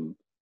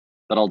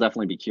 But I'll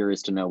definitely be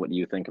curious to know what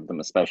you think of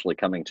them, especially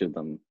coming to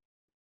them,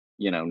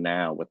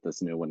 now with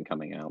this new one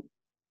coming out.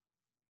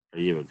 Are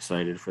you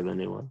excited for the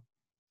new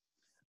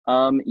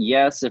one?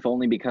 Yes, if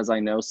only because I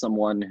know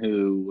someone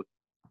who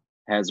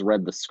has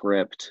read the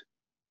script,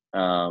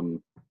 and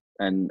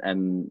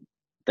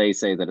they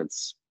say that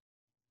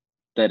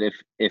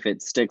if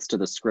it sticks to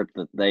the script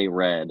that they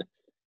read,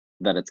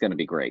 that it's going to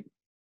be great.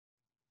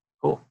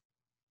 Cool.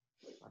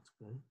 That's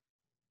good.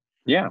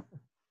 Yeah.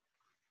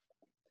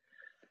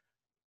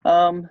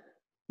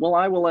 Well,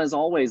 I will, as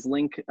always,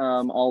 link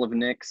all of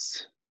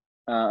Nick's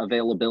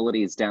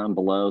availabilities down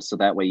below, so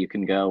that way you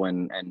can go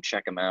and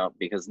check him out,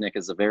 because Nick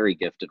is a very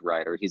gifted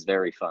writer. He's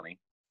very funny.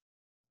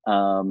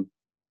 Don't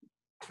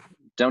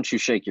you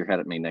shake your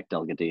head at me, Nick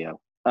Delgadillo.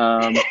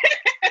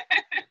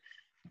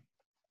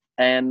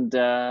 And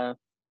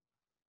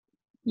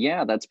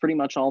yeah, that's pretty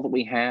much all that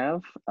we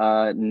have.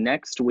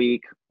 Next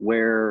week,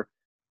 where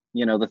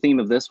the theme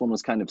of this one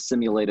was kind of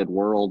simulated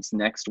worlds.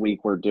 Next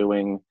week we're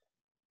doing,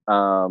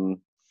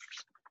 I'm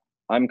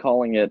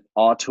calling it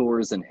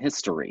Auteurs in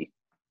History.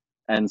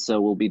 And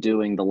so we'll be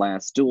doing The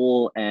Last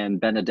Duel and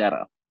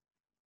Benedetta,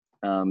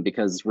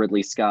 because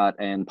Ridley Scott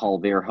and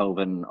Paul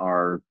Verhoeven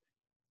are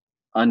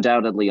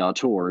undoubtedly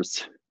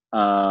auteurs.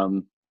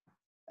 And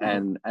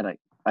I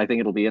think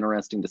it'll be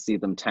interesting to see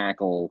them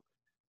tackle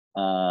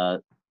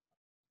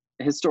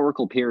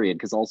historical period,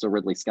 because also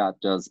Ridley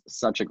Scott does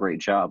such a great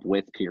job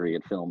with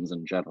period films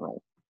in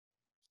general.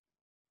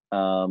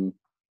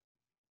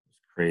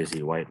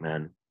 Crazy white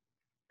men.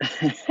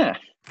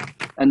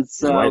 And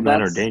so white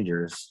men are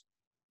dangerous.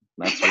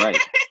 That's right.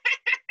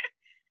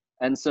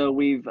 And so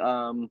we've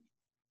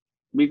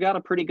got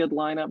a pretty good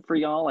lineup for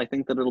y'all. I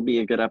think that it'll be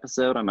a good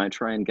episode. I might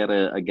try and get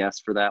a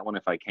guest for that one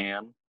if I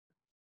can.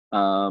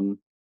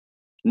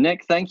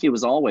 Nick, thank you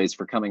as always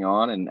for coming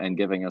on and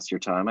giving us your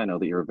time. I know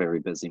that you're a very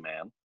busy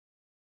man.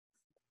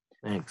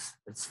 Thanks.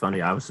 It's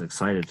funny. I was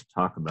excited to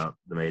talk about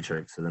The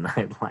Matrix, and then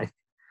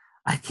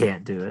I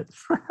can't do it.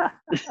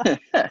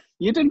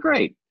 You did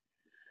great.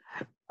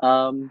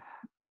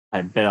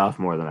 I bit off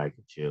more than I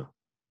could chew.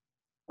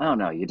 Oh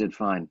no, you did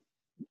fine.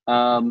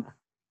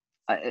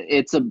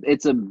 It's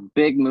a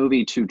big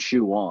movie to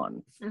chew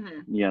on.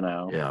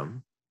 Yeah.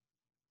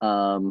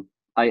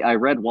 I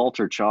read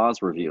Walter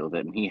Chaw's review of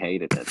it, and he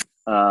hated it.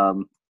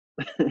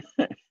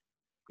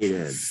 He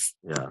did.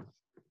 Yeah.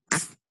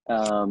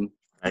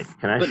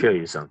 Can I but, show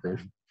you something?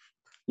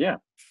 Yeah.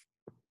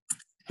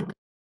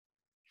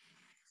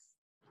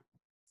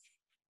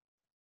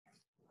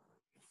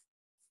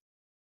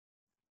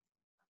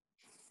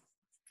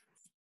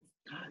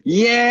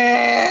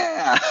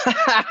 Yeah.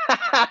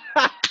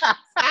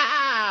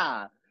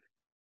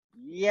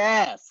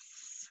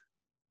 Yes.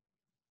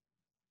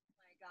 Oh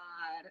my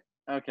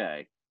God.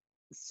 Okay.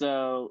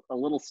 So a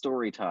little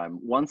story time.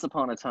 Once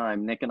upon a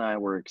time, Nick and I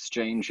were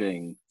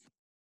exchanging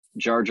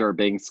Jar Jar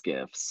Binks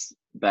gifts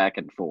back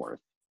and forth.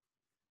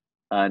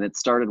 And it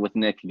started with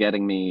Nick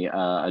getting me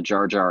a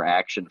Jar Jar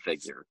action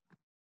figure.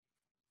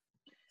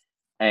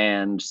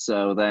 And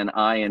so then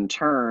I, in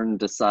turn,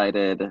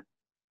 decided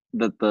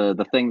that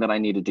the thing that I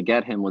needed to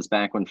get him was,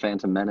 back when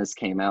Phantom Menace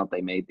came out,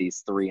 they made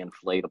these 3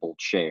 inflatable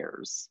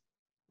chairs.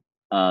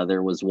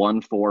 There was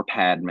one for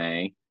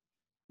Padme,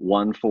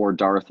 one for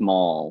Darth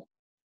Maul,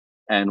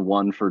 and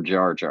one for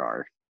Jar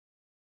Jar.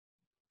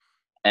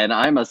 And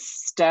I'm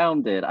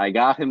astounded. I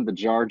got him the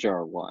Jar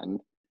Jar one,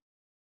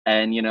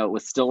 and it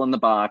was still in the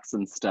box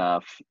and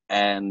stuff,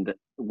 and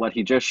what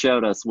he just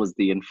showed us was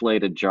the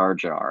inflated Jar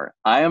Jar.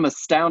 I am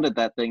astounded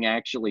that thing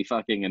actually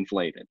fucking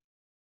inflated.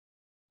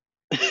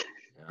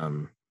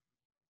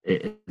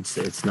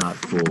 It's not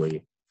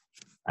fully.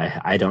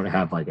 I don't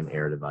have like an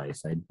air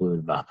device. I blew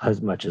it up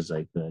as much as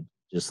I could,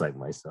 just like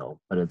myself,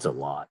 but it's a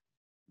lot.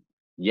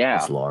 Yeah,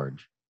 it's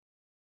large.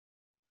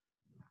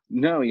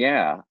 No,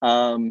 yeah.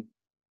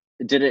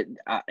 Did it?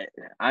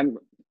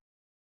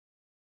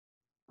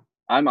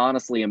 I'm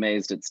honestly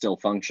amazed it still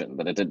functioned,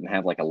 that it didn't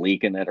have like a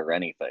leak in it or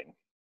anything.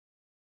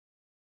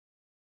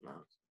 No,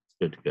 it's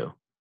good to go.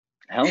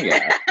 Hell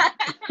yeah.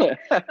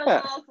 That's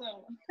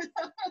awesome.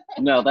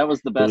 No, that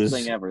was the best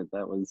thing ever.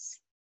 That was.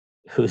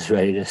 Who's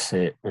ready to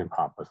sit in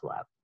Papa's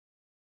lap?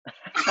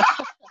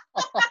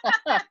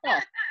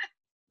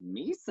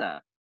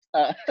 Misa.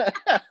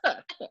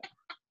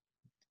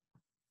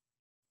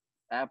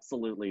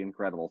 Absolutely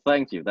incredible.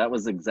 Thank you. That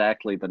was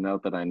exactly the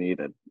note that I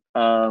needed.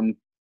 Happy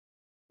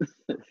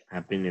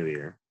New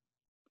Year.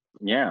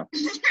 Yeah.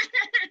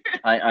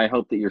 I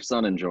hope that your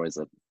son enjoys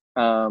it.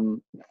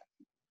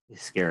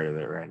 He's scared of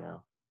it right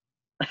now.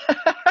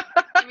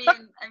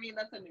 I mean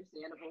that's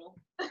understandable.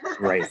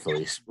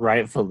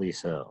 Rightfully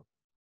so.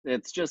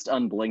 It's just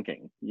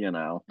unblinking, you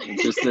know.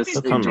 It's just this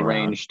They'll come around.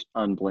 deranged,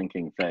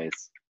 unblinking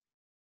face.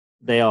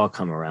 They all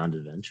come around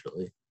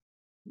eventually.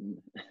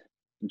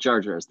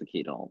 Jar Jar's the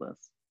key to all this.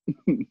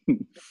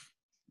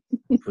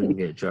 If we can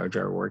get Jar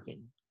Jar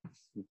working.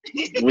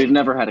 We've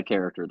never had a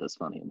character this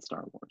funny in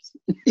Star Wars.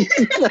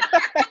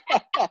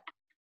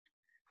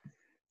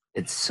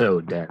 It's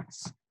so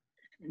dense.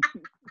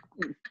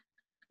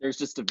 There's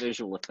just a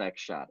visual effect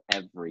shot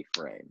every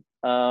frame.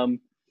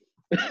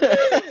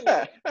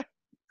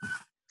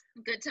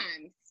 Good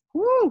times.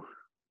 Woo!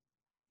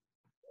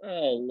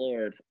 Oh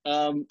Lord.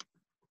 And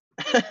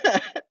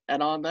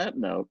on that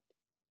note,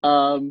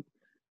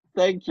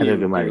 thank you. I think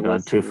we might for have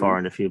gone too listening. far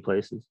in a few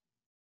places.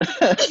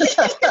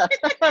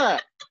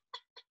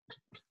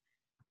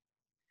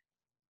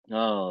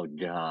 Oh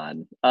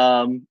God.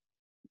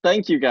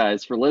 Thank you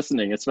guys for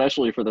listening,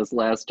 especially for this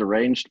last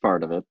deranged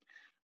part of it.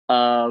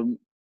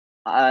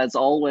 As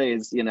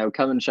always, you know,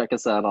 come and check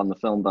us out on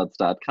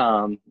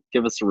thefilmbuds.com.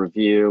 Give us a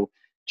review.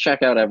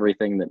 Check out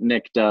everything that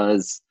Nick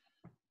does.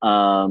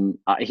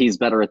 He's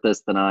better at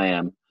this than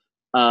I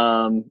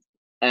am.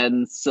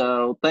 And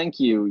so thank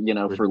you, you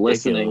know, for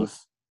listening.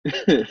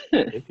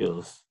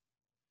 Ridiculous.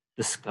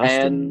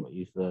 Disgusting And- what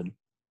you said.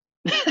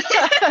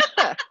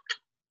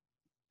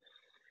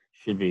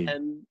 Should be.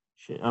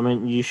 I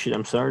mean, you should.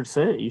 I'm sorry to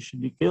say it. You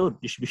should be killed.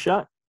 You should be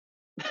shot.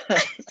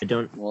 I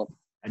don't. Well,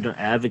 I don't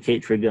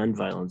advocate for gun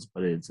violence,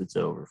 but it's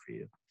over for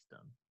you. It's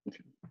done.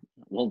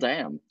 well,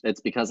 damn.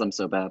 It's because I'm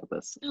so bad at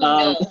this.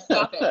 Oh, no,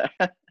 stop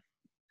it.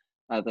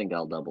 I think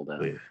I'll double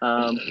down.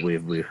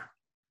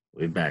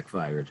 We've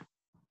backfired.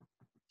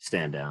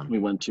 Stand down. We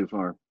went too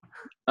far.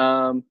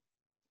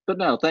 But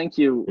no, thank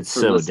you It's for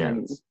so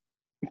listening.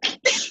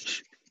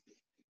 dense.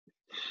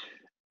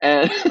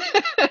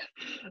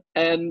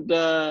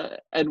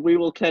 And we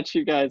will catch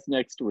you guys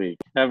next week.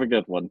 Have a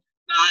good one.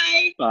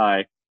 Bye.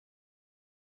 Bye.